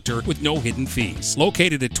licensed realtor with no hidden fees.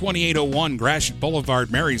 Located at 2801 Gratiot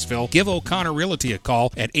Boulevard, Marysville, give O'Connor Realty a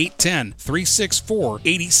call at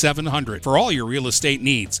 810-364-8700 for all your real estate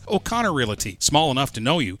needs. O'Connor Realty, small enough to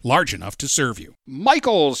know you, large enough to serve you.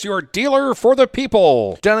 Michael's, your dealer for the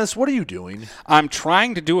people. Dennis, what are you doing? I'm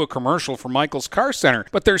trying to do a commercial for Michael's Car Center,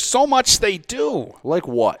 but there's so much they do. Like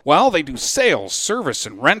what? Well, they do sales, service,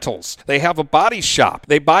 and rentals. They have a body shop.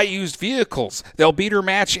 They buy used vehicles. They'll beat or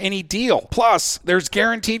match any deal. Plus, there's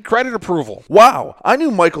guaranteed credit approval. Wow, I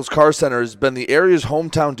knew Michael's Car Center has been the area's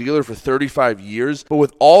hometown dealer for 35 years, but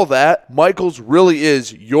with all that, Michael's really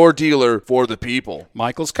is your dealer for the people.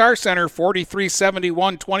 Michael's Car Center,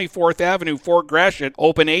 4371 24th Avenue, Fort Gratiot.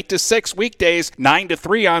 Open 8 to 6 weekdays, 9 to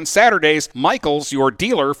 3 on Saturdays. Michael's, your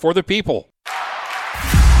dealer for the people.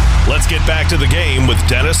 Let's get back to the game with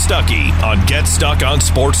Dennis Stuckey on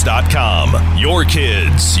GetStuckOnSports.com. Your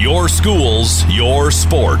kids, your schools, your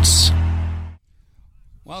sports.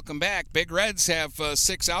 Welcome back. Big Reds have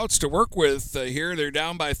 6 outs to work with here. They're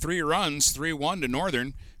down by 3 runs, 3-1 to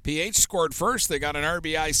Northern. PH scored first. They got an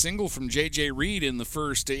RBI single from J.J. Reed in the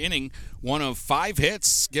first inning. One of 5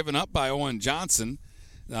 hits given up by Owen Johnson.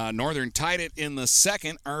 Northern tied it in the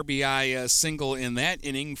second. RBI single in that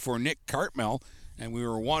inning for Nick Cartmel. And we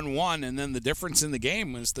were 1-1, and then the difference in the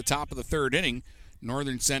game was the top of the third inning.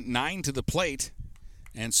 Northern sent 9 to the plate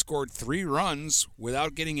and scored 3 runs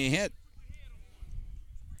without getting a hit.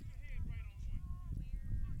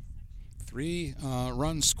 3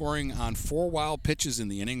 runs scoring on 4 wild pitches in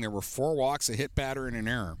the inning. There were 4 walks, a hit batter, and an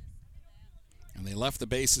error. And they left the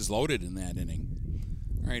bases loaded in that inning.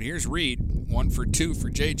 All right, here's Reed. 1 for 2 for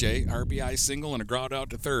JJ. RBI single and a ground out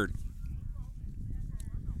to third.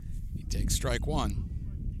 He takes strike 1.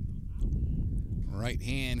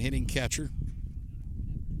 Right-hand hitting catcher.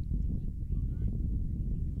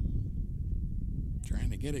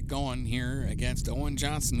 Trying to get it going here against Owen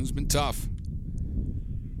Johnson, who's been tough.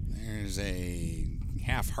 There's a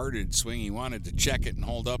half-hearted swing. He wanted to check it and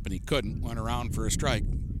hold up, and he couldn't. Went around for a strike.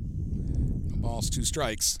 No balls, 2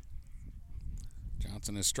 strikes.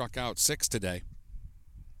 Johnson has struck out 6 today.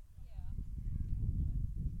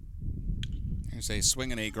 There's a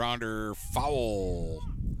swing and a grounder foul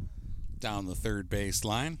down the third base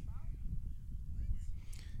line.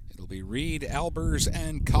 It'll be Reed, Albers,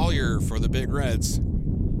 and Collier for the Big Reds.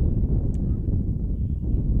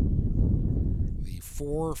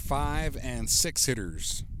 4, 5, and 6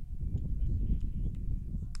 hitters.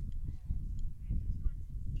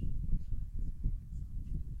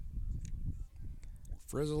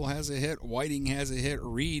 Frizzle has a hit, Whiting has a hit,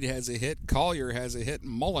 Reed has a hit, Collier has a hit,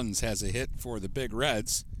 Mullins has a hit for the Big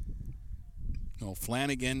Reds.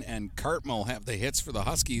 Flanagan and Cartmel have the hits for the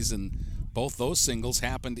Huskies, and both those singles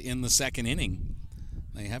happened in the second inning.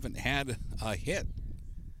 They haven't had a hit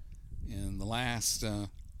in the last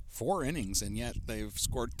 4 innings, and yet they've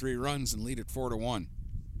scored 3 runs and lead it 4-1.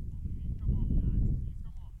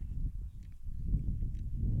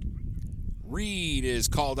 Reed is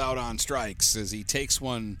called out on strikes as he takes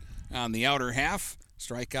one on the outer half.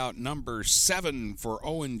 Strikeout number 7 for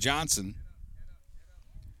Owen Johnson.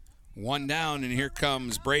 1 down, and here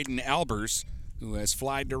comes Braden Albers, who has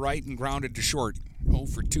flied to right and grounded to short. 0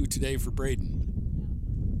 for 2 today for Braden.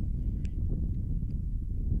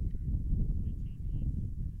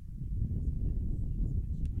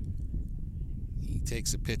 He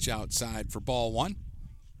takes a pitch outside for ball 1.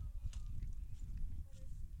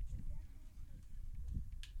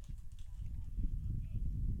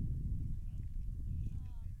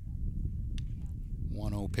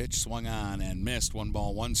 Pitch swung on and missed. 1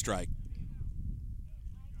 ball, 1 strike.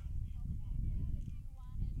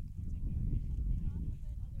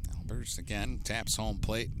 Albers again taps home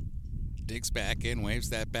plate, digs back in,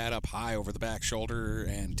 waves that bat up high over the back shoulder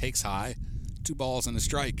and takes high. 2 balls and a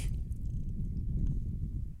strike.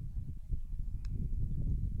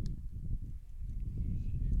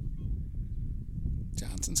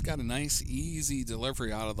 Johnson's got a nice, easy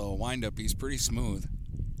delivery out of the windup. He's pretty smooth.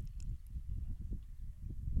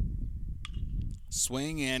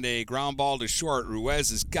 Swing and a ground ball to short.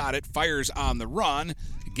 Ruiz has got it, fires on the run.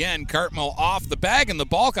 Again, Cartmel off the bag, and the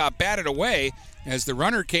ball got batted away as the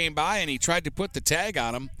runner came by and he tried to put the tag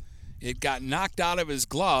on him. It got knocked out of his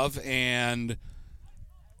glove, and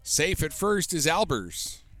safe at first is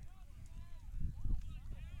Albers.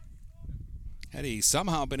 Had he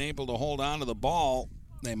somehow been able to hold on to the ball,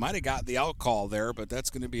 they might have got the out call there, but that's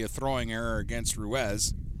going to be a throwing error against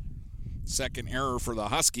Ruiz. Second error for the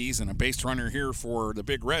Huskies, and a base runner here for the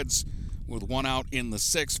Big Reds with one out in the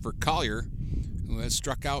sixth for Collier, who has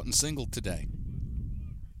struck out and singled today.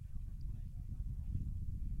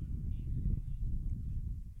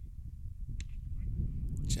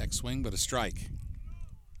 Check swing, but a strike.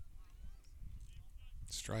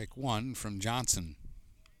 Strike one from Johnson.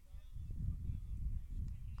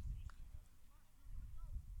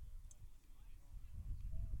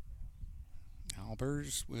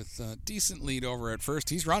 Albers with a decent lead over at first.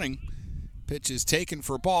 He's running. Pitch is taken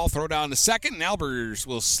for a ball. Throw down to second, and Albers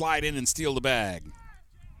will slide in and steal the bag.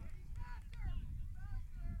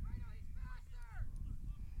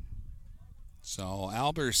 So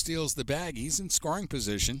Albers steals the bag. He's in scoring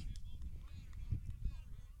position.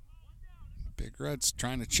 Big Red's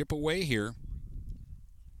trying to chip away here.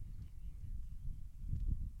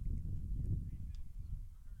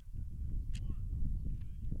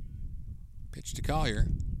 Pitch to Collier.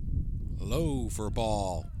 Low for a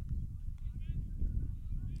ball.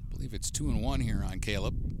 I believe it's 2-1 here on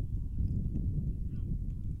Caleb.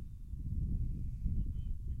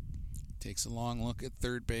 Takes a long look at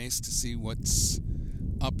third base to see what's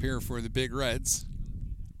up here for the Big Reds.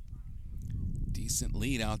 Decent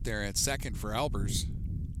lead out there at second for Albers.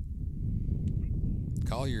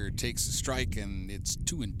 Collier takes a strike, and it's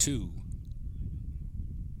 2-2.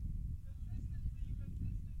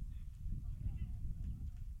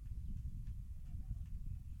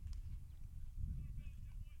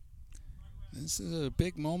 This is a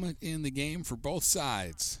big moment in the game for both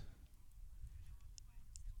sides.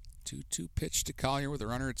 2-2 pitch to Collier with a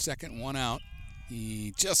runner at second, one out.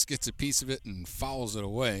 He just gets a piece of it and fouls it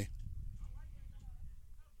away.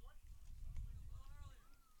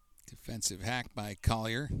 Defensive hack by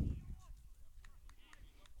Collier.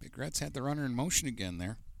 Big Reds had the runner in motion again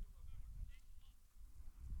there.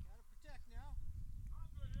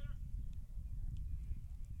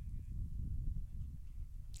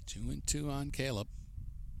 2-2 on Caleb.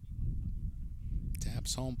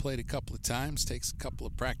 Taps home plate a couple of times, takes a couple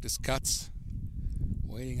of practice cuts.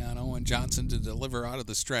 Waiting on Owen Johnson to deliver out of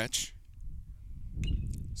the stretch.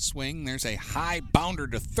 Swing, there's a high bounder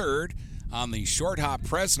to third on the short hop.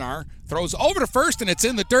 Presnar throws over to first, and it's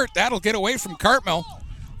in the dirt. That'll get away from Cartmel.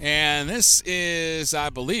 And this is, I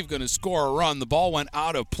believe, going to score a run. The ball went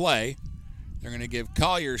out of play. They're going to give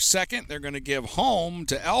Collier second. They're going to give home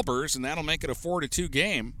to Albers, and that'll make it a 4-2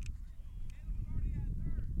 game.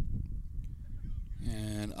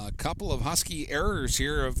 And a couple of Husky errors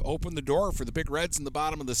here have opened the door for the Big Reds in the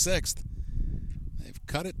bottom of the sixth. They've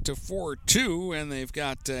cut it to 4-2, and they've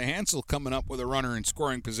got Hansel coming up with a runner in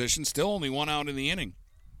scoring position. Still only one out in the inning.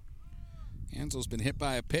 Hansel's been hit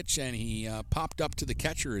by a pitch, and he popped up to the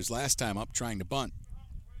catcher his last time up trying to bunt.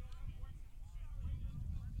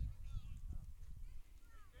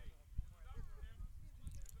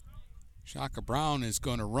 Shaka Brown is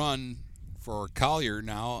going to run for Collier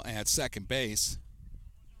now at second base.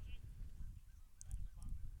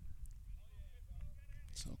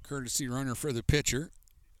 So courtesy runner for the pitcher.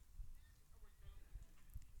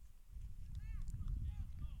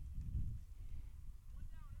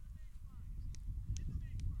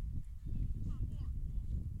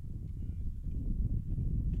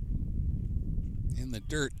 In the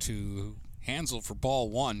dirt to Hansel for ball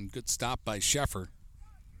one. Good stop by Sheffer.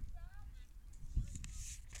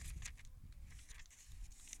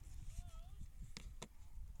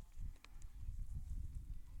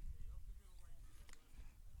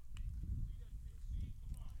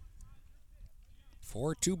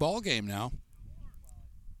 Four-two ball game now.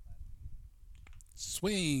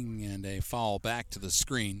 Swing and a foul back to the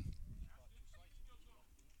screen.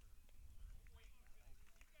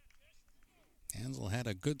 Hansel had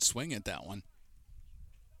a good swing at that one.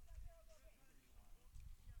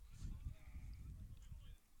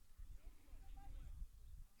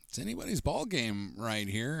 It's anybody's ball game right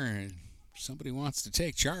here. Somebody wants to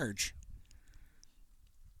take charge.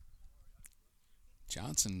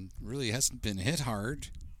 Johnson really hasn't been hit hard.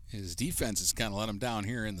 His defense has kind of let him down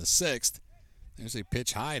here in the sixth. There's a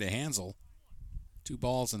pitch high to Hansel. 2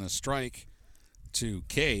 balls and a strike to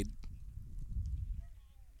Cade.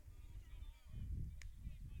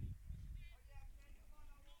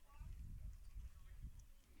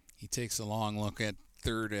 He takes a long look at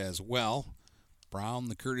third as well. Brown,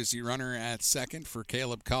 the courtesy runner at second for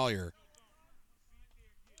Caleb Collier.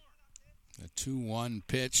 A 2-1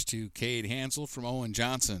 pitch to Cade Hansel from Owen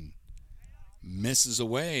Johnson. Misses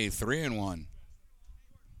away, 3-1.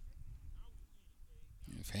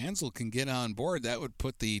 If Hansel can get on board, that would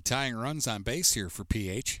put the tying runs on base here for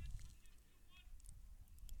PH.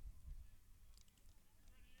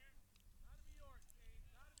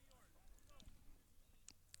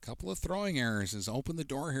 Couple of throwing errors has opened the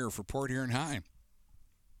door here for Port Huron High.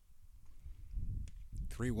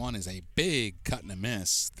 3-1 is a big cut and a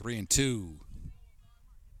miss. 3-2.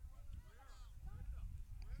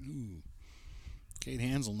 Cade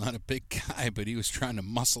Hansel, not a big guy, but he was trying to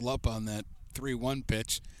muscle up on that 3-1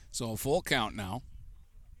 pitch. So a full count now.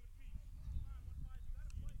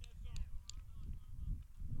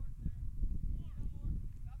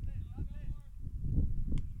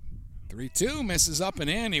 Three-2 misses up and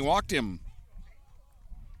in. He walked him.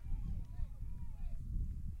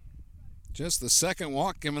 Just the second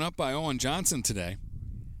walk given up by Owen Johnson today.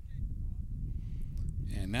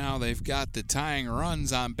 And now they've got the tying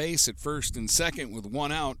runs on base at first and second with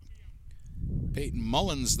one out. Peyton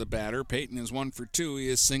Mullins, the batter. Peyton is 1 for 2. He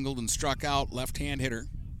is singled and struck out, left-hand hitter.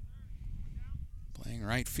 Playing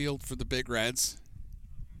right field for the Big Reds.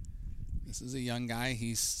 This is a young guy.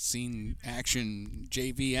 He's seen action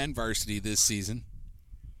JV and varsity this season.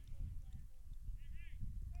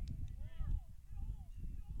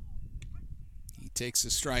 He takes a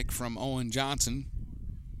strike from Owen Johnson.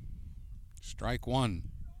 Strike one.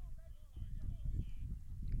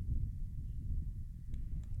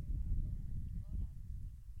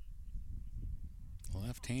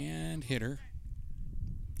 Left-hand hitter.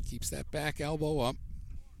 Keeps that back elbow up.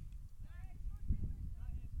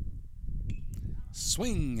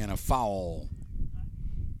 Swing and a foul.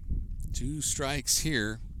 2 strikes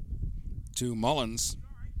here to Mullins.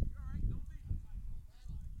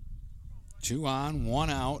 2 on, 1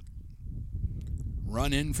 out.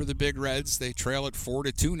 Run in for the Big Reds. They trail it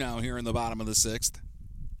 4-2 now here in the bottom of the 6th.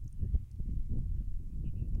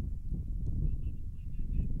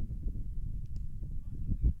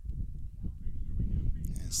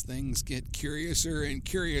 As things get curiouser and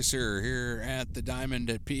curiouser here at the Diamond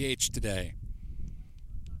at PH today.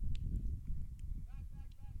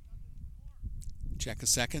 Check a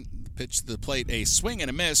second. Pitch to the plate. A swing and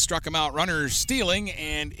a miss. Struck him out. Runner stealing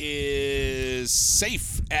and is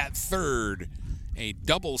safe at third. A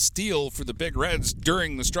double steal for the Big Reds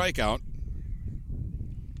during the strikeout.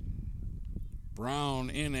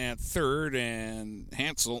 Brown in at third, and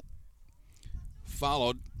Hansel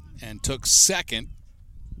followed and took second.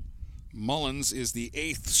 Mullins is the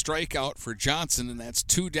 8th strikeout for Johnson, and that's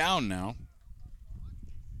 2 down now.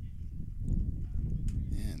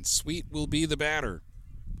 And Sweet will be the batter.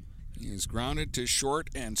 He is grounded to short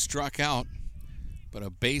and struck out, but a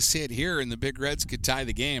base hit here, and the Big Reds could tie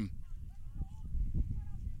the game.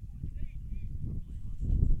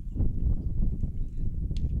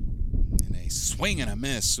 And a swing and a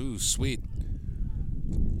miss. Ooh, Sweet.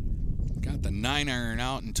 Got the 9-iron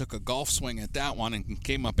out and took a golf swing at that one and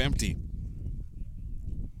came up empty.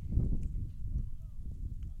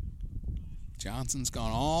 Johnson's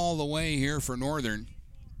gone all the way here for Northern.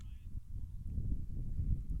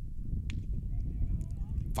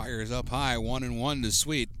 Fires up high, 1-1 to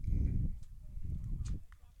Sweet.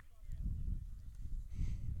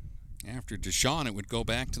 After Deshawn, it would go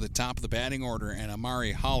back to the top of the batting order and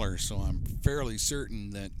Amari Holler, so I'm fairly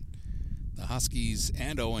certain that the Huskies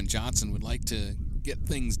and Owen Johnson would like to get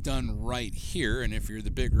things done right here, and if you're the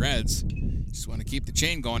Big Reds, you just want to keep the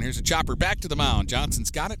chain going. Here's a chopper back to the mound. Johnson's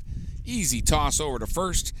got it. Easy toss over to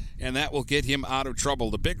first, and that will get him out of trouble.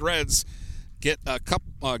 The Big Reds get a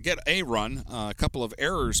run. A couple of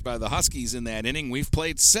errors by the Huskies in that inning. We've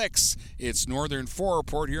played 6. It's Northern 4,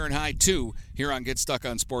 Port Huron High 2 here on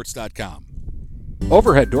GetStuckOnSports.com.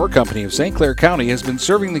 Overhead Door Company of St. Clair County has been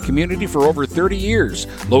serving the community for over 30 years.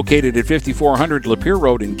 Located at 5400 Lapeer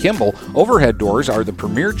Road in Kimball, Overhead Doors are the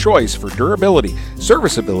premier choice for durability,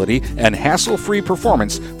 serviceability, and hassle-free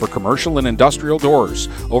performance for commercial and industrial doors.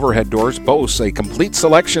 Overhead Doors boasts a complete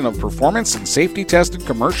selection of performance and safety-tested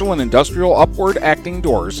commercial and industrial upward-acting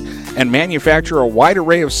doors and manufacture a wide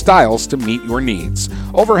array of styles to meet your needs.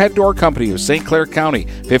 Overhead Door Company of St. Clair County,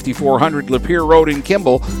 5400 Lapeer Road in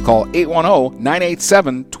Kimball. Call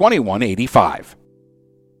 810-987-2185.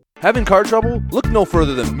 Having car trouble? Look no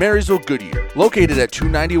further than Marysville Goodyear. Located at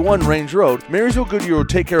 291 Range Road, Marysville Goodyear will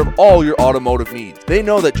take care of all your automotive needs. They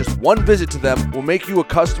know that just one visit to them will make you a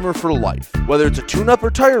customer for life. Whether it's a tune-up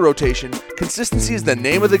or tire rotation, consistency is the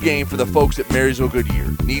name of the game for the folks at Marysville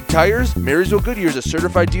Goodyear. Need tires? Marysville Goodyear is a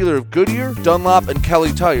certified dealer of Goodyear, Dunlop, and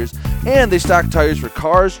Kelly tires, and they stock tires for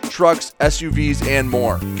cars, trucks, SUVs, and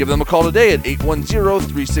more. Give them a call today at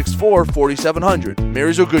 810-364-4700.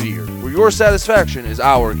 Marysville Goodyear, where your satisfaction is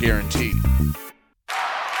our guarantee.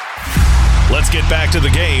 Let's get back to the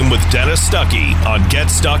game with Dennis Stuckey on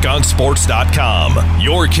GetStuckOnSports.com.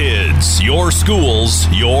 Your kids, your schools,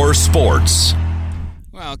 your sports.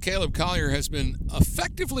 Well, Caleb Collier has been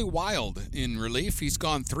effectively wild in relief. He's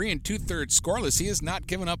gone 3 2/3 scoreless. He has not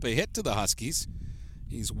given up a hit to the Huskies.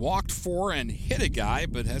 He's walked 4 and hit a guy,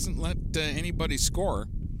 but hasn't let anybody score.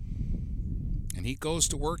 And he goes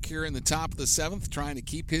to work here in the top of the 7th, trying to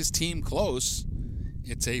keep his team close.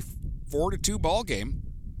 It's a 4-2 ball game.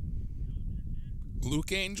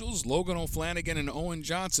 Luke Angels, Logan O'Flanagan, and Owen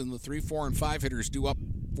Johnson, the 3, 4, and 5 hitters, due up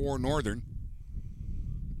for Northern.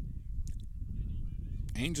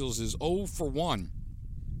 Angels is 0 for 1.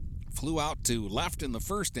 Flew out to left in the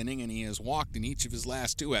first inning, and he has walked in each of his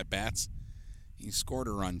last 2 at-bats. He scored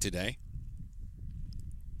a run today.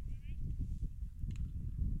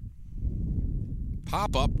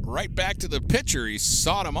 Pop-up right back to the pitcher. He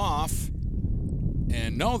sawed him off.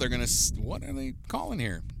 And no, they're going to... What are they calling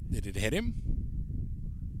here? Did it hit him?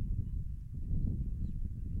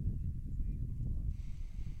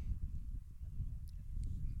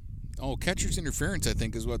 Oh, catcher's interference, I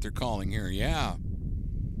think, is what they're calling here. Yeah.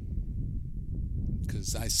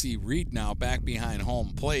 Because I see Reed now back behind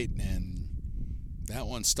home plate, and that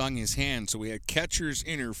one stung his hand. So we had catcher's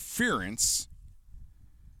interference.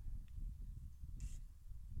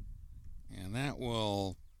 And that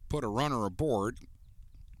will put a runner aboard.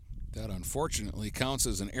 That unfortunately counts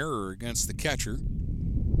as an error against the catcher.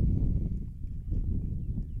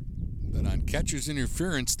 But on catcher's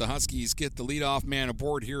interference, the Huskies get the leadoff man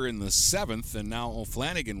aboard here in the 7th, and now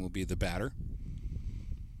O'Flanagan will be the batter.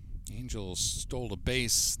 Angels stole a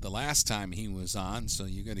base the last time he was on, so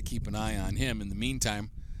you got to keep an eye on him. In the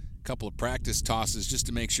meantime, a couple of practice tosses just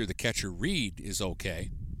to make sure the catcher Reed is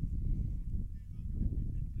okay.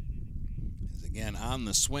 As again, on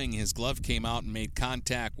the swing, his glove came out and made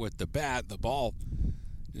contact with the bat. The ball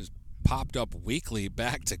just popped up weakly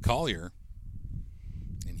back to Collier.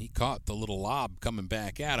 And he caught the little lob coming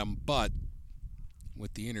back at him, but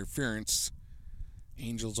with the interference,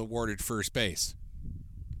 Angels awarded first base.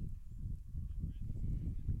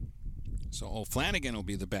 So O'Flanagan will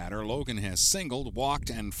be the batter. Logan has singled, walked,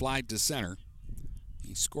 and flied to center.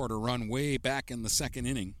 He scored a run way back in the 2nd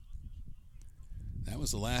inning. That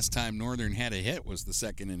was the last time Northern had a hit, was the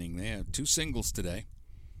 2nd inning. They have 2 singles today.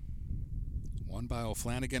 One by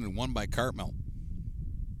O'Flanagan and one by Cartmel.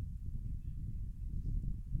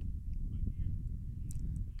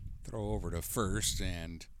 Throw over to first,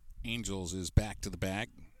 and Angels is back to the bag.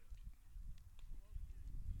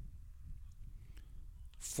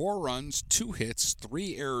 4 runs, 2 hits,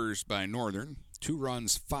 3 errors by Northern. 2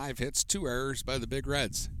 runs, 5 hits, 2 errors by the Big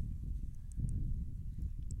Reds.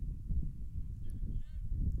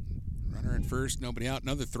 Runner at first, nobody out.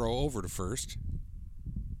 Another throw over to first.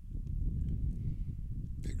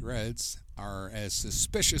 Big Reds are as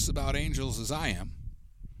suspicious about Angels as I am.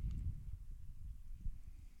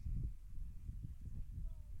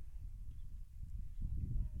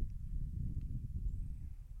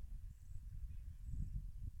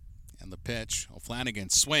 The pitch,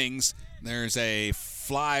 O'Flanagan swings. There's a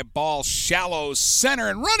fly ball, shallow center,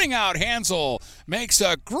 and running out, Hansel makes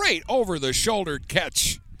a great over-the-shoulder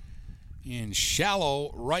catch in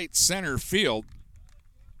shallow right center field.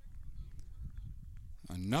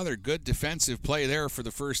 Another good defensive play there for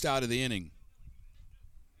the first out of the inning.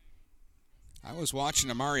 I was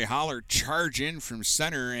watching Amari Holler charge in from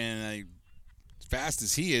center, and as fast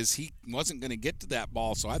as he is, he wasn't going to get to that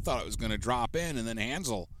ball, so I thought it was going to drop in, and then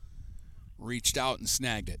Hansel reached out and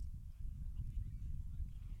snagged it.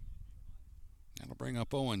 That'll bring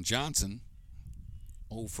up Owen Johnson.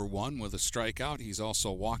 0 for 1 with a strikeout. He's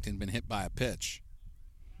also walked and been hit by a pitch.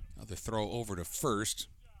 Another throw over to first.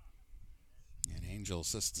 And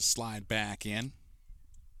Angels has to slide back in.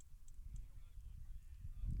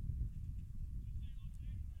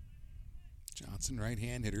 Johnson,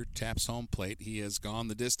 right-hand hitter, taps home plate. He has gone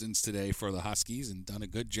the distance today for the Huskies and done a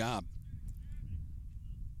good job.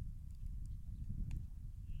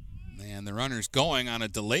 And the runner's going on a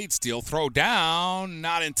delayed steal. Throw down,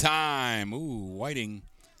 not in time. Ooh, Whiting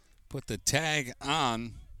put the tag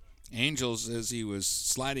on Angels as he was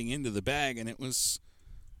sliding into the bag, and it was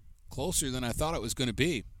Closer than I thought it was going to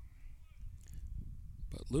be.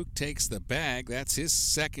 But Luke takes the bag. That's his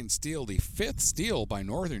second steal, the fifth steal by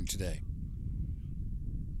Northern today.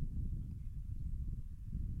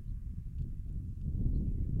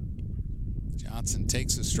 Johnson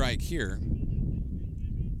takes a strike here.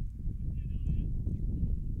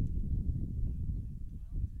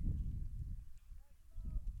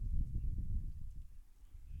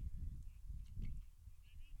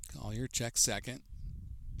 Collier checks second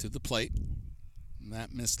to the plate. And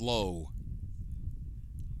that missed low.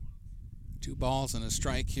 2 balls and a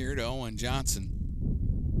strike here to Owen Johnson.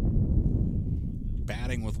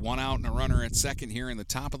 Batting with 1 out and a runner at second here in the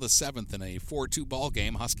top of the 7th in a 4-2 ball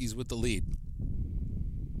game. Huskies with the lead.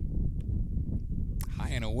 High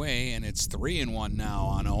and away, and it's 3-1 now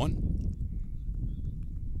on Owen.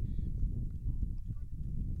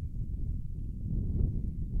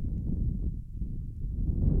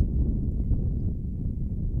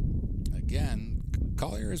 Again,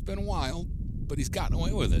 Collier has been wild, but he's gotten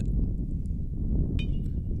away with it.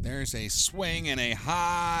 There's a swing and a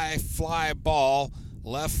high fly ball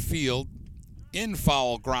left field in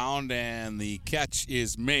foul ground, and the catch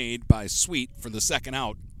is made by Sweet for the second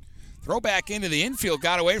out. Throw back into the infield,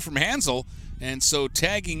 got away from Hansel, and so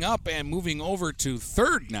tagging up and moving over to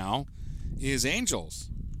third now is Angels.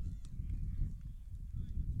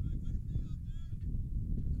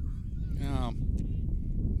 Now,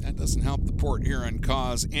 that doesn't help the Port Huron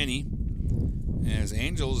cause any, as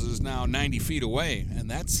Angels is now 90 feet away,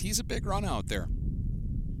 and he's a big run out there.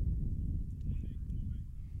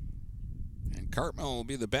 And Cartmel will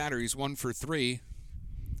be the batter. He's 1 for 3.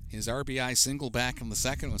 His RBI single back in the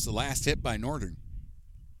second was the last hit by Northern.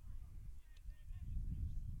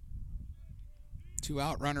 2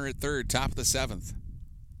 out runner at third, top of the 7th.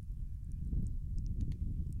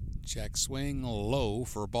 Check swing low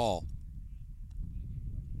for a ball.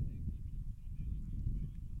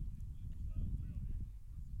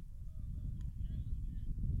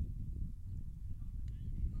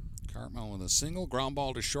 Cartmel with a single, ground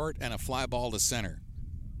ball to short, and a fly ball to center.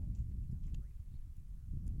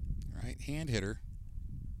 Right-hand hitter.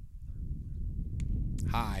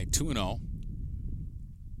 High, 2-0.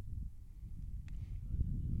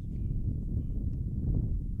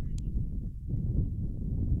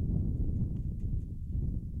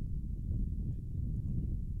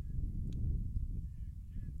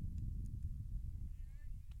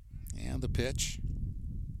 And the pitch.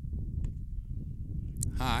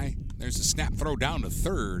 High. There's a snap throw down to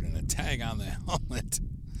third and a tag on the helmet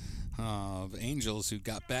of Angels, who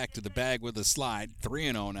got back to the bag with a slide.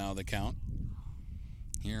 3-0 now the count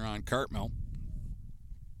here on Cartmel.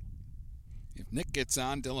 If Nick gets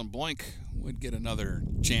on, Dylan Bloink would get another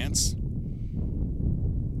chance.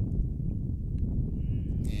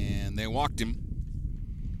 And they walked him.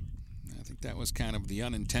 I think that was kind of the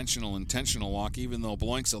intentional walk, even though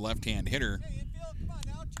Bloink's a left-hand hitter.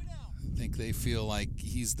 I think they feel like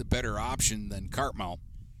he's the better option than Cartmel.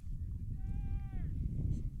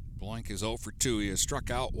 Bloink is 0 for 2. He has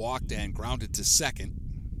struck out, walked, and grounded to second.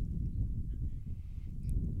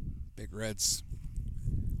 Big Reds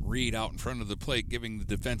read out in front of the plate, giving the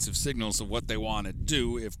defensive signals of what they want to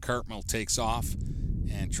do if Cartmel takes off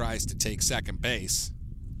and tries to take second base.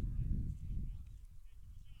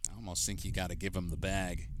 I almost think you got to give him the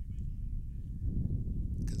bag.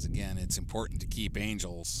 Because, again, it's important to keep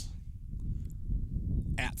Angels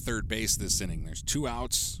at third base this inning. There's 2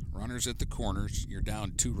 outs, runners at the corners. You're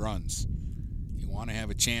down 2 runs. You want to have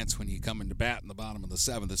a chance when you come into bat in the bottom of the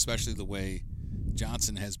 7th, especially the way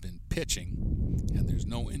Johnson has been pitching, and there's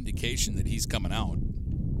no indication that he's coming out.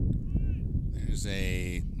 There's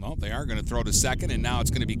they are going to throw to second, and now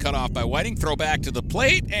it's going to be cut off by Whiting. Throw back to the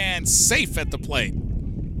plate, and safe at the plate.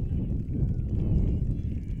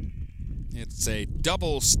 It's a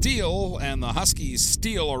double steal, and the Huskies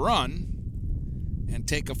steal a run and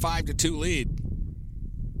take a 5-2 lead.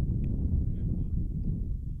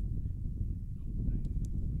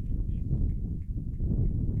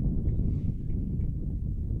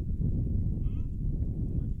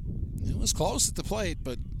 It was close at the plate,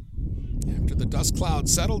 but after the dust cloud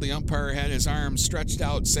settled, the umpire had his arms stretched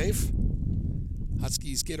out safe.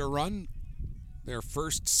 Huskies get a run, their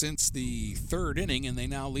first since the 3rd inning, and they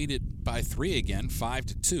now lead it by 3 again,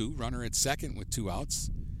 5-2. Runner at second with 2 outs.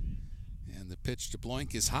 The pitch to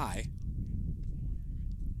Bloink is high.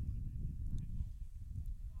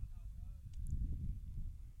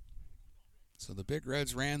 So the Big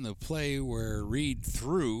Reds ran the play where Reed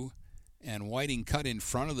threw and Whiting cut in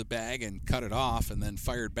front of the bag and cut it off and then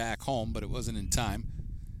fired back home, but it wasn't in time.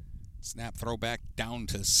 Snap throw back down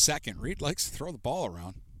to second. Reed likes to throw the ball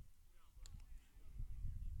around.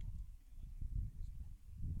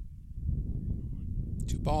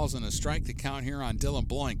 balls and a strike to count here on Dylan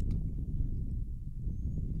Bloink.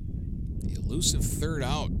 The elusive third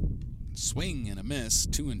out. Swing and a miss,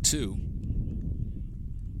 2-2.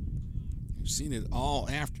 You've seen it all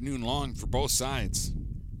afternoon long for both sides.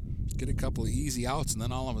 Get a couple of easy outs, and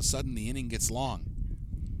then all of a sudden the inning gets long.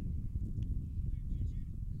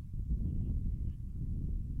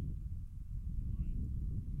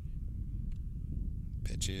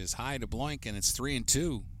 Pitch is high to Bloink, and it's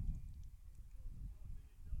 3-2.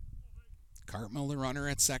 Cartmill, the runner,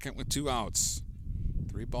 at second with 2 outs.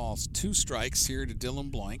 3 balls, 2 strikes here to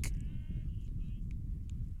Dylan Bloink.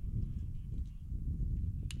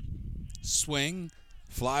 Swing,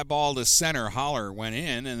 fly ball to center. Holler went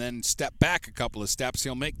in and then stepped back a couple of steps.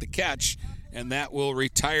 He'll make the catch, and that will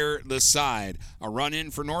retire the side. A run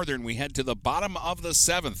in for Northern. We head to the bottom of the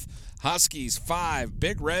 7th. Huskies 5,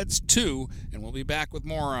 Big Reds 2, and we'll be back with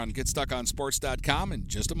more on GetStuckOnSports.com in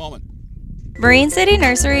just a moment. Marine City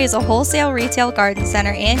Nursery is a wholesale retail garden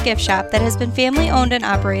center and gift shop that has been family owned and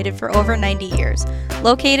operated for over 90 years.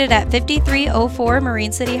 Located at 5304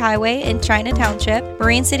 Marine City Highway in China Township,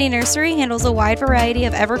 Marine City Nursery handles a wide variety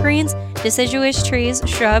of evergreens, deciduous trees,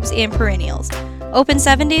 shrubs, and perennials. Open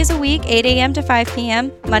 7 days a week, 8 a.m. to 5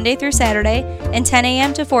 p.m., Monday through Saturday, and 10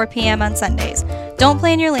 a.m. to 4 p.m. on Sundays. Don't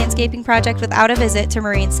plan your landscaping project without a visit to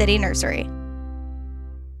Marine City Nursery.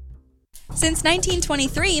 Since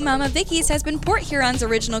 1923, Mama Vicky's has been Port Huron's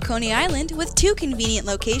original Coney Island with 2 convenient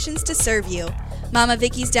locations to serve you. Mama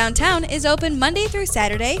Vicky's downtown is open Monday through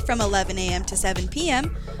Saturday from 11 a.m. to 7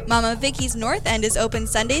 p.m. Mama Vicky's North End is open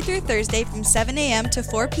Sunday through Thursday from 7 a.m. to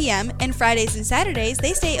 4 p.m. and Fridays and Saturdays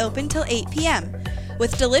they stay open till 8 p.m.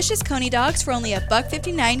 With delicious Coney dogs for only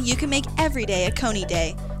 $1.59, you can make every day a Coney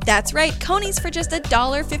day. That's right, Coney's for just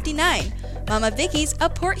 $1.59. Mama Vicky's, a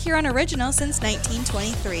Port Huron original since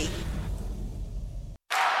 1923.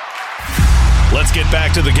 Let's get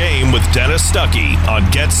back to the game with Dennis Stuckey on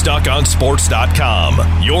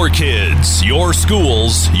GetStuckOnSports.com. Your kids, your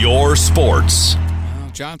schools, your sports.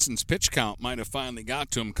 Well, Johnson's pitch count might have finally got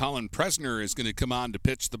to him. Colin Presner is going to come on to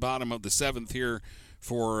pitch the bottom of the 7th here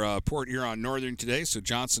for Port Huron Northern today. So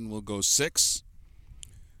Johnson will go 6.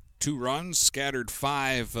 2 runs, scattered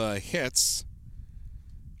 5 hits.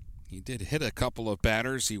 He did hit a couple of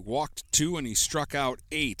batters. He walked 2 and he struck out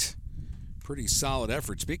 8. Pretty solid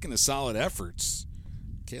effort. Speaking of solid efforts,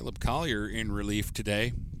 Caleb Collier in relief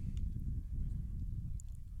today.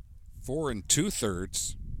 4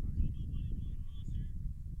 2/3.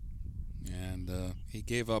 And he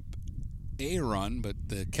gave up a run, but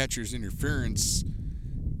the catcher's interference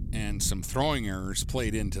and some throwing errors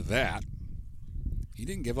played into that. He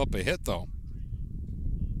didn't give up a hit, though.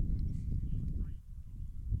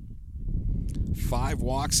 5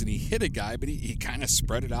 walks, and he hit a guy, but he kind of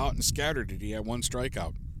spread it out and scattered it. He had 1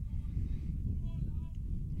 strikeout.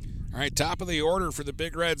 All right, top of the order for the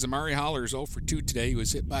Big Reds. Amari Holler's 0 for 2 today. He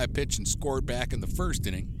was hit by a pitch and scored back in the first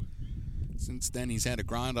inning. Since then, he's had a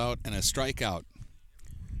ground out and a strikeout.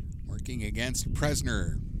 Working against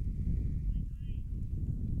Presner.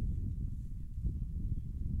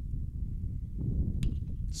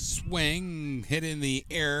 Swing, hit in the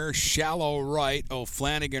air, shallow right.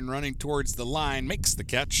 O'Flanagan running towards the line, makes the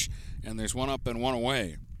catch, and there's 1 up and 1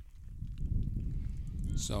 away.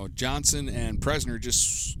 So Johnson and Presner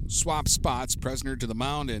just swap spots. Presner to the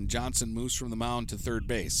mound, and Johnson moves from the mound to third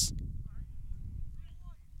base.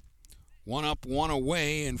 1 up, 1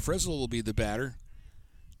 away, and Frizzle will be the batter.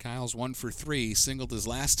 Kyle's 1 for 3, singled his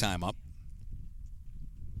last time up.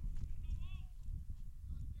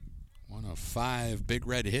 1 of 5 Big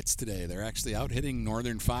Red hits today. They're actually out hitting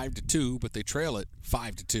Northern 5-2, but they trail it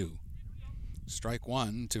 5-2. Strike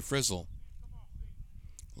 1 to Frizzle.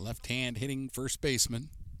 Left hand hitting first baseman.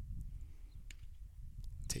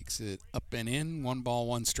 Takes it up and in. 1 ball,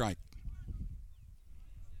 1 strike.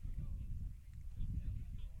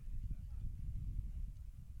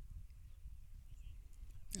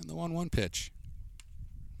 And the 1-1 pitch.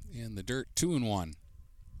 In the dirt, 2-1.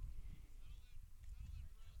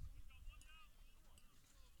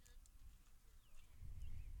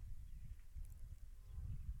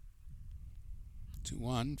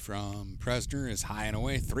 2-1 from Presner is high and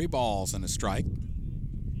away. 3 balls and a strike.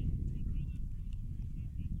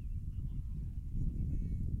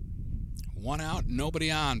 One out, nobody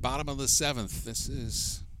on. Bottom of the 7th. This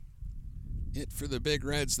is it for the Big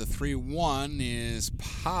Reds. The 3-1 is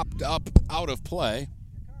popped up out of play.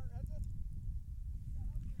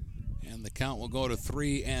 And the count will go to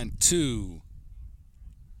 3-2.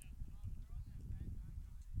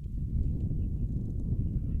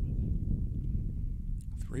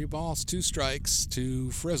 3 balls, 2 strikes to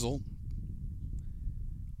Frizzle.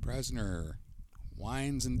 Presner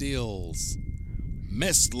Winds and deals.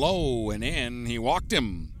 Missed low and in. He walked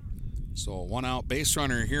him. So a 1-out base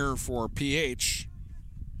runner here for PH.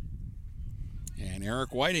 And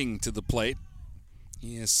Eric Whiting to the plate.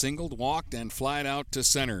 He is singled, walked, and flied out to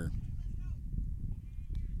center.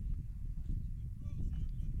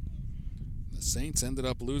 The Saints ended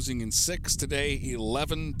up losing in 6 today,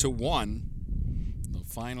 11-1. The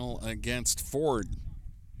final against Ford.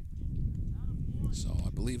 So I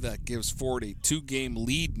believe that gives Ford a 2-game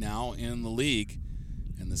lead now in the league.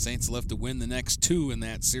 And the Saints left to win the next 2 in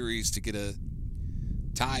that series to get a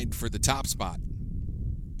tied for the top spot.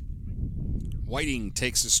 Whiting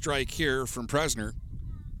takes a strike here from Presner.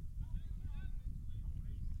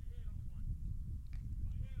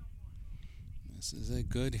 This is a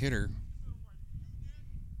good hitter.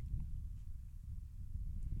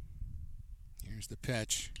 Here's the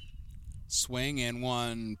pitch. Swing and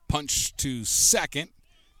one punch to second.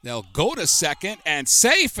 They'll go to second and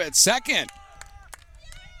safe at second.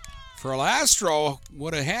 Ferlastro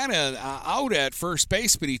would have had an out at first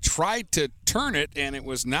base, but he tried to turn it and it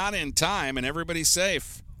was not in time, and everybody's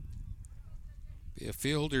safe. Be a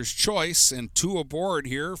fielder's choice and 2 aboard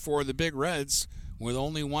here for the Big Reds with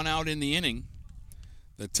only 1 out in the inning.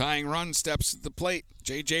 The tying run steps at the plate.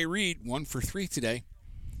 J.J. Reed, 1 for 3 today.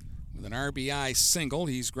 With an RBI single,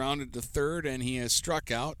 he's grounded to third and he has struck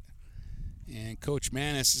out. And Coach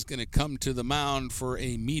Manis is going to come to the mound for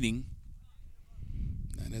a meeting.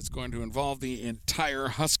 And it's going to involve the entire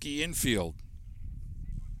Husky infield.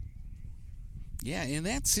 Yeah, in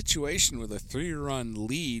that situation with a 3-run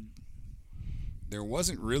lead, there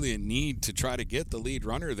wasn't really a need to try to get the lead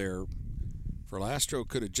runner there. Ferlastro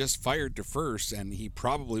could have just fired to first, and he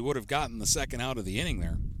probably would have gotten the second out of the inning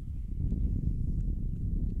there.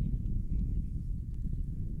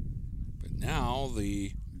 But now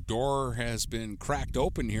the door has been cracked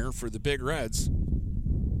open here for the Big Reds.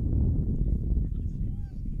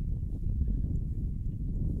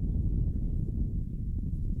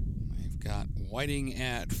 They've got Whiting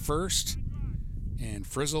at first and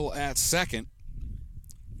Frizzle at second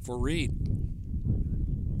for Reed.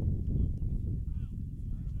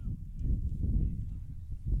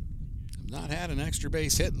 Not had an extra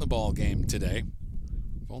base hit in the ball game today.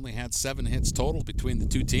 We've only had 7 hits total between the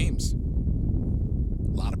two teams.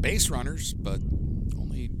 A lot of base runners, but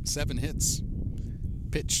only 7 hits.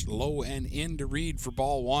 Pitched low and in to Reed for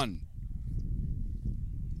ball 1.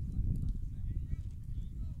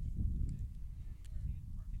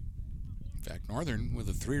 In fact, Northern with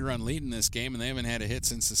a 3-run lead in this game, and they haven't had a hit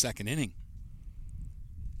since the second inning.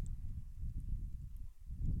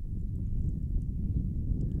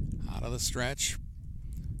 Out of the stretch.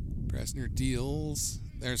 Presner deals.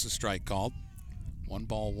 There's a strike called. 1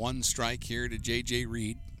 ball, 1 strike here to J.J.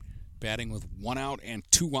 Reed. Batting with 1 out and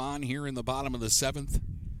 2 on here in the bottom of the 7th.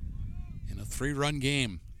 In a 3-run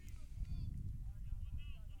game.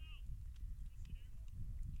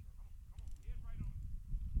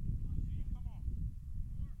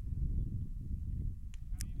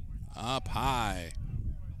 Up high.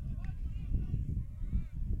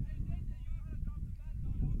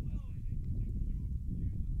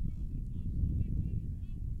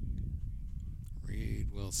 Reed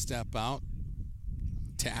will step out,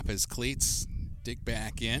 tap his cleats, dig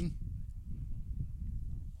back in.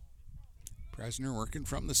 Presner working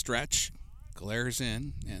from the stretch, glares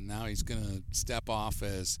in, and now he's going to step off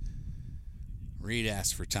as Reed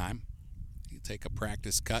asks for time. He'll take a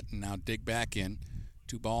practice cut and now dig back in.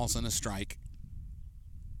 2 balls and a strike.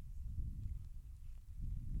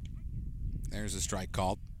 There's a strike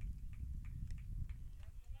called.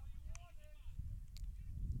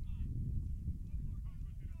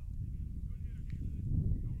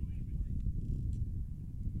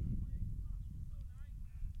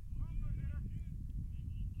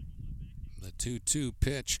 The 2-2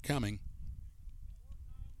 pitch coming.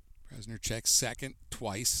 Presner checks second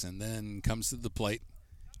twice and then comes to the plate.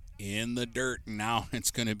 In the dirt. Now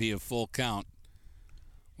it's going to be a full count.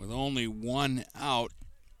 With only 1 out,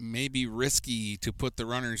 maybe risky to put the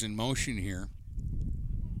runners in motion here.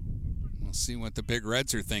 We'll see what the Big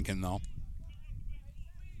Reds are thinking, though.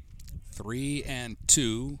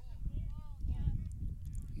 3-2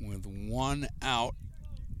 with 1 out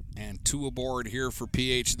and 2 aboard here for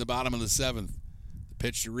PH at the bottom of the 7th. The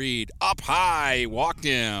pitch to Reed. Up high. Walked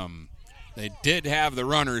him. They did have the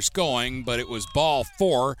runners going, but it was ball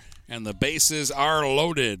 4, and the bases are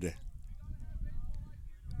loaded.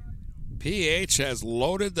 PH has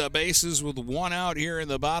loaded the bases with 1 out here in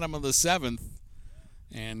the bottom of the 7th,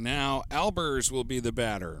 and now Albers will be the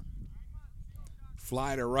batter.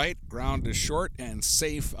 Fly to right, ground to short, and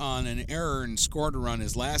safe on an error and scored a run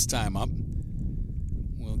his last time up.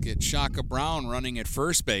 get Shaka Brown running at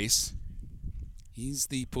first base. He's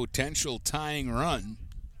the potential tying run.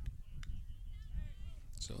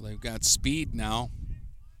 So they've got speed now.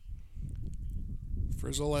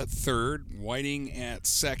 Frizzle at third, Whiting at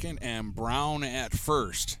second, and Brown at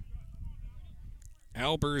first.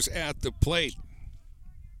 Albers at the plate.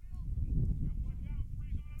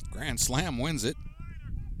 Grand Slam wins it.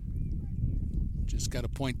 Just got to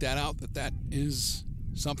point that out that is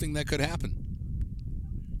something that could happen.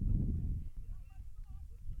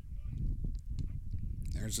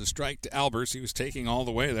 There's a strike to Albers. He was taking all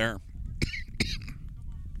the way there.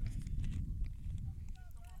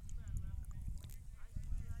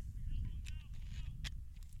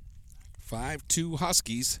 5-2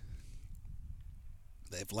 Huskies.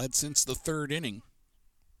 They've led since the third inning.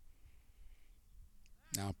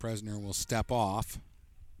 Now Presner will step off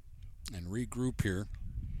and regroup here.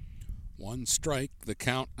 One strike, the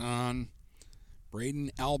count on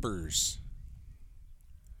Braden Albers.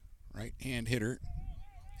 Right-hand hitter.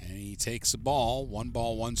 And he takes a ball.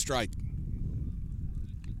 1 strike.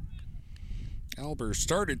 Albers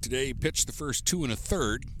started today. He pitched the first 2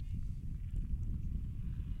 1/3.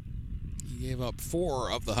 He gave up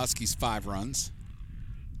 4 of the Huskies' 5 runs.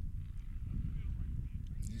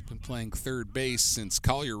 He's been playing third base since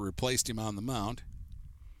Collier replaced him on the mound.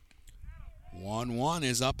 1-1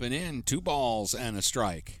 is up and in. 2 balls and a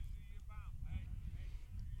strike.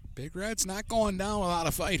 Big Red's not going down without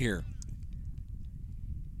a fight here.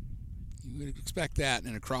 You would expect that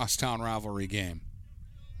in a crosstown rivalry game.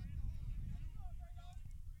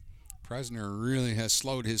 Presner really has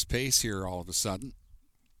slowed his pace here all of a sudden.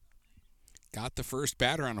 Got the first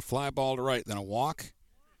batter on a fly ball to right, then a walk,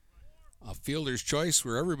 a fielder's choice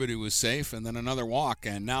where everybody was safe, and then another walk.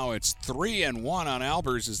 And now it's 3-1 on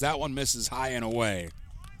Albers as that one misses high and away.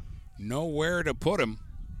 Nowhere to put him.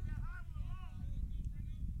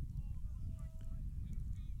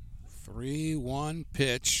 3-1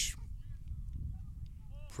 pitch.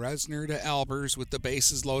 Presner to Albers with the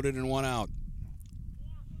bases loaded and 1 out.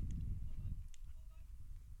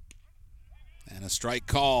 And a strike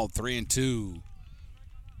called, 3-2.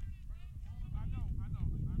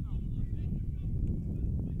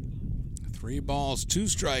 Three balls, 2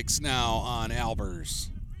 strikes now on Albers.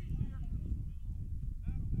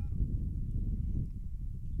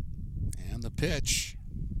 And the pitch.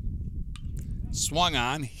 Swung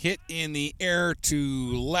on, hit in the air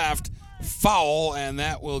to left, foul, and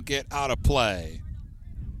that will get out of play.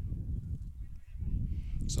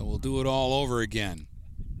 So we'll do it all over again.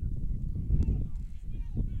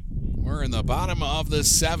 We're in the bottom of the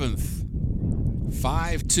 7th.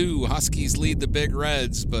 5-2. Huskies lead the Big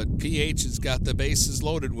Reds, but PH has got the bases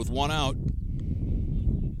loaded with 1 out.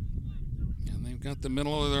 And they've got the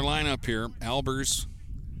middle of their lineup here. Albers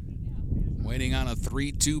waiting on a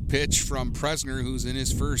 3-2 pitch from Presner, who's in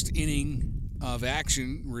his first inning of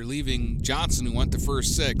action, relieving Johnson, who went the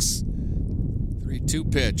first 6.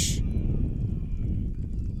 3-2 pitch.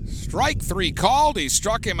 Strike 3 called. He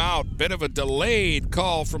struck him out. Bit of a delayed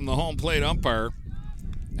call from the home plate umpire.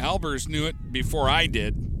 Albers knew it before I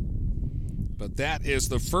did. But that is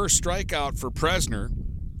the first strikeout for Presner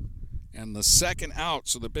and the second out.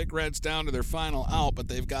 So the Big Reds down to their final out, but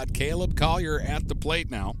they've got Caleb Collier at the plate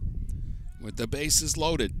now with the bases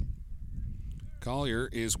loaded. Collier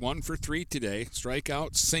is 1 for 3 today.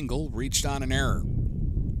 Strikeout, single, reached on an error.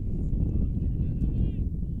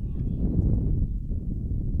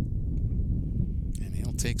 And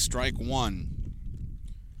he'll take strike 1.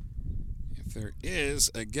 If there is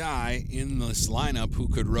a guy in this lineup who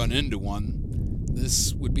could run into one,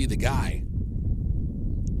 this would be the guy.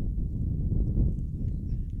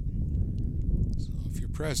 So if you're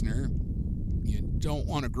Presner, you don't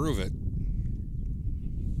want to groove it.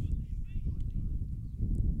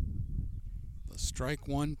 The strike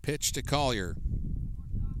 1 pitch to Collier.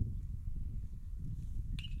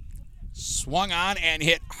 Swung on and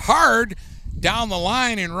hit hard down the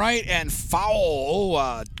line and right and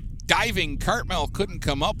foul. Diving Cartmel couldn't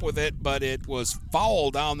come up with it, but it was foul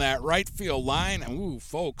down that right field line. Ooh,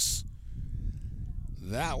 folks,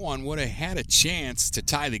 that one would have had a chance to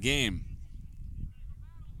tie the game.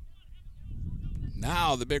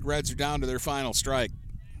 Now the Big Reds are down to their final strike.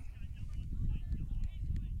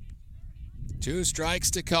 2 strikes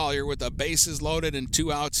to Collier with the bases loaded and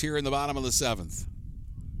 2 outs here in the bottom of the 7th.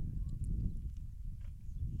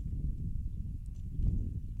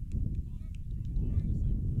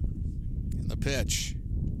 The pitch,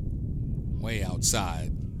 way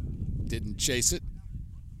outside, didn't chase it.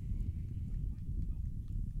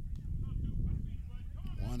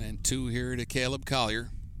 1-2 here to Caleb Collier.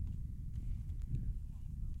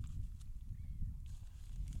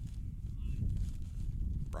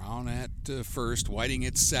 down at first, Whiting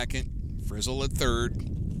at second, Frizzle at third.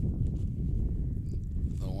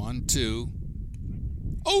 The 1-2.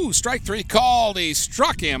 Oh, strike three called. He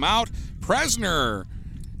struck him out. Presner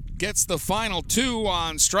gets the final 2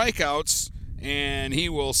 on strikeouts, and he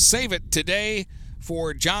will save it today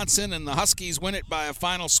for Johnson, and the Huskies win it by a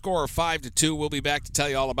final score of 5-2. We'll be back to tell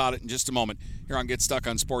you all about it in just a moment here on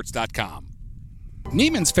GetStuckOnSports.com.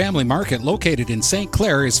 Neiman's Family Market, located in St.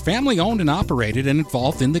 Clair, is family-owned and operated and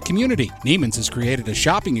involved in the community. Neiman's has created a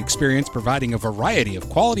shopping experience providing a variety of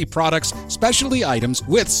quality products, specialty items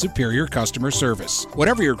with superior customer service.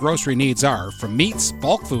 Whatever your grocery needs are, from meats,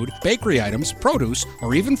 bulk food, bakery items, produce,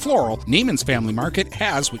 or even floral, Neiman's Family Market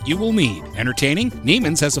has what you will need. Entertaining?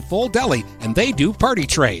 Neiman's has a full deli, and they do party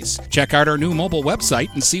trays. Check out our new mobile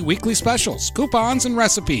website and see weekly specials, coupons, and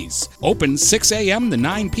recipes. Open 6 a.m. to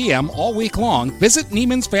 9 p.m. all week long. Visit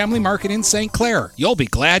Neiman's Family Market in St. Clair. You'll be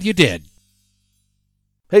glad you did.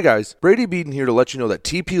 Hey guys, Brady Beaton here to let you know that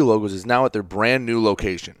TP Logos is now at their brand new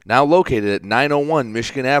location. Now located at 901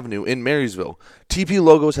 Michigan Avenue in Marysville, TP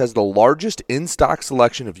Logos has the largest in-stock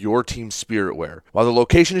selection of your team's spirit wear. While the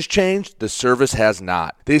location has changed, the service has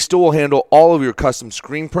not. They still will handle all of your custom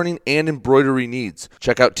screen printing and embroidery needs.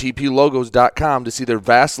 Check out tplogos.com to see their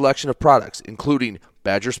vast selection of products, including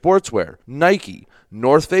Badger Sportswear, Nike,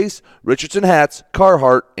 North Face, Richardson hats,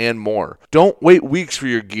 Carhartt, and more. Don't wait weeks for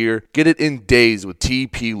your gear. Get it in days with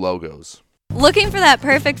TP Logos. Looking for that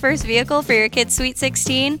perfect first vehicle for your kid's Sweet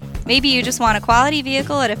 16? Maybe you just want a quality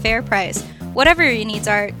vehicle at a fair price. Whatever your needs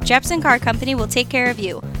are, Jepson Car Company will take care of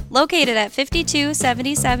you. Located at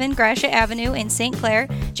 5277 Gratiot Avenue in St. Clair,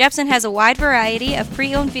 Jepson has a wide variety of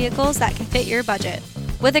pre-owned vehicles that can fit your budget.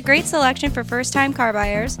 With a great selection for first-time car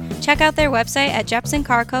buyers, check out their website at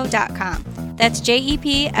jepsoncarco.com. That's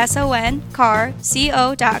JEPSON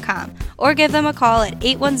carco.com. Or give them a call at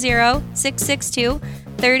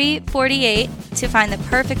 810-662-3048 to find the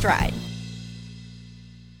perfect ride.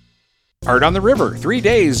 Art on the River, 3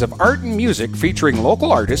 days of art and music featuring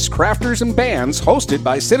local artists, crafters, and bands, hosted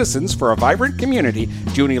by Citizens for a Vibrant Community,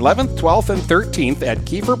 June 11th, 12th, and 13th at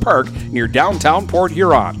Kiefer Park near downtown Port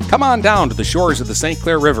Huron. Come on down to the shores of the St.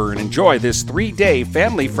 Clair River and enjoy this 3-day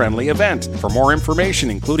family-friendly event. For more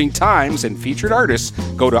information, including times and featured artists,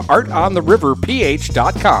 go to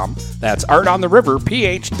artontheriverph.com. That's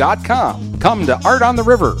artontheriverph.com. Come to Art on the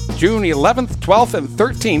River, June 11th, 12th, and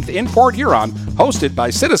 13th in Port Huron, hosted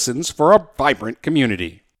by Citizens for a Vibrant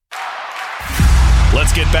Community.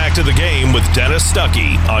 Let's get back to the game with Dennis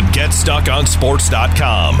Stuckey on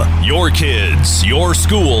GetStuckOnSports.com. Your kids, your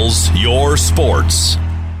schools, your sports.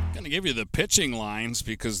 Going to give you the pitching lines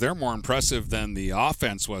because they're more impressive than the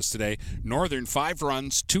offense was today. Northern, 5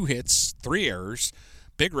 runs, 2 hits, 3 errors.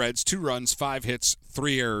 Big Reds, 2 runs, 5 hits,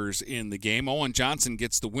 3 errors in the game. Owen Johnson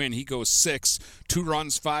gets the win. He goes 6, 2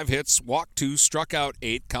 runs, 5 hits, walked 2, struck out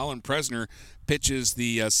 8. Colin Presner pitches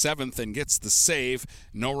the 7th and gets the save.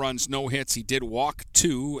 No runs, no hits. He did walk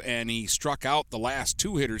 2, and he struck out the last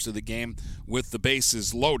 2 hitters of the game with the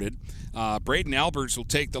bases loaded. Braden Albers will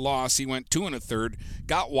take the loss. He went 2 1/3,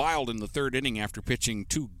 got wild in the 3rd inning after pitching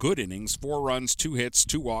 2 good innings, 4 runs, 2 hits,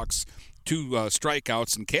 2 walks, 2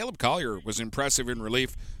 strikeouts, and Caleb Collier was impressive in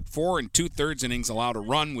relief. 4 2/3 innings, allowed a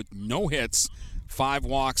run with no hits, 5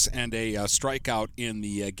 walks, and a strikeout in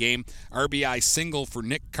the game. RBI single for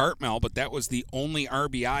Nick Cartmel, but that was the only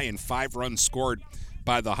RBI and 5 runs scored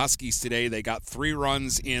by the Huskies today. They got 3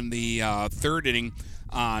 runs in the 3rd inning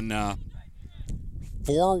on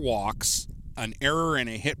 4 walks, an error, and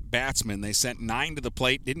a hit batsman. They sent 9 to the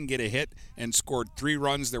plate, didn't get a hit, and scored 3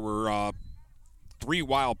 runs. There were 3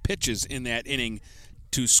 wild pitches in that inning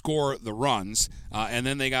to score the runs. And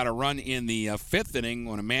then they got a run in the 5th inning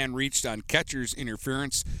when a man reached on catcher's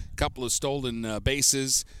interference. A couple of stolen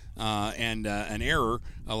bases and an error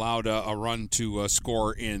allowed a run to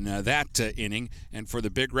score in that inning. And for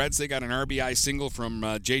the Big Reds, they got an RBI single from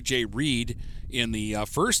J.J. Reed in the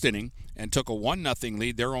 1st inning and took a 1-0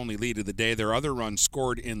 lead, their only lead of the day. Their other run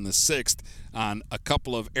scored in the 6th on a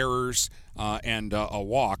couple of errors and a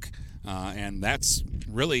walk. And that's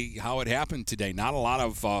really how it happened today. Not a lot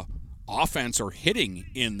of offense or hitting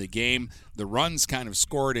in the game. The runs kind of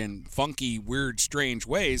scored in funky, weird, strange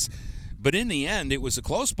ways. But in the end, it was a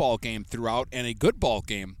close ball game throughout and a good ball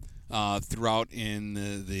game throughout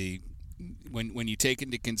in when you take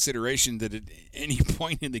into consideration that at any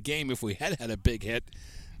point in the game, if we had a big hit,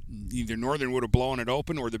 either Northern would have blown it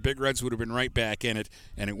open or the Big Reds would have been right back in it,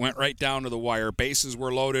 and it went right down to the wire. Bases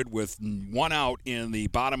were loaded with 1 out in the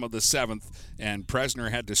bottom of the 7th, and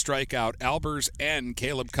Presner had to strike out Albers and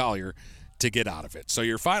Caleb Collier to get out of it. So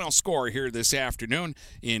your final score here this afternoon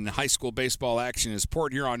in high school baseball action is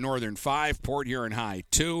Port Huron Northern 5, Port Huron High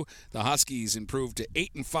 2. The Huskies improved to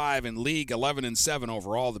 8-5 in league, 11-7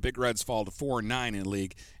 overall. The Big Reds fall to 4-9 in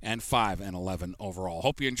league and 5-11 overall.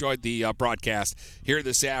 Hope you enjoyed the broadcast here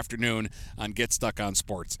this afternoon on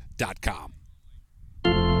GetStuckOnSports.com.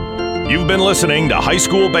 You've been listening to High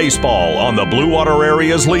School Baseball on the Blue Water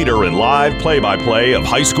Area's leader in live play-by-play of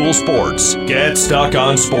high school sports.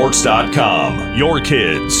 GetStuckOnSports.com. Your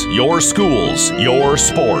kids, your schools, your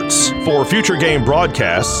sports. For future game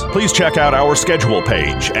broadcasts, please check out our schedule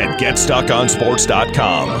page at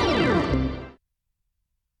GetStuckOnSports.com.